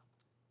that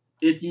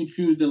if you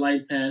choose the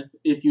light path,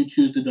 if you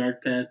choose the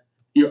dark path,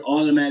 you're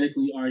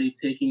automatically already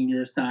taking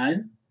your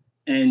side,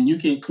 and you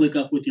can click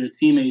up with your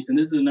teammates. And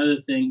this is another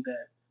thing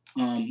that,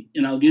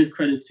 and I'll give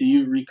credit to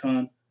you,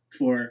 Recon,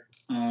 for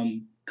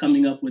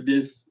coming up with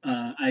this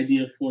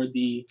idea for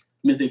the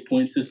mythic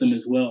point system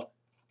as well.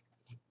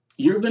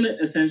 You're going to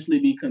essentially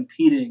be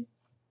competing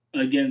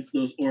against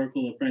those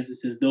Oracle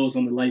apprentices, those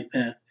on the light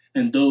path,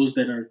 and those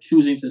that are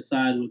choosing to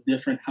side with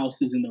different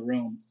houses in the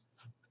realms.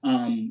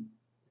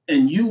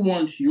 And you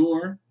want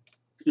your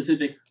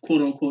specific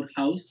quote unquote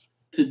house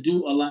to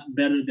do a lot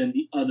better than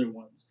the other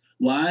ones.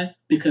 Why?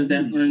 Because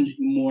that earns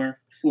you more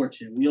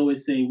fortune. We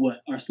always say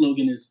our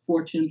slogan is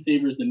fortune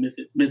favors the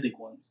mythic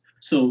ones.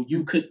 So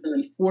you could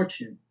earn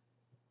fortune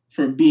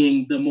for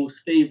being the most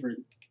favored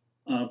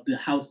of the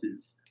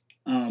houses.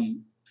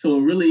 So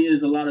it really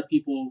is a lot of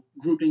people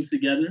grouping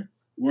together,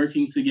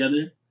 working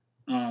together,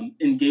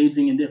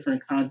 engaging in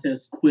different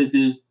contests,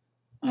 quizzes,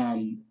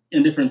 and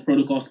different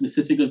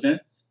protocol-specific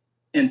events,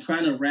 and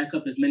trying to rack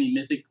up as many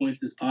mythic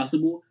points as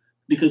possible,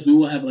 because we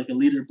will have like a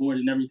leaderboard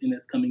and everything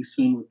that's coming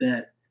soon with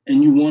that.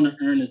 And you want to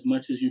earn as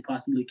much as you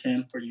possibly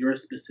can for your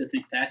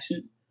specific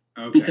faction,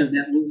 because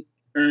that will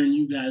earn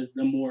you guys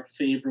the more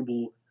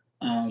favorable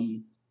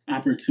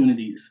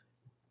opportunities.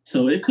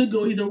 So it could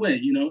go either way,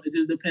 it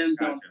just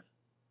depends on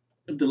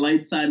if the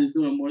light side is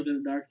doing more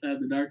than the dark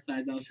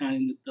side's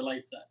outshining the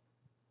light side.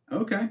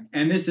 Okay.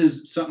 And this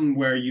is something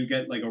where you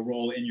get like a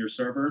role in your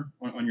server,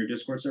 on your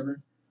Discord server?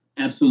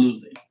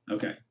 Absolutely.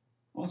 Okay.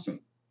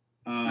 Awesome.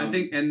 I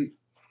think, and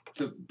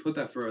to put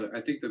that further, I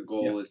think the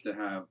goal is to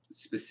have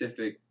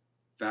specific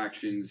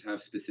factions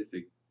have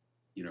specific,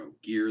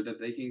 gear that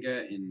they can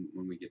get in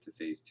when we get to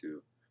phase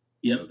 2.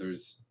 Yep. So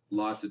there's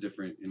lots of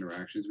different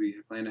interactions we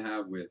plan to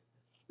have with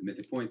the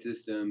Mythic point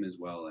system as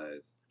well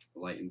as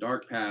the light and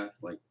dark path,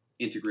 like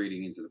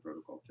integrating into the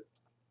protocol too.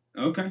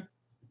 Okay.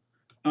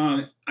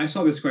 I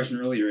saw this question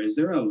earlier. Is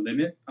there a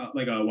limit,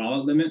 like a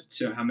wallet limit,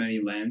 to how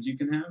many lands you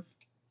can have?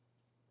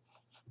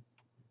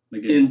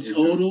 Like in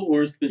total,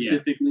 or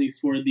specifically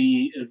for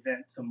the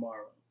event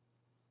tomorrow?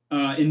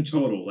 In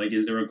total, like,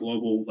 is there a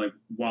global like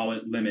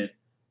wallet limit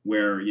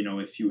where, you know,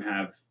 if you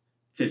have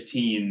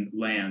 15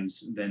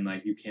 lands, then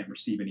like you can't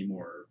receive any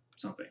more or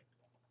something?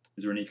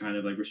 Is there any kind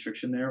of like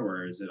restriction there,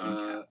 or is it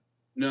uncapped?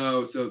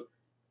 No. So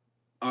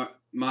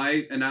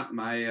my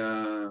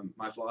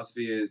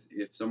philosophy is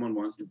if someone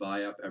wants to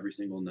buy up every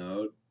single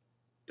node,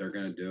 they're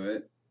gonna do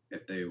it.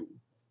 If they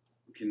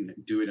can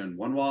do it on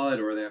one wallet,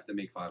 or they have to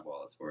make 5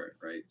 wallets for it,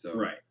 right? So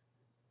right.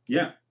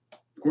 Yeah,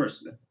 of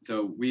course.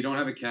 So we don't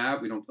have a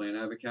cap. We don't plan to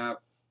have a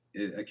cap.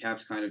 A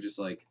cap's kind of just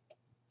like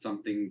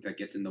something that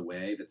gets in the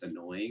way that's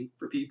annoying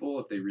for people.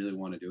 If they really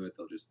want to do it,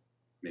 they'll just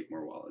make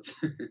more wallets.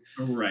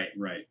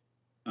 Right.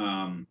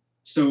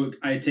 So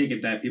I take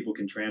it that people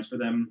can transfer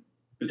them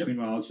between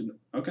wallets.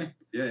 Okay.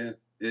 Yeah.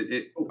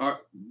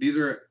 These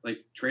are like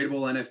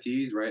tradable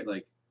NFTs, right?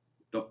 Like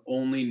the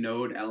only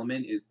node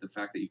element is the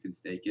fact that you can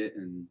stake it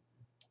and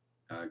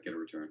get a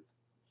return.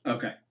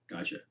 Okay,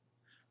 gotcha.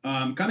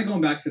 Kind of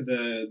going back to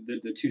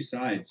the two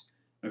sides.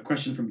 A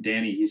question from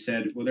Danny. He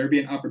said, "Will there be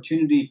an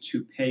opportunity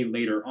to pay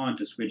later on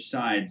to switch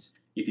sides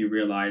if you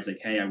realize, like,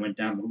 hey, I went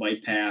down the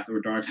light path or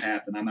dark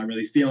path and I'm not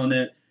really feeling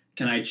it?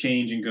 Can I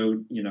change and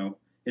go? You know,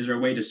 is there a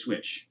way to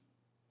switch?"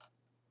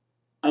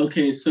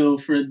 Okay, so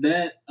for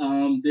that,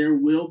 there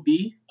will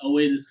be a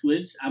way to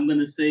switch. I'm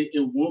gonna say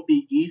it won't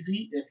be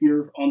easy if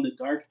you're on the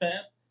dark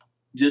path,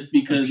 just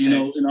because you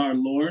know in our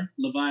lore,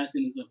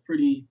 Leviathan is a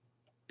pretty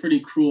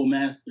cruel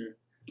master.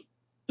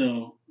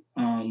 So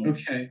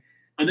okay,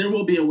 but there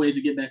will be a way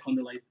to get back on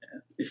the light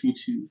path if you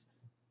choose.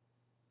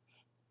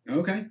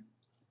 Okay.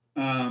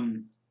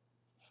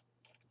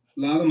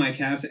 Lava Mike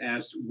has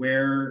asked,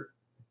 where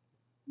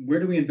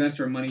do we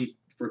invest our money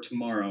for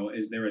tomorrow?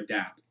 Is there a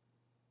DApp?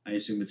 I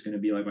assume it's going to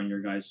be like on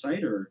your guys'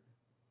 site, or?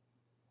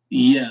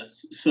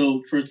 Yes.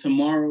 So for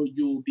tomorrow,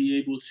 you'll be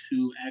able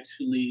to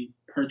actually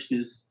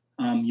purchase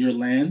your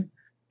land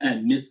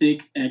at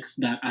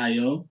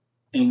mythicx.io,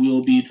 and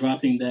we'll be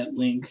dropping that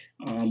link.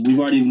 We've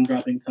already been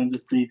dropping tons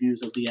of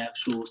previews of the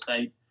actual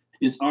site.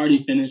 It's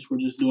already finished. We're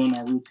just doing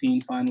our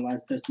routine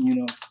finalized testing. You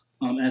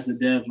know, as a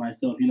dev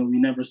myself, you know, we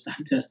never stop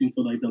testing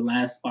till like the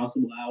last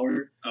possible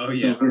hour. Oh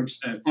yeah, so we're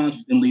 100%.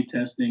 constantly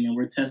testing, and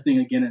we're testing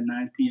again at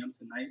 9 p.m.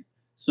 tonight.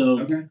 So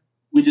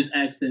we just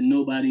ask that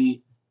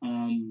nobody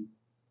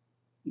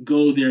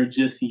go there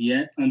just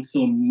yet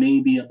until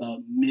maybe about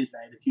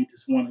midnight if you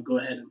just want to go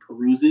ahead and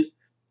peruse it.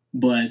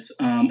 But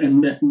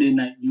and that's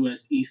midnight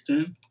US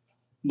Eastern.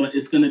 But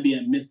it's going to be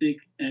at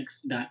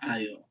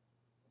mythicx.io.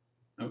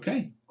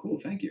 Okay, cool.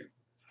 Thank you.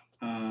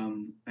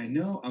 I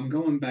know I'm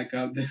going back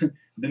up.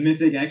 The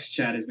Mythic X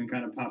chat has been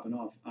kind of popping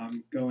off.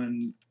 I'm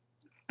going.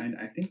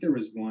 I think there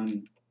was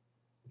one.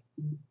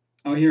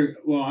 Oh, here.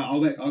 Well, I'll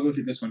go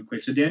through this one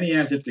quick. So Danny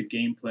asked if the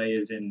gameplay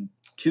is in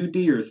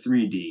 2D or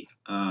 3D.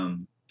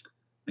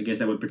 I guess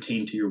that would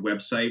pertain to your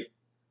website.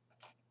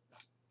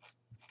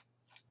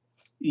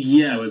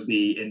 Yeah, that would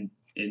be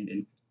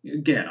in.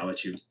 Again, I'll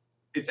let you.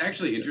 It's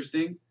actually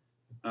interesting.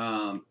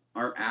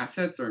 Our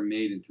assets are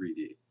made in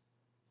 3D.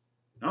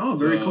 Oh,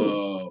 very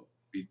cool.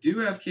 We do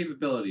have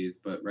capabilities,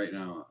 but right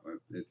now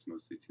it's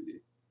mostly 2D.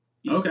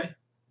 Okay.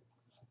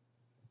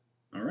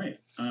 All right.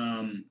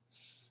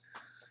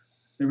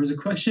 There was a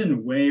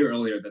question way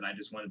earlier that I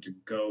just wanted to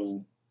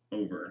go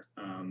over.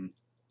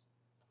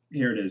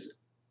 Here it is.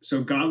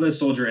 So Godless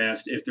Soldier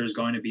asked if there's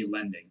going to be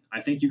lending.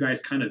 I think you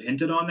guys kind of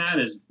hinted on that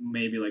as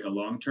maybe like a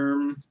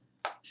long-term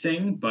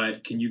thing,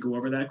 but can you go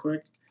over that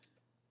quick?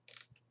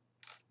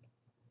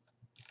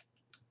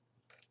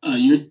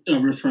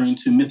 You're referring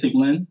to Mythic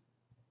Lend?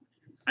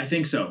 I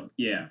think so,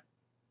 yeah.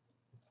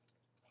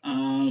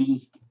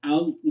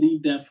 I'll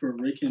leave that for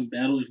Rick and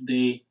Battle if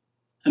they...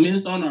 I mean,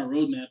 it's on our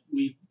roadmap.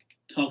 We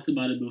talked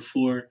about it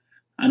before.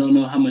 I don't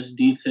know how much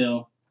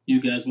detail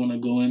you guys want to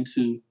go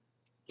into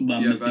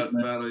about Mythic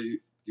Lend. Battle, do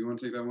you want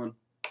to take that one?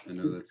 I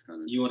know that's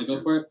kind of... You want to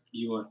go for it?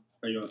 You want?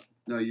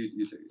 No,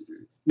 you take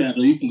it.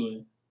 Battle, you can go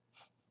ahead.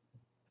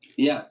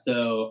 Yeah,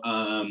 so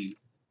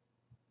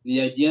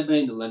the idea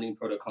behind the lending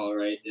protocol,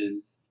 right,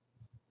 is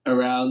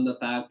around the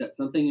fact that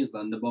something is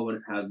lendable when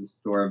it has a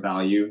store of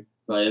value,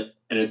 right?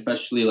 And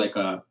especially like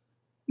a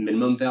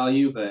minimum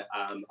value, but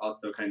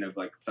also kind of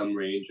like some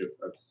range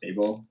of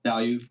stable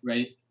value,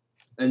 right?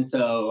 And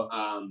so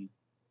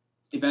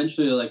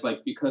eventually, like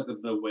because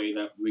of the way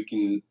that we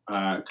can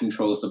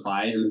control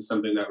supply, and this is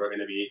something that we're going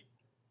to be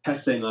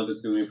testing,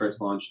 obviously, when we first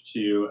launch,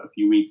 to a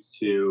few weeks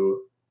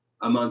to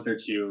a month or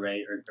two,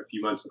 right, or a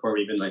few months before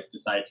we even like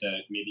decide to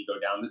maybe go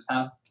down this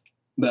path.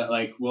 But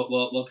like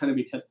we'll kind of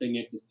be testing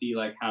it to see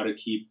like how to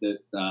keep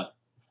this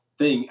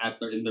thing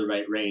in the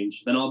right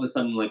range. Then all of a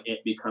sudden, like it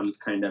becomes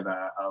kind of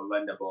a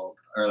lendable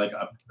or like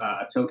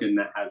a token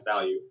that has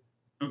value,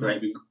 right?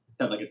 Because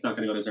it's like it's not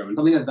going to go to zero. When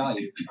something has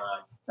value,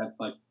 that's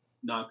like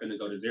not going to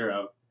go to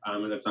zero,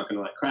 and that's not going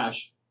to like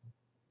crash,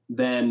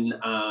 then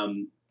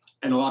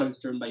and a lot of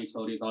it's driven by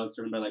utilities, a lot of it's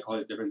driven by like all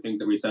these different things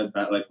that we said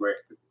that like we're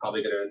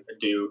probably going to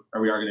do,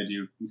 or we are going to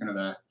do in kind of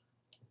the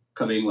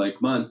coming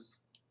like months.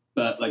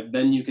 But like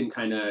then you can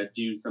kind of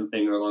do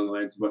something along the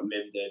lines of what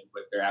MIM did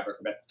with their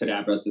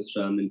Abracadabra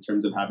system in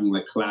terms of having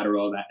like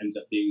collateral that ends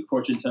up being a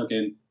fortune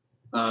token,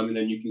 and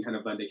then you can kind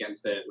of lend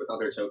against it with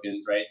other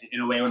tokens, right? In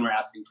a way, when we're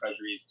asking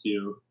treasuries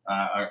to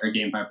our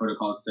GameFi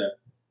protocols to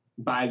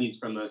buy these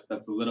from us,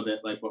 that's a little bit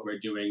like what we're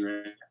doing,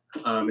 right?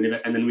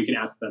 And then we can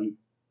ask them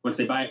once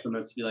they buy it from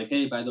us to be like,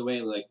 hey, by the way,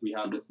 like we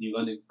have this new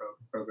lending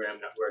program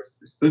that works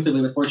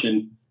exclusively with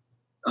fortune.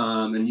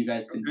 And you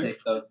guys can take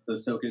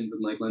those tokens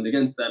and like lend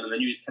against them, and then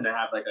you just kind of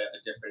have like a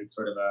different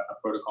sort of a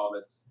protocol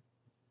that's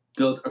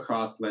built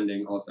across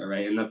lending also,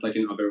 right? And that's like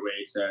another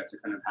way to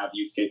kind of have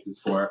use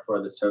cases for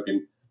this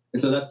token.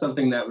 And so that's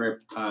something that we're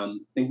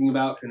thinking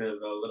about, kind of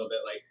a little bit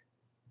like,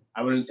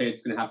 I wouldn't say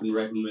it's going to happen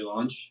right when we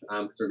launch,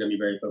 because we're going to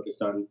be very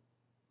focused on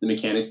the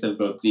mechanics of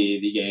both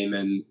the game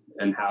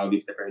and how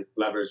these different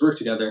levers work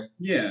together.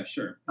 Yeah,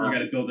 sure. You got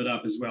to build it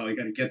up as well. You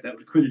got to get that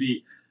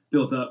liquidity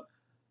built up.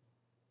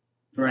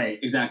 Right,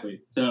 exactly.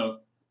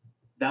 So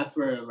that's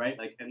where, right,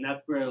 like, and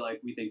that's where,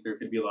 like, we think there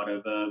could be a lot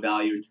of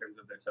value in terms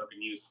of the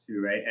token use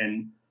too, right?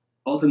 And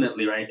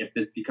ultimately, right, if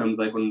this becomes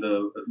like one of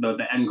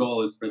the end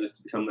goal is for this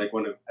to become like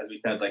one of, as we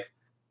said, like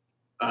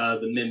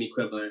the MIM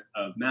equivalent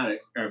of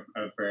Mythic, or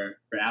for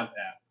AppApp,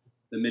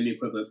 the MIM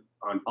equivalent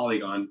on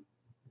Polygon,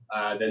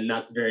 then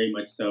that's very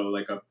much so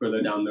like a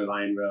further down the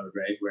line road,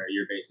 right, where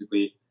you're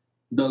basically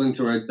building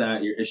towards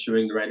that, you're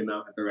issuing the right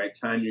amount at the right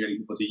time, you're getting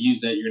people to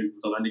use it, you're getting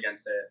people to lend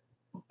against it.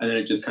 And then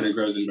it just kind of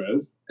grows and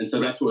grows. And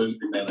so that's what we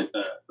mean by like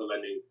the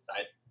lending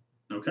side.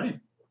 Okay.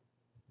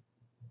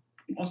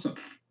 Awesome.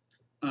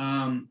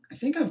 I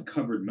think I've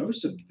covered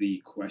most of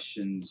the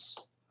questions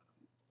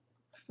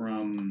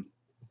from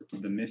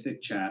the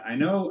Mythic chat.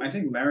 I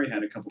think Larry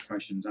had a couple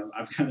questions.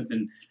 I've kind of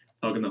been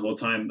talking the whole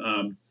time.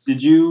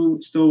 Did you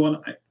still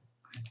want to?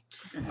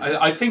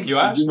 I think you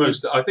asked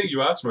most. I think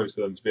you asked most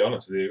of them, to be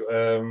honest with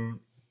you.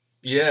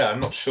 Yeah,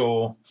 I'm not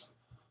sure.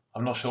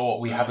 I'm not sure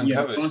what we haven't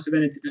covered. The cost of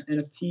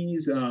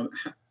NFTs,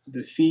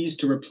 the fees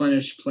to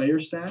replenish player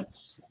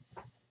stats.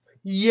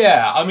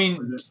 Yeah, I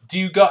mean,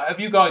 have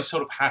you guys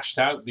sort of hashed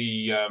out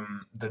the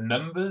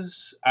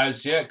numbers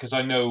as yet? Because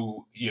I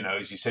know,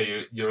 as you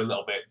say, you're a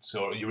little bit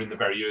you're in the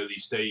very early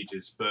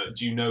stages. But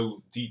do you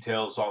know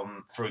details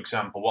on, for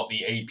example, what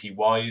the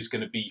APY is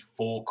going to be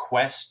for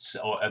quests,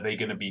 or are they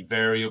going to be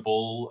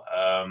variable?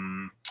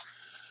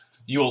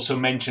 You also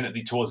mentioned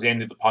towards the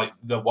end of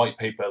the white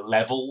paper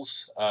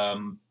levels.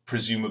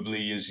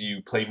 Presumably, as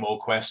you play more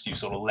quests, you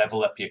sort of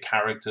level up your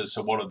characters.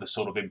 So what are the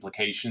sort of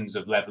implications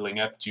of leveling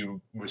up? Do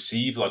you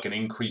receive like an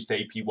increased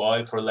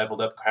APY for a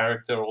leveled up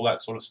character, all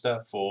that sort of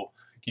stuff? Or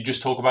can you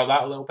just talk about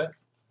that a little bit?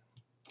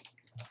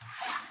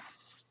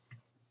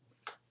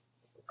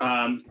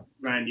 Ryan,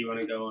 do you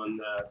want to go on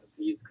the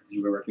fees, because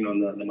you were working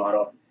on the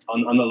model?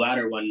 On the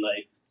latter one,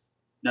 like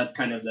that's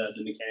kind of the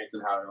mechanics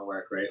of how it'll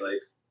work, right? Like,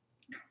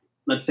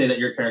 let's say that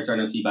your character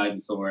NFT buys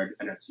a sword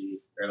NFT,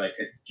 or like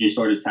your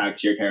sword is tagged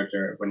to your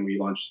character when we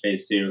launch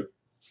phase 2,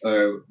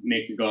 or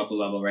makes it go up a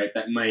level, right?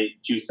 That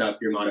might juice up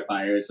your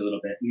modifiers a little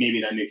bit. Maybe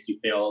that makes you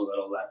fail a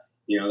little less.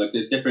 Like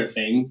there's different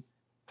things,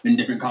 and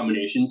different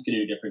combinations can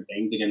do different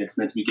things. Again, it's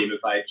meant to be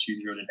gamified, choose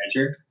your own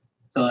adventure.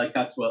 So like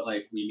that's what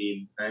like we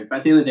mean. And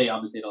at the end of the day,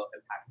 obviously it'll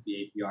impact the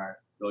APR.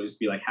 It'll just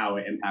be like how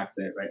it impacts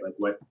it, right? Like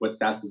what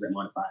stats does it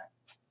modify?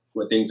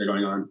 What things are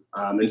going on?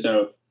 And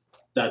so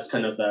that's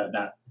kind of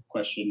that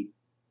question.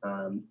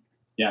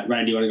 Yeah,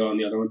 Ryan, do you want to go on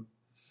the other one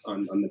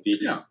on the fees?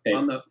 Yeah,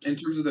 in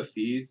terms of the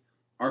fees,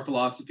 our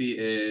philosophy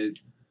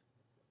is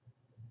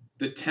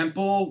the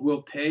temple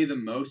will pay the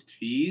most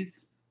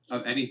fees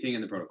of anything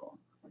in the protocol.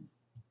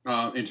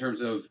 In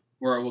terms of,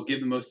 or it will give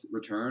the most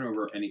return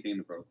over anything in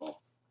the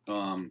protocol.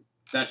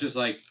 That's just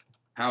like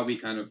how we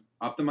kind of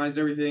optimize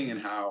everything,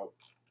 and how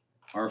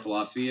our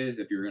philosophy is: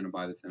 if you're going to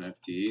buy this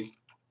NFT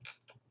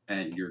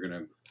and you're going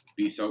to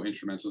be so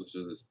instrumental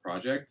to this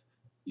project,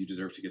 you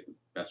deserve to get the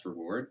best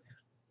reward,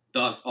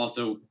 thus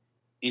also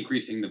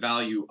increasing the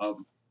value of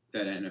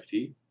said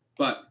NFT.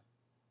 But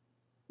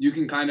you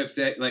can kind of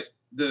say, like,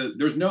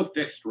 there's no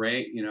fixed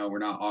rate. We're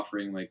not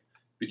offering like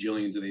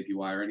bajillions of APY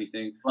or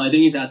anything. Well, I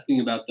think he's asking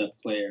about the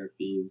player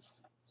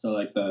fees. So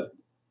like the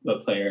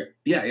player.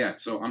 Yeah.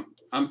 So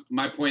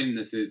my point in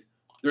this is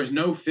there's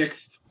no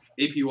fixed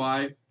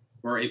APY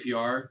or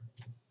APR.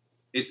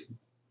 It's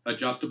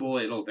adjustable.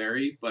 It'll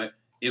vary, but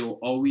it'll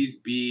always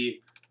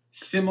be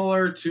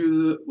similar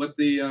to what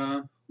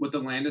the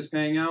land is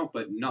paying out,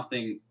 but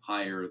nothing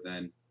higher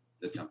than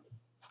the temple.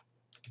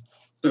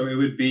 So it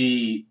would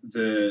be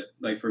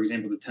for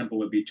example, the temple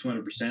would be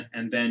 200%,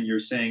 and then you're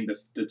saying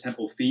the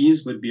temple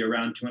fees would be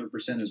around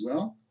 200% as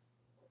well?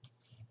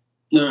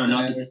 No,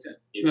 not No.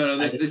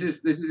 This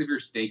is if you're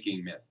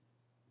staking Myth.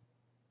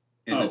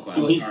 The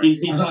quest.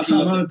 He's talking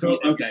about the fee.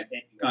 Okay,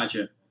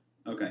 gotcha.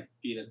 Okay. I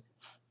think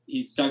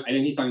he's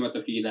talking about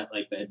the fee that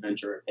like the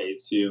adventurer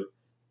pays to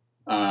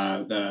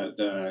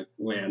the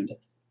land.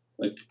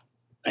 Like,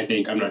 I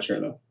think, I'm not sure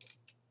though.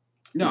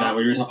 No, Is that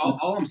what you're talking about?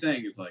 all I'm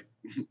saying is like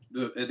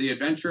the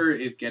adventurer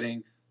is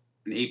getting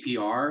an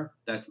APR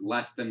that's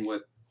less than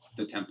what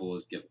the temple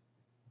is giving.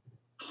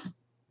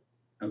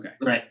 Okay.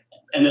 Right.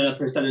 And then a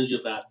percentage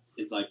of that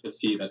is like the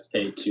fee that's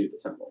paid to the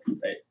temple,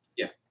 right?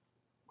 Yeah.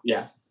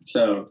 Yeah.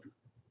 So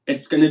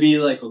it's going to be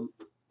like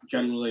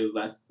generally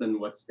less than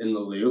what's in the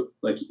loot.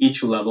 Like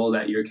each level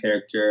that your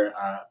character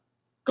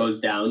goes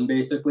down,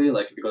 basically,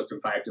 like if it goes from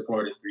 5 to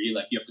 4 to 3,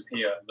 like you have to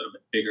pay a little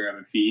bit bigger of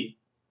a fee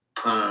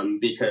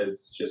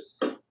because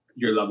just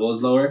your level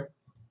is lower.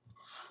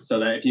 So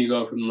that if you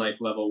go from like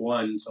level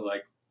 1 to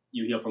like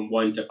you heal from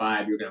 1 to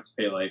 5, you're going to have to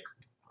pay like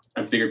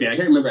a bigger fee. I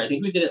can't remember. I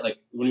think we did it like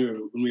when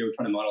we were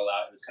trying to model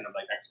out. It was kind of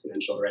like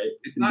exponential, right?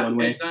 It's not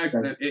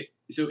exponential.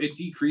 So it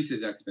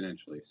decreases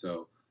exponentially.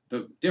 So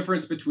the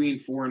difference between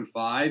 4 and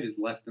 5 is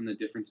less than the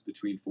difference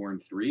between 4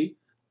 and 3,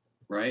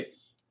 right?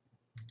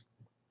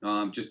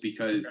 Just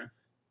because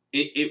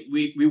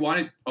we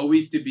want it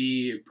always to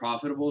be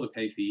profitable to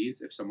pay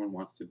fees if someone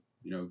wants to,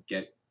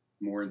 get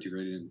more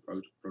integrated in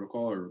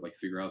protocol or like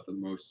figure out the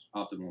most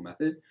optimal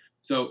method.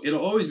 So it'll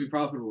always be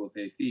profitable to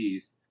pay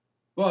fees,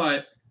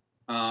 but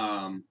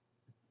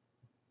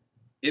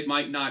it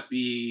might not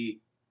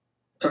be.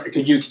 Sorry,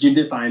 could you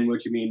define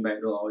what you mean by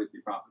it'll always be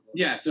profitable?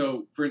 Yeah.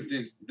 So for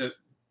instance, the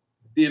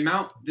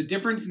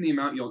difference in the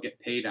amount you'll get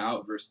paid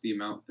out versus the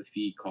amount the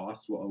fee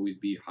costs will always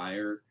be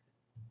higher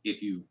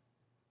if you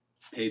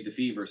paid the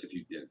fee versus if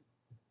you didn't,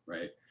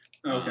 right?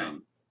 Okay.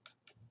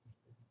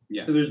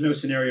 Yeah. So there's no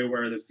scenario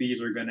where the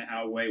fees are going to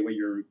outweigh what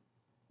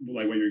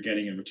you're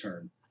getting in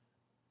return.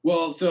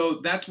 Well, so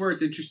that's where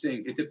it's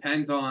interesting. It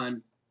depends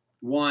on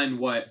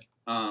what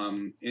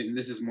and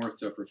this is more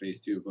so for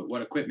phase 2, but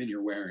what equipment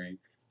you're wearing,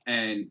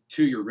 and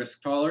 2, your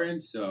risk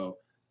tolerance. So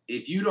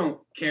if you don't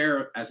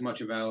care as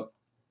much about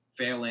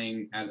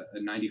failing at a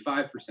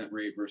 95%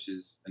 rate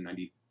versus a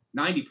 90%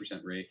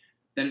 rate,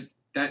 then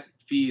that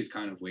fee is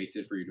kind of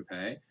wasted for you to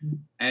pay.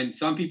 And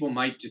some people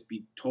might just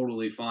be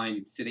totally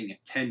fine sitting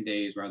at 10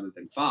 days rather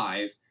than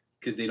 5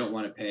 because they don't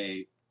want to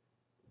pay.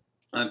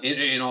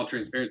 In all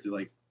transparency,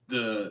 like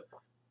the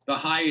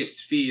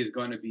highest fee is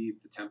going to be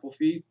the temple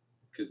fee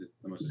because it's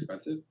the most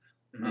expensive.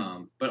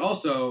 Mm-hmm. But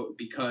also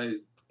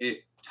because it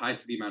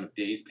ties to the amount of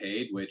days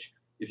paid, which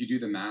if you do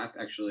the math,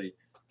 actually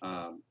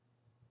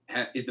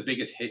is the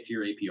biggest hit to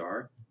your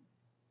APR.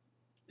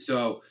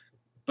 So,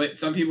 but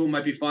some people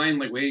might be fine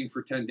like waiting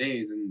for 10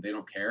 days and they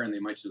don't care and they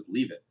might just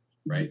leave it,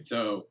 right? Mm-hmm.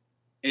 So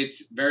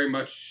it's very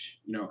much,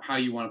 how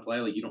you want to play.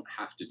 Like you don't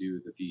have to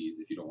do the fees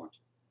if you don't want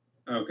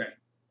to. Okay.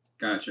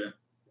 Gotcha.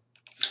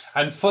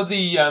 And for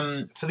the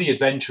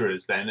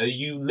adventurers, then, are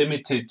you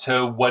limited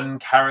to one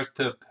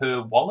character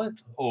per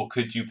wallet, or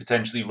could you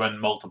potentially run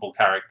multiple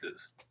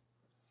characters?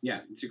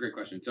 Yeah, it's a great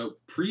question. So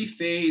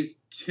pre-phase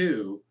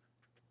 2,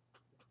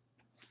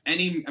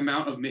 any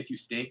amount of myth you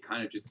stake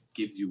kind of just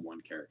gives you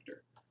one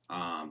character.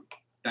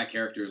 That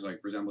character is like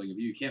resembling of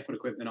you. You can't put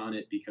equipment on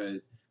it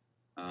because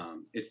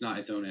it's not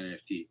its own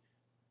NFT.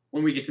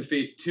 When we get to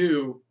phase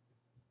 2,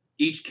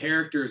 each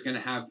character is going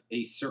to have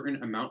a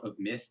certain amount of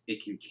myth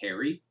it can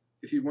carry,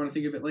 if you want to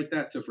think of it like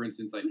that. So for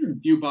instance, like if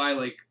you buy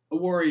like a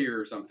warrior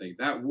or something,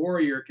 that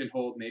warrior can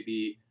hold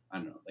maybe, I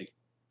don't know, like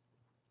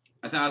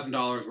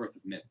 $1,000 worth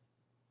of myth.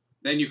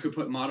 Then you could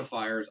put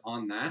modifiers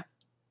on that,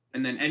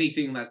 and then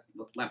anything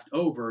left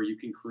over, you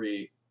can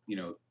create,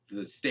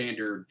 the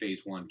standard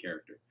phase 1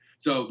 character.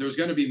 So there's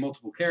going to be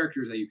multiple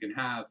characters that you can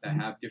have that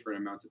have different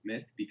amounts of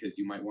myth because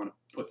you might want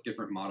to put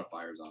different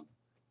modifiers on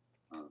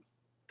them.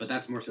 But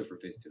that's more so for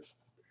phase 2.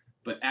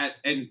 But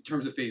in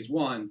terms of phase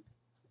 1,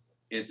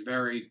 it's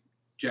very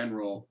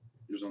general.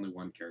 There's only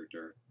one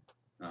character.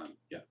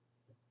 Yeah.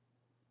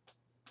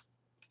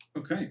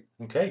 Okay.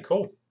 Okay,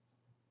 cool.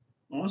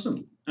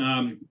 Awesome.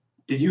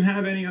 Did you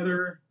have any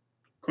other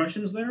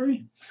questions,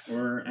 Larry?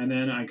 And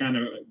then I kind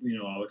of,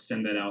 I'll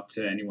extend that out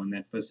to anyone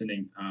that's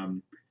listening.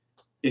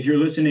 If you're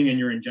listening and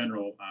you're in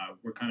general,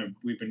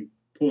 we've been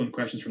pulling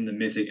questions from the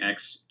Mythic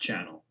X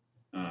channel.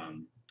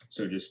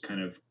 So just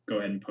kind of go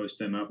ahead and post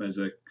them up as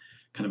a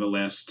kind of a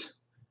last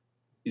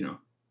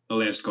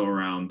go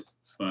around.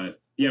 But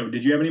yeah,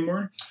 did you have any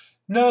more?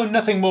 No,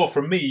 nothing more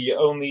from me.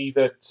 Only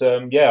that,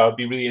 I'd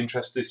be really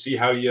interested to see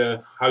how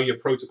your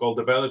protocol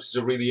develops. It's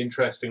a really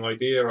interesting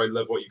idea. I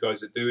love what you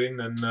guys are doing,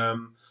 and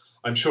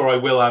I'm sure I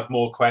will have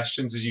more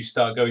questions as you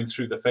start going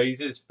through the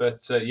phases.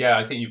 But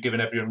I think you've given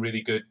everyone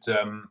really good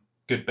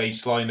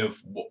baseline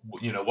of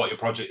what your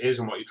project is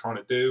and what you're trying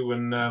to do,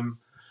 and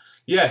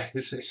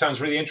it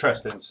sounds really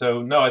interesting.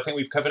 So no, I think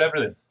we've covered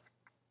everything.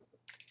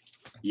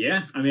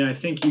 Yeah, I mean, I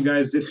think you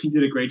guys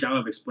did a great job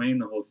of explaining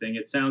the whole thing.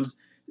 It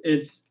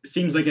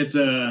seems like it's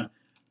a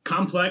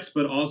complex,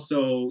 but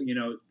also,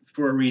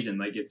 for a reason.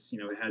 Like it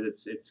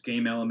has its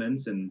game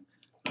elements, and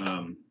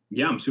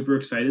I'm super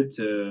excited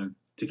to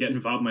get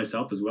involved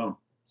myself as well.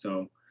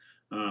 So,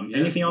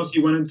 anything else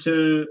you wanted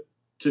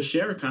to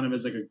share, kind of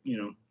as like a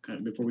kind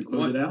of before we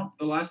close it out?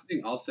 The last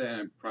thing I'll say,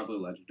 and probably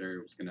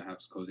Legendary was going to have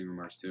closing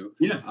remarks too.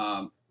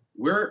 Yeah.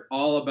 We're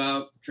all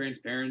about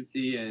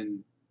transparency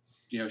and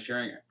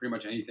sharing pretty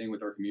much anything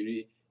with our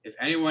community. If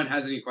anyone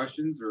has any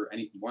questions or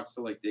wants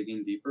to like dig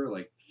in deeper,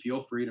 like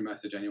feel free to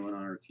message anyone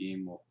on our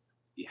team. We'll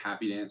be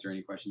happy to answer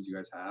any questions you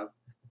guys have.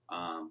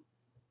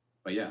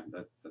 But yeah,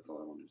 that's all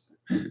I wanted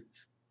to say.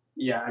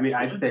 Yeah, I mean,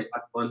 I'd say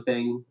one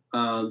thing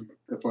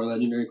before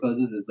Legendary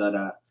closes is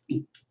that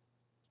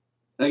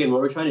again,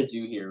 what we're trying to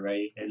do here,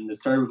 right? And it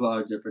started with a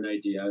lot of different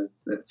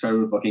ideas. It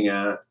started with looking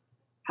at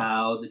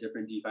how the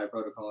different DeFi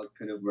protocols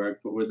kind of work,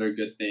 what were their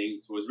good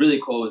things. What was really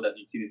cool was that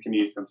you'd see these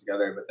communities come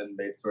together, but then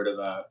they'd sort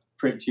of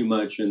print too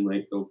much and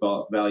like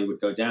the value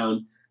would go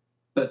down.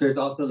 But there's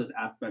also this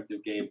aspect of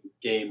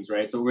games,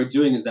 right? So what we're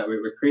doing is that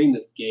we're creating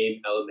this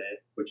game element,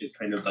 which is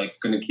kind of like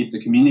going to keep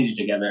the community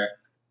together,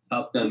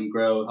 help them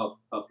grow,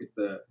 help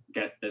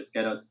get this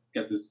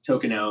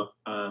token out,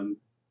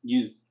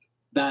 use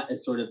that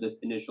as sort of this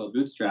initial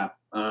bootstrap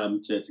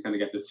to kind of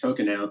get this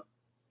token out.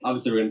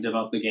 Obviously, we're going to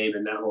develop the game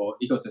and that whole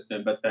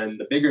ecosystem, but then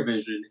the bigger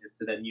vision is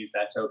to then use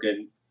that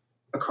token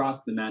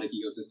across the Mythic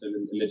ecosystem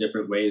in the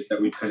different ways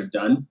that we've kind of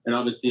done. And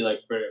obviously, like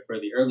for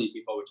the early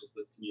people, which is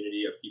this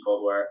community of people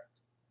who are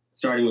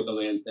starting with the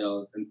land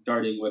sales and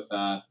starting with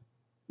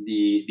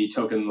the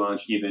token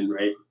launch, even,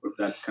 right? If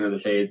that's kind of the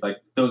phase, like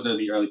those are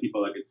the early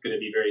people. Like it's going to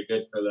be very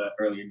good for the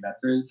early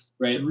investors,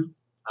 right?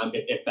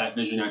 If that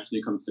vision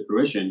actually comes to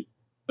fruition.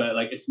 But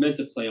like it's meant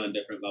to play on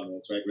different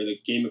levels, right? Where the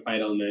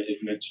gamified element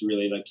is meant to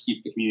really like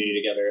keep the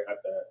community together at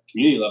the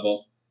community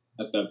level,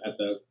 at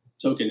the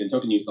token and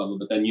token use level.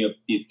 But then you have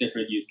these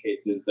different use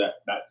cases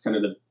that's kind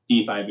of the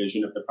DeFi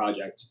vision of the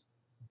project.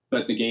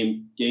 But the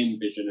game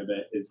vision of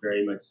it is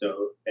very much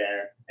so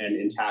there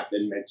and intact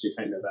and meant to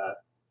kind of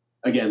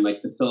again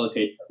like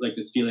facilitate like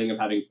this feeling of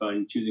having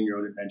fun, choosing your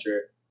own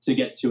adventure to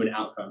get to an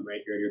outcome,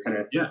 right? You're kind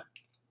of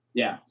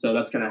yeah. So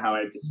that's kind of how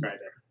I describe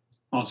it.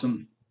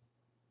 Awesome.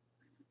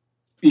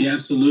 Yeah,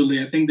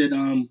 absolutely. I think that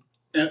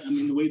I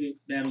mean the way that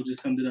Battle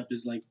just summed it up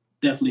is like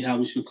definitely how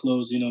we should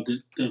close. You know,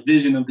 the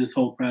vision of this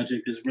whole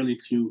project is really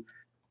to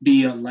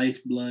be a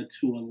lifeblood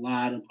to a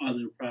lot of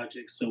other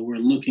projects. So we're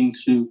looking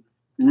to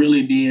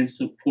really be in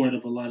support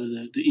of a lot of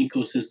the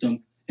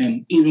ecosystem.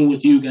 And even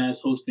with you guys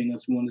hosting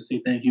us, we want to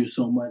say thank you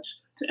so much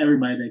to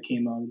everybody that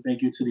came out. And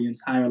thank you to the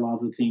entire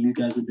Lava team. You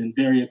guys have been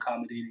very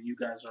accommodating. You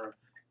guys are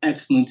an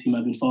excellent team.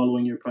 I've been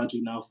following your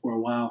project now for a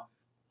while.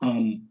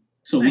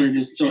 So we're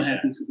just so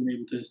happy to be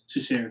able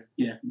to share.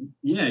 Yeah.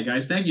 Yeah,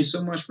 guys, thank you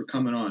so much for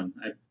coming on.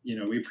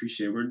 We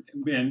appreciate it.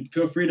 And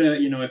feel free to,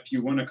 if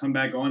you want to come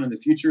back on in the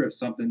future, if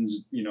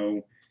something's,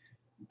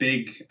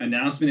 big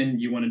announcement and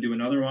you want to do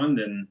another one,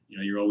 then,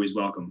 you're always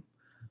welcome.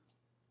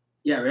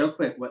 Yeah, real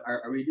quick, what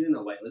are we doing a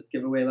whitelist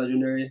giveaway,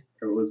 Legendary?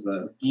 Or was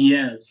the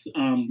Yes.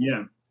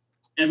 Yeah.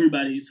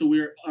 Everybody. So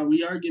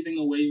we are giving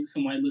away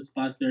some whitelist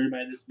spots to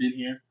everybody that's been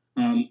here.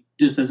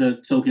 Just as a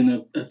token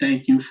of a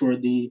thank you for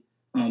the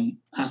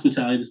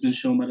hospitality that's been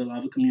shown by the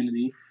Lava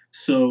community.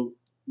 So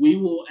we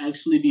will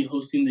actually be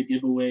hosting the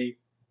giveaway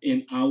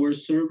in our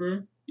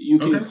server. You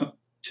can come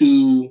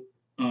to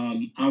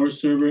our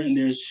server, and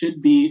there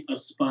should be a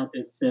spot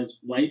that says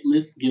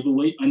whitelist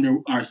giveaway under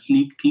our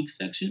sneak peek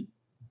section.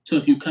 So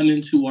if you come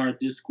into our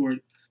Discord,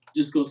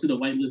 just go to the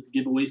whitelist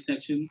giveaway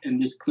section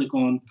and just click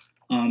on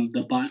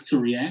the bot to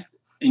react,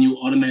 and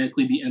you'll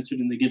automatically be entered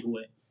in the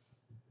giveaway.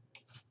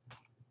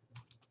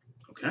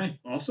 Okay,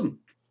 awesome.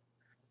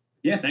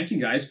 Yeah, thank you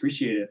guys.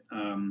 Appreciate it.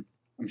 I'm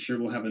sure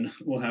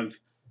we'll have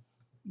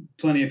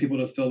plenty of people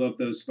to fill up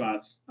those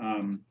spots.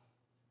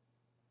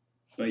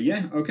 But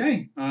yeah,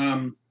 okay.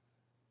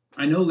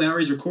 I know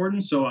Larry's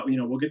recording, so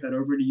we'll get that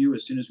over to you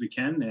as soon as we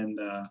can, and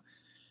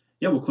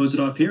yeah, we'll close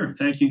it off here.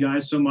 Thank you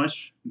guys so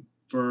much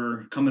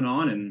for coming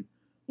on, and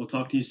we'll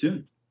talk to you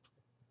soon.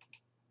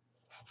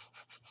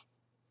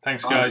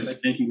 Thanks, guys. Awesome.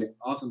 Thank you.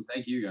 Awesome.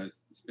 Thank you,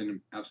 guys. It's been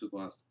an absolute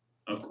blast.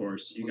 Of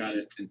course, you got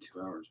it in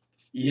 2 hours.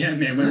 Yeah,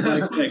 man, went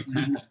by quick.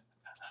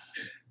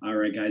 All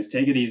right, guys,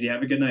 take it easy.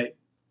 Have a good night.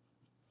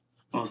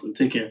 Awesome.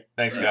 Take care.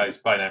 Thanks, guys.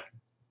 Bye now.